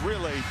play is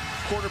really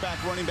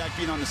quarterback, running back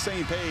being on the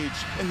same page,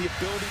 and the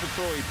ability to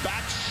throw a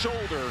back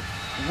shoulder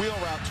wheel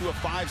route to a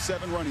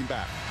 5'7" running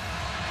back.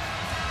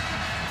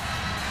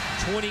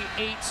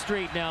 28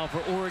 straight now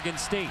for Oregon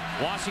State.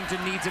 Washington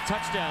needs a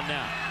touchdown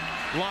now.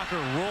 Locker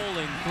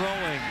rolling,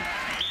 throwing.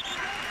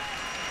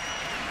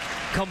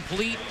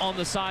 Complete on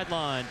the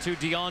sideline to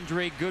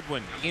DeAndre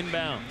Goodwin,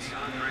 inbounds.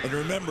 And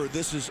remember,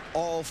 this is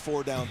all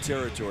 4-down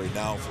territory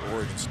now for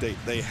Oregon State.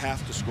 They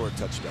have to score a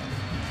touchdown.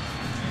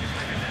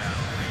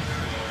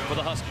 For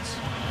the Huskies.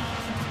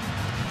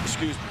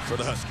 Excuse me, for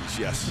the Huskies,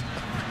 yes.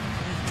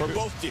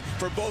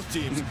 for both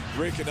teams,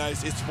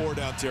 recognize it's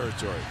 4-down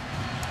territory.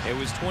 It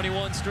was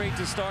 21 straight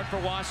to start for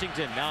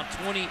Washington. Now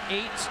 28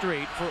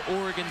 straight for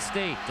Oregon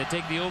State to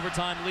take the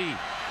overtime lead.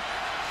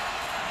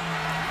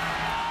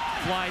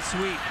 Fly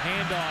sweep,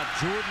 handoff,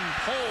 Jordan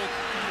Polk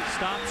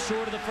stops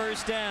short of the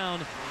 1st down.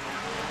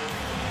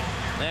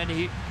 And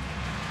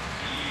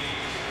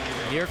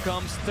here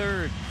comes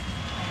 3rd.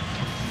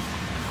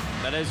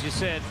 But as you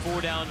said,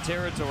 4-down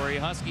territory.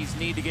 Huskies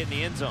need to get in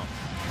the end zone.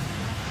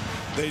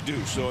 They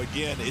do. So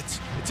again, it's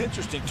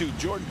interesting too.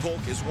 Jordan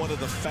Polk is one of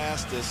the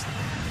fastest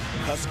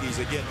Huskies.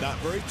 Again, not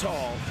very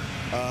tall,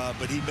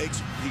 but he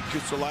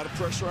gets a lot of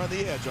pressure on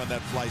the edge on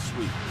that fly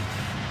sweep.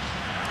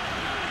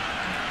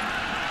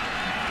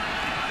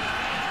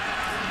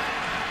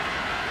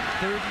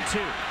 3rd and 2.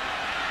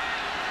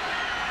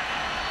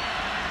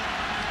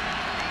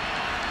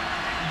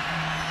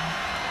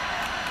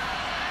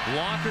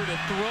 Locker to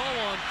throw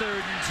on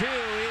 3rd and 2.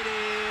 It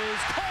is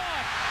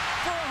caught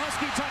for a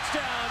Husky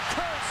touchdown.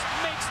 Kearse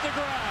makes the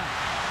grab.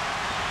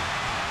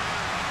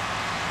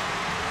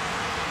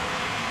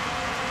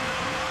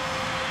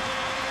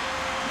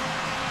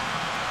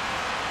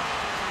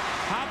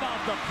 How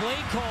about the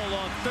play call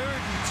on 3rd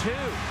and 2?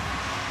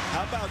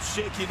 How about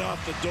shaking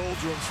off the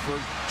doldrums for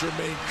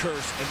Jermaine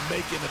Kearse and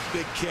making a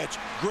big catch?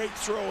 Great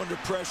throw under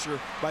pressure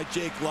by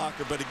Jake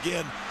Locker, but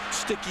again,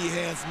 sticky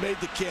hands, made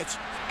the catch,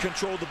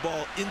 controlled the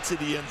ball into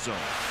the end zone.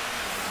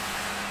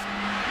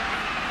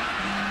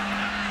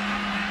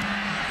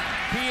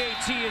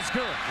 PAT is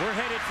good. We're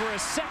headed for a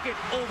second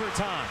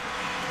overtime.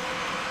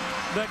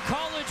 The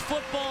college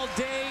football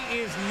day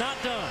is not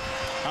done.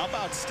 How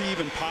about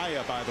Stephen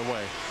Paea, by the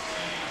way?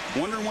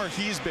 Wondering where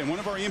he's been. One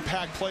of our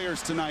impact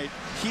players tonight.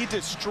 He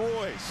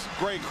destroys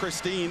Greg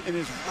Christine and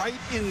is right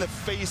in the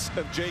face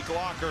of Jake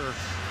Locker.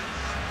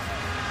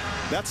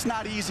 That's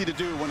not easy to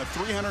do when a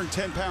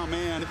 310-pound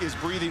man is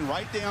breathing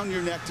right down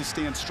your neck to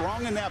stand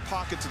strong in that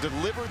pocket to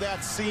deliver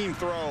that seam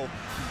throw.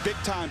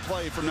 Big-time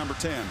play from number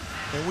 10.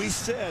 And we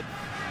said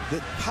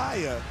that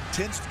Paea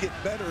tends to get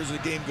better as the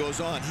game goes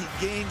on. He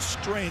gains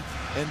strength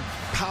and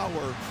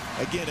power.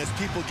 Again, as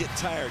people get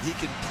tired, he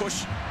can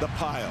push the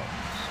pile.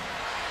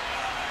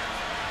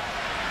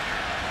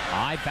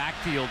 High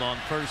backfield on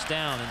 1st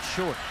down and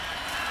short.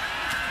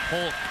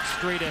 Polk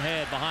straight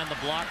ahead behind the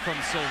block from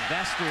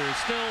Sylvester.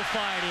 Still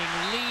fighting,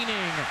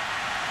 leaning.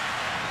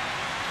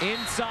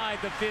 Inside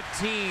the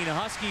 15.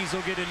 Huskies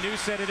will get a new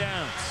set of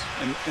downs.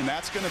 And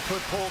that's going to put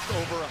Polk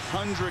over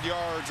 100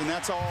 yards, and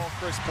that's all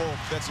Chris Polk.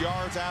 That's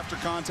yards after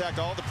contact.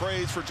 All the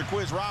praise for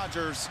Jaquiz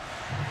Rogers.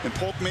 And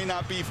Polk may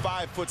not be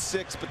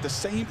 5'6", but the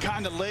same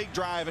kind of leg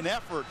drive and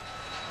effort.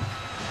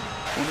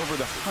 Went over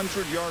the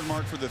 100-yard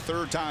mark for the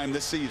 3rd time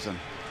this season.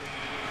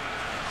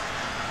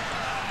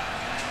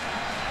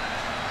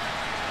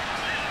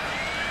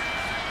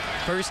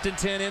 First and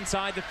 10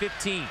 inside the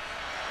 15.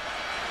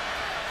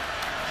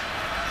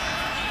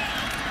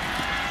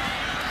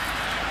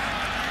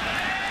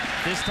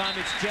 This time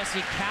it's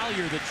Jesse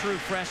Collier, the true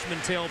freshman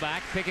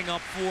tailback, picking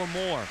up 4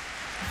 more.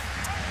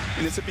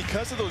 And is it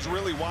because of those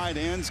really wide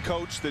ends,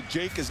 Coach, that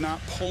Jake is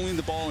not pulling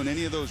the ball in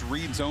any of those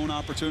read zone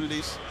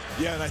opportunities?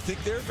 Yeah, and I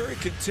think they're very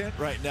content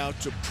right now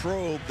to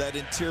probe that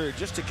interior,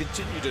 just to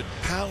continue to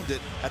pound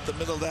it at the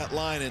middle of that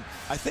line. And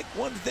I think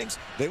one of the things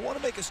they want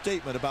to make a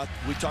statement about,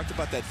 we talked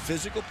about that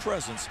physical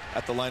presence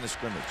at the line of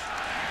scrimmage.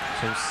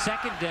 So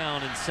 2nd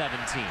down and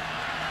 17.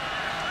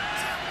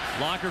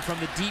 Locker from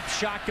the deep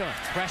shotgun,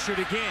 pressured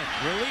again,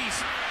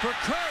 release for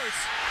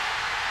Kearse.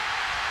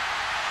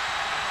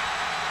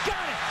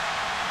 Got it!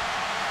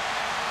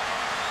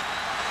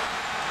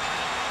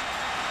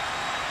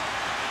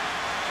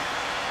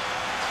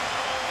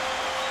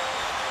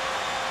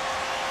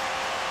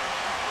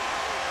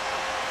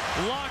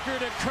 Locker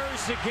to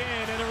Kearse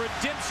again, and a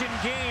redemption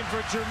game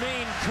for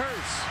Jermaine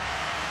Kearse.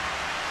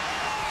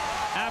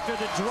 After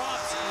the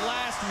drops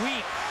last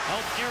week,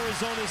 helped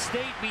Arizona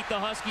State beat the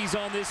Huskies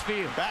on this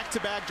field.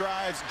 Back-to-back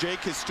drives, Jake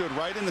has stood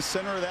right in the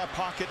center of that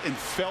pocket and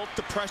felt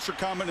the pressure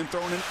coming and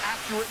thrown an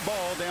accurate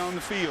ball down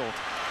the field.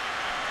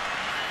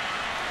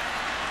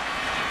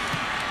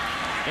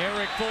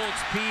 Eric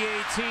Foltz,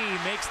 PAT,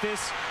 makes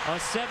this a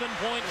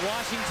 7-point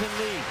Washington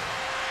lead.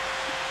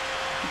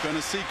 Going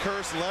to see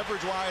Kearse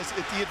leverage-wise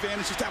at the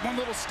advantage. Just that one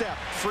little step.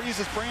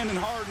 Freezes Brandon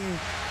Harden,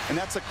 and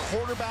that's a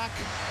quarterback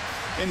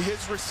and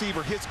his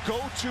receiver, his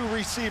go-to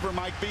receiver,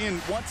 Mike, being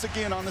once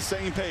again on the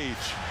same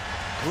page.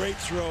 Great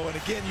throw, and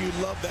again, you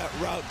love that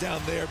route down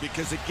there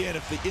because, again,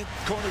 if the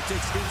corner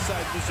takes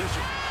inside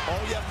position, all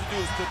you have to do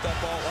is put that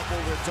ball up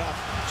over the top.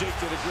 Jake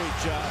did a great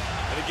job,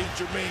 and again,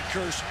 Jermaine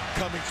Kearse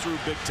coming through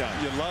big time.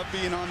 You love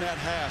being on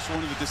that hash.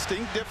 One of the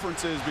distinct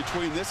differences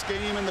between this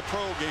game and the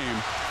pro game,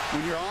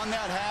 when you're on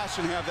that hash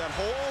and have that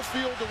whole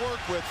field to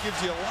work with, gives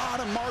you a lot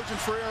of margin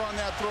for error on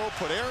that throw.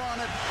 Put air on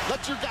it,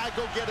 let your guy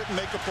go get it and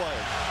make a play.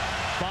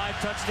 5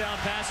 touchdown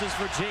passes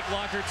for Jake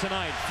Locker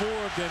tonight, 4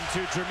 of them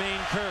to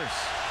Jermaine Kearse.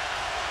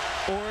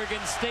 Oregon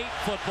State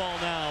football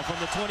now from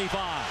the 25.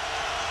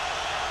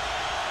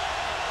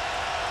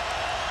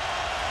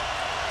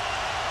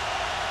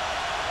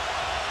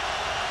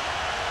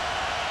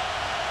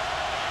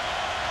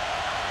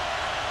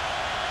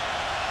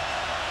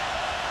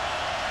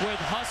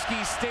 With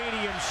Husky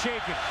Stadium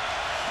shaken.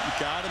 You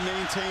got to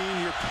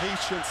maintain your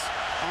patience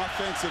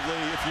offensively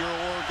if you're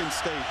Oregon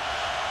State.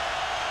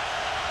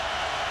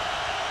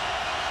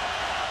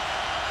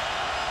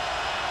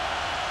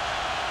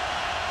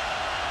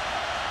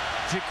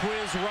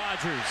 Jaquiz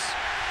Rogers.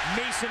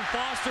 Mason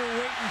Foster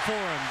waiting for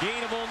him.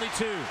 Gain of only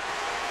 2.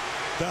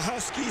 The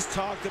Huskies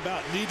talked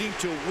about needing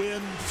to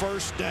win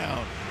 1st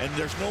down, and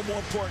there's no more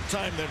important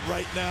time than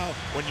right now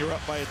when you're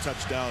up by a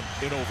touchdown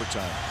in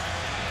overtime.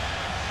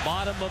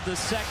 Bottom of the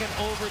 2nd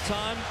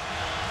overtime.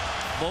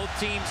 Both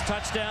teams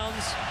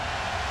touchdowns.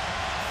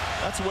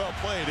 That's well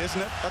played, isn't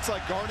it? That's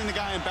like guarding the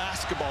guy in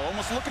basketball,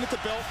 almost looking at the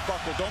belt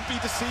buckle. Don't be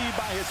deceived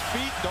by his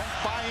feet. Don't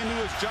buy into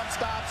his jump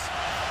stops.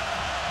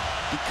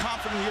 Be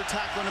confident in your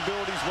tackling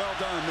abilities. Well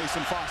done,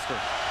 Mason Foster.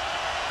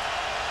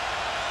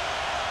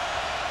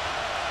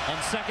 On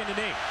 2nd and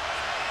 8.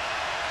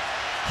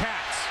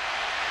 Katz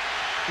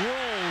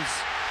rolls,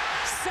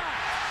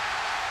 sack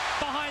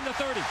behind the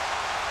 30.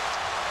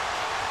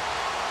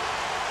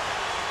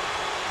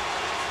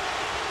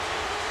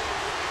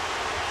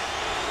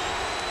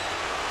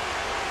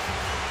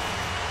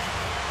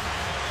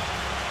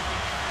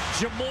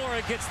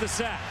 Jamora gets the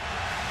sack.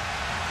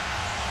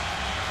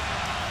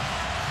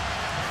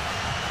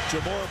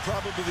 Jamora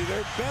probably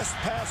their best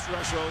pass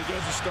rusher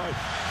against the start.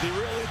 The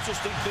real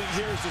interesting thing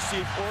here is to see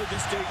if Oregon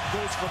State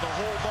goes for the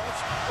whole bunch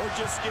or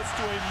just gets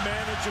to a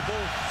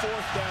manageable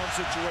 4th down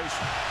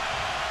situation.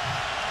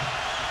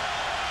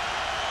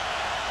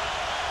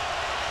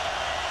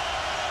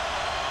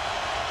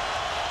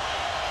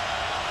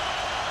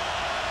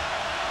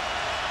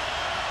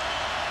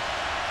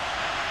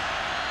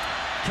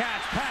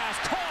 Catch, pass,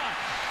 caught.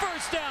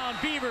 First down,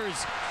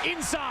 Beavers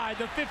inside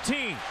the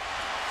 15.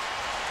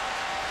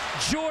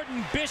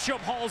 Jordan Bishop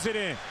hauls it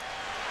in.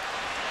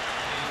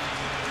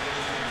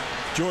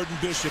 Jordan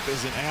Bishop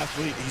is an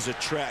athlete. He's a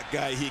track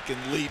guy. He can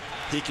leap.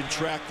 He can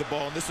track the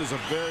ball. And this is a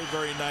very,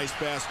 very nice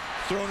pass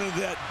thrown into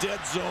that dead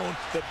zone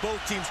that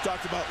both teams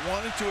talked about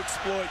wanting to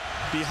exploit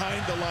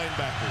behind the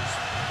linebackers.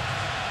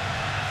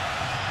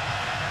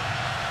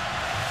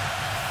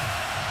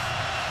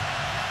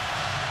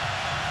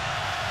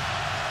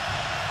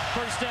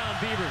 First down,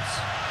 Beavers.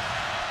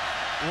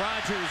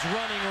 Rogers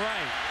running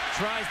right.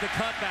 Tries the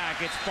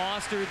cutback. It's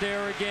Foster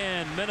there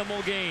again.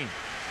 Minimal gain.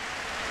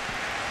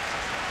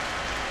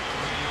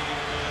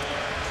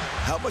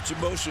 How much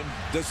emotion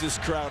does this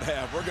crowd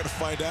have? We're going to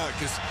find out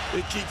because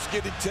it keeps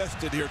getting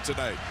tested here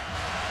tonight.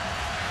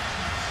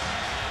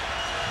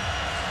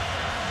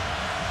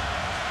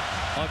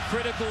 A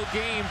critical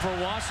game for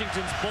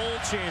Washington's bowl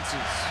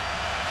chances.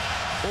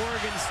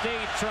 Oregon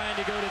State trying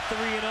to go to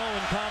 3-0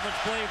 in conference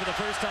play for the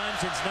first time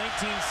since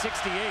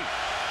 1968.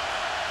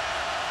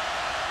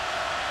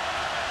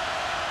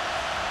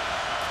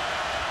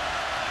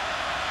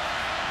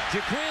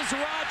 Jaquiz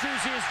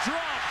Rogers is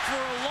dropped for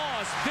a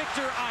loss.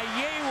 Victor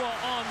Ayewa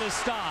on the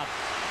stop.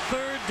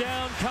 3rd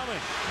down coming.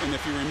 And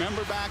if you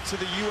remember back to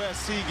the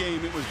USC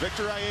game, it was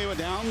Victor Ayewa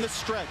down the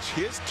stretch.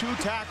 His 2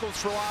 tackles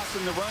for loss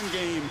in the run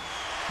game.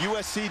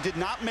 USC did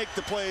not make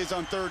the plays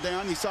on 3rd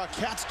down. You saw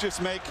Katz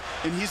just make,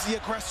 and he's the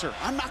aggressor.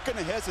 I'm not going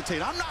to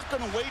hesitate. I'm not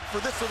going to wait for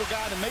this little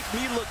guy to make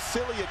me look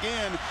silly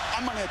again.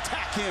 I'm going to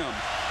attack him.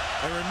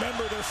 And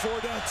remember, they're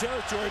 4-down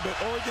territory, but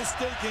Oregon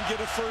State can get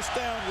a 1st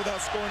down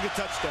without scoring a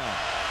touchdown.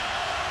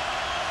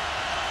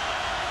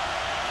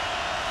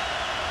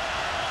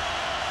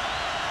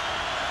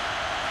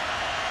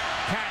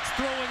 Katz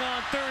throwing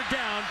on 3rd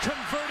down,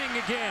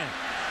 converting again.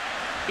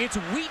 It's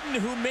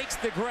Wheaton who makes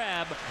the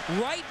grab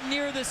right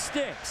near the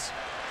sticks.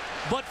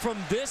 But from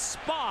this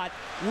spot,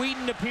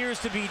 Wheaton appears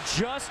to be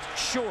just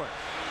short.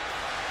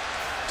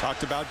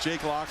 Talked about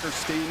Jake Locker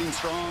standing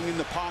strong in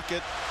the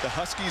pocket. The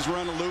Huskies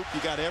run a loop.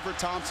 You got Everett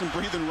Thompson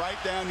breathing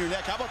right down your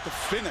neck. How about the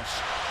finish?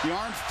 The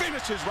arm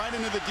finishes right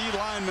into the D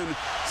lineman.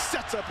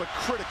 Sets up a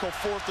critical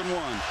 4th and 1.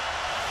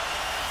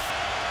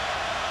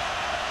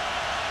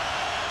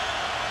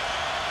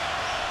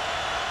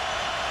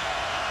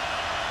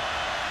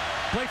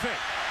 Play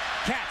fake.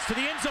 Katz to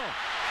the end zone.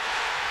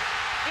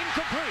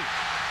 Incomplete.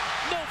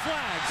 No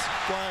flags.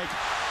 Flag.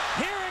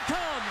 Here it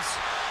comes.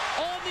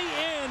 On the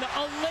in,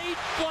 a late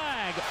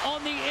flag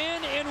on the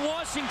in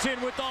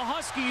Washington with the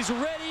Huskies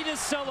ready to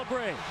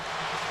celebrate.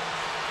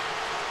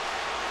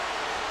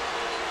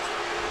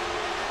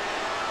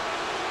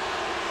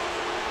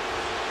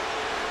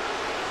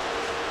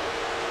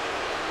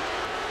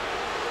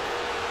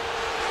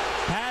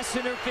 Pass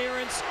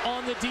interference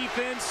on the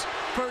defense.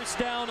 1st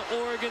down,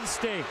 Oregon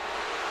State.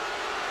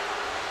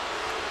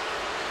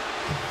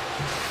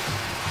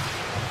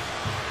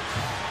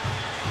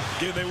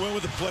 Again, they went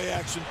with the play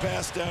action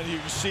pass down. You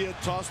can see it,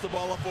 toss the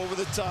ball up over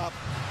the top.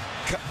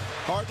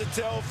 Hard to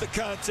tell if the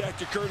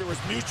contact occurred. There was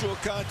mutual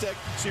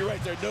contact. See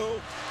right there, no,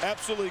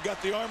 absolutely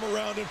got the arm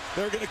around him.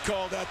 They're going to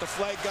call that. The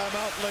flag got him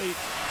out late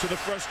to the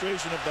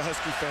frustration of the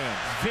Husky fans.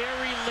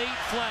 Very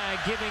late flag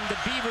giving the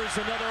Beavers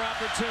another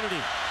opportunity.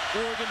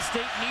 Oregon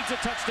State needs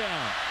a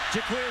touchdown.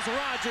 Jaquiz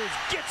Rogers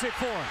gets it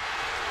for him.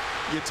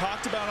 You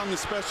talked about on the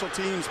special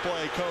teams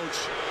play, Coach,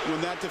 when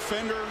that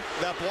defender,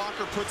 that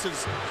blocker puts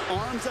his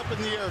arms up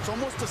in the air, it's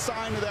almost a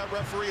sign to that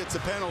referee it's a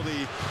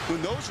penalty.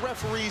 When those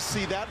referees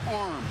see that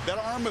arm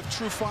of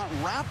Trufant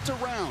wrapped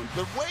around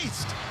the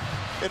waist,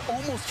 it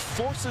almost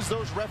forces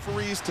those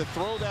referees to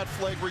throw that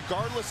flag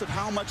regardless of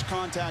how much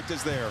contact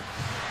is there.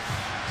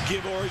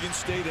 Give Oregon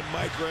State and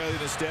Mike Riley and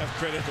the staff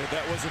credit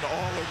that was an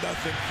all or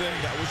nothing thing.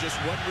 That was just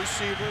one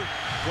receiver,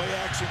 play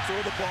action, throw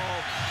the ball,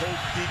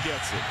 hope he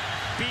gets it.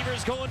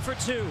 Beavers going for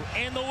 2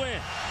 and the win.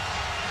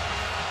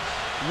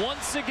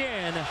 Once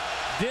again,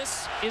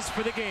 this is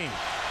for the game.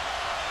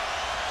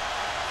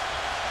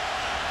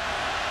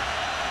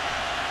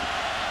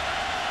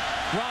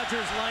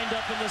 Rogers lined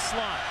up in the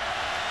slot.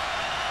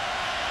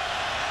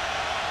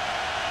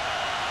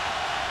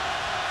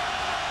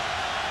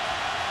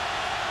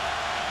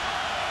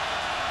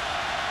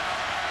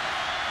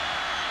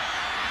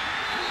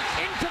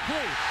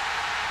 Incomplete.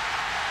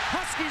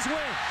 Huskies win.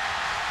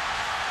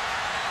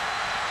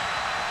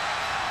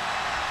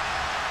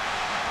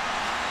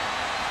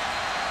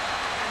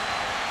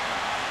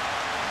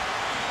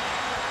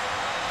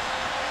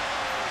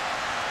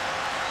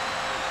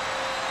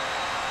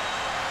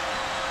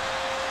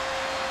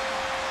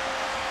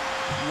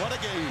 What a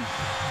game.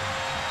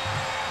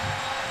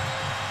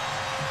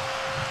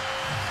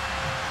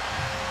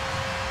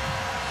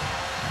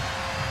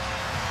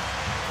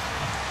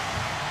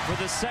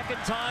 For the second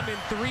time in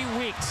 3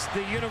 weeks,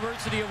 the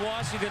University of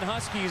Washington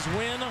Huskies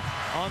win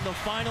on the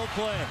final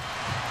play.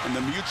 And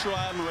the mutual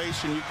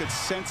admiration, you could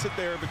sense it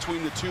there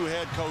between the two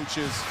head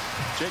coaches.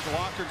 Jake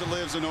Locker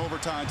delivers in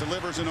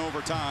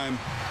overtime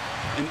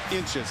in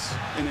inches,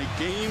 in a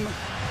game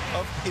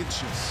of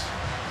inches.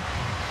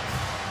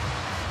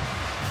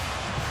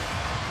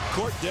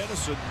 Court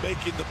Dennison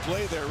making the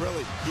play there,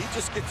 really. He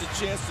just gets a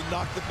chance to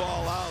knock the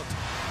ball out.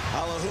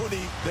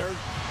 Alahuni, their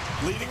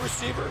leading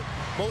receiver,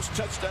 most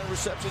touchdown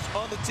receptions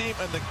on the team,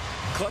 and the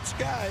clutch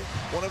guy,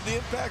 one of the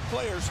impact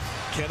players,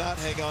 cannot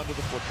hang on to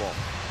the football.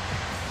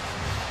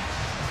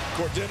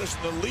 Court Dennison,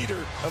 the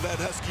leader of that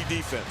Husky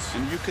defense.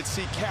 And you could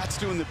see Katz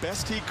doing the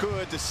best he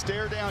could to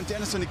stare down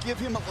Dennison, to give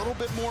him a little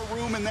bit more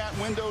room in that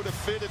window to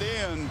fit it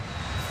in.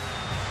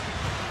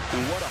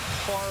 And what a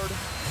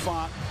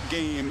hard-fought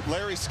game.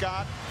 Larry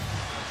Scott,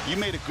 you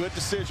made a good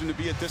decision to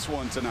be at this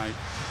one tonight.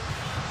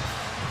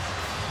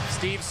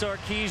 Steve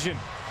Sarkisian,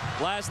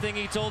 last thing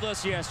he told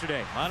us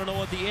yesterday, I don't know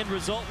what the end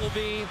result will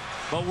be,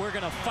 but we're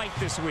going to fight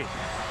this week.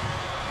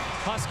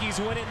 Huskies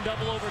win it in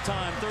double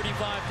overtime,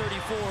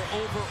 35-34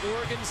 over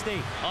Oregon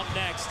State. Up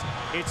next,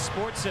 it's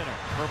SportsCenter.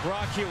 For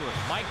Brock Huard,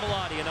 Mike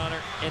Bellotti, and our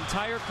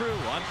entire crew,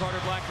 I'm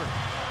Carter Blackburn.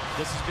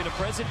 This has been a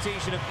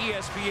presentation of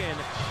ESPN,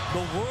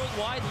 the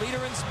worldwide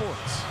leader in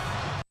sports.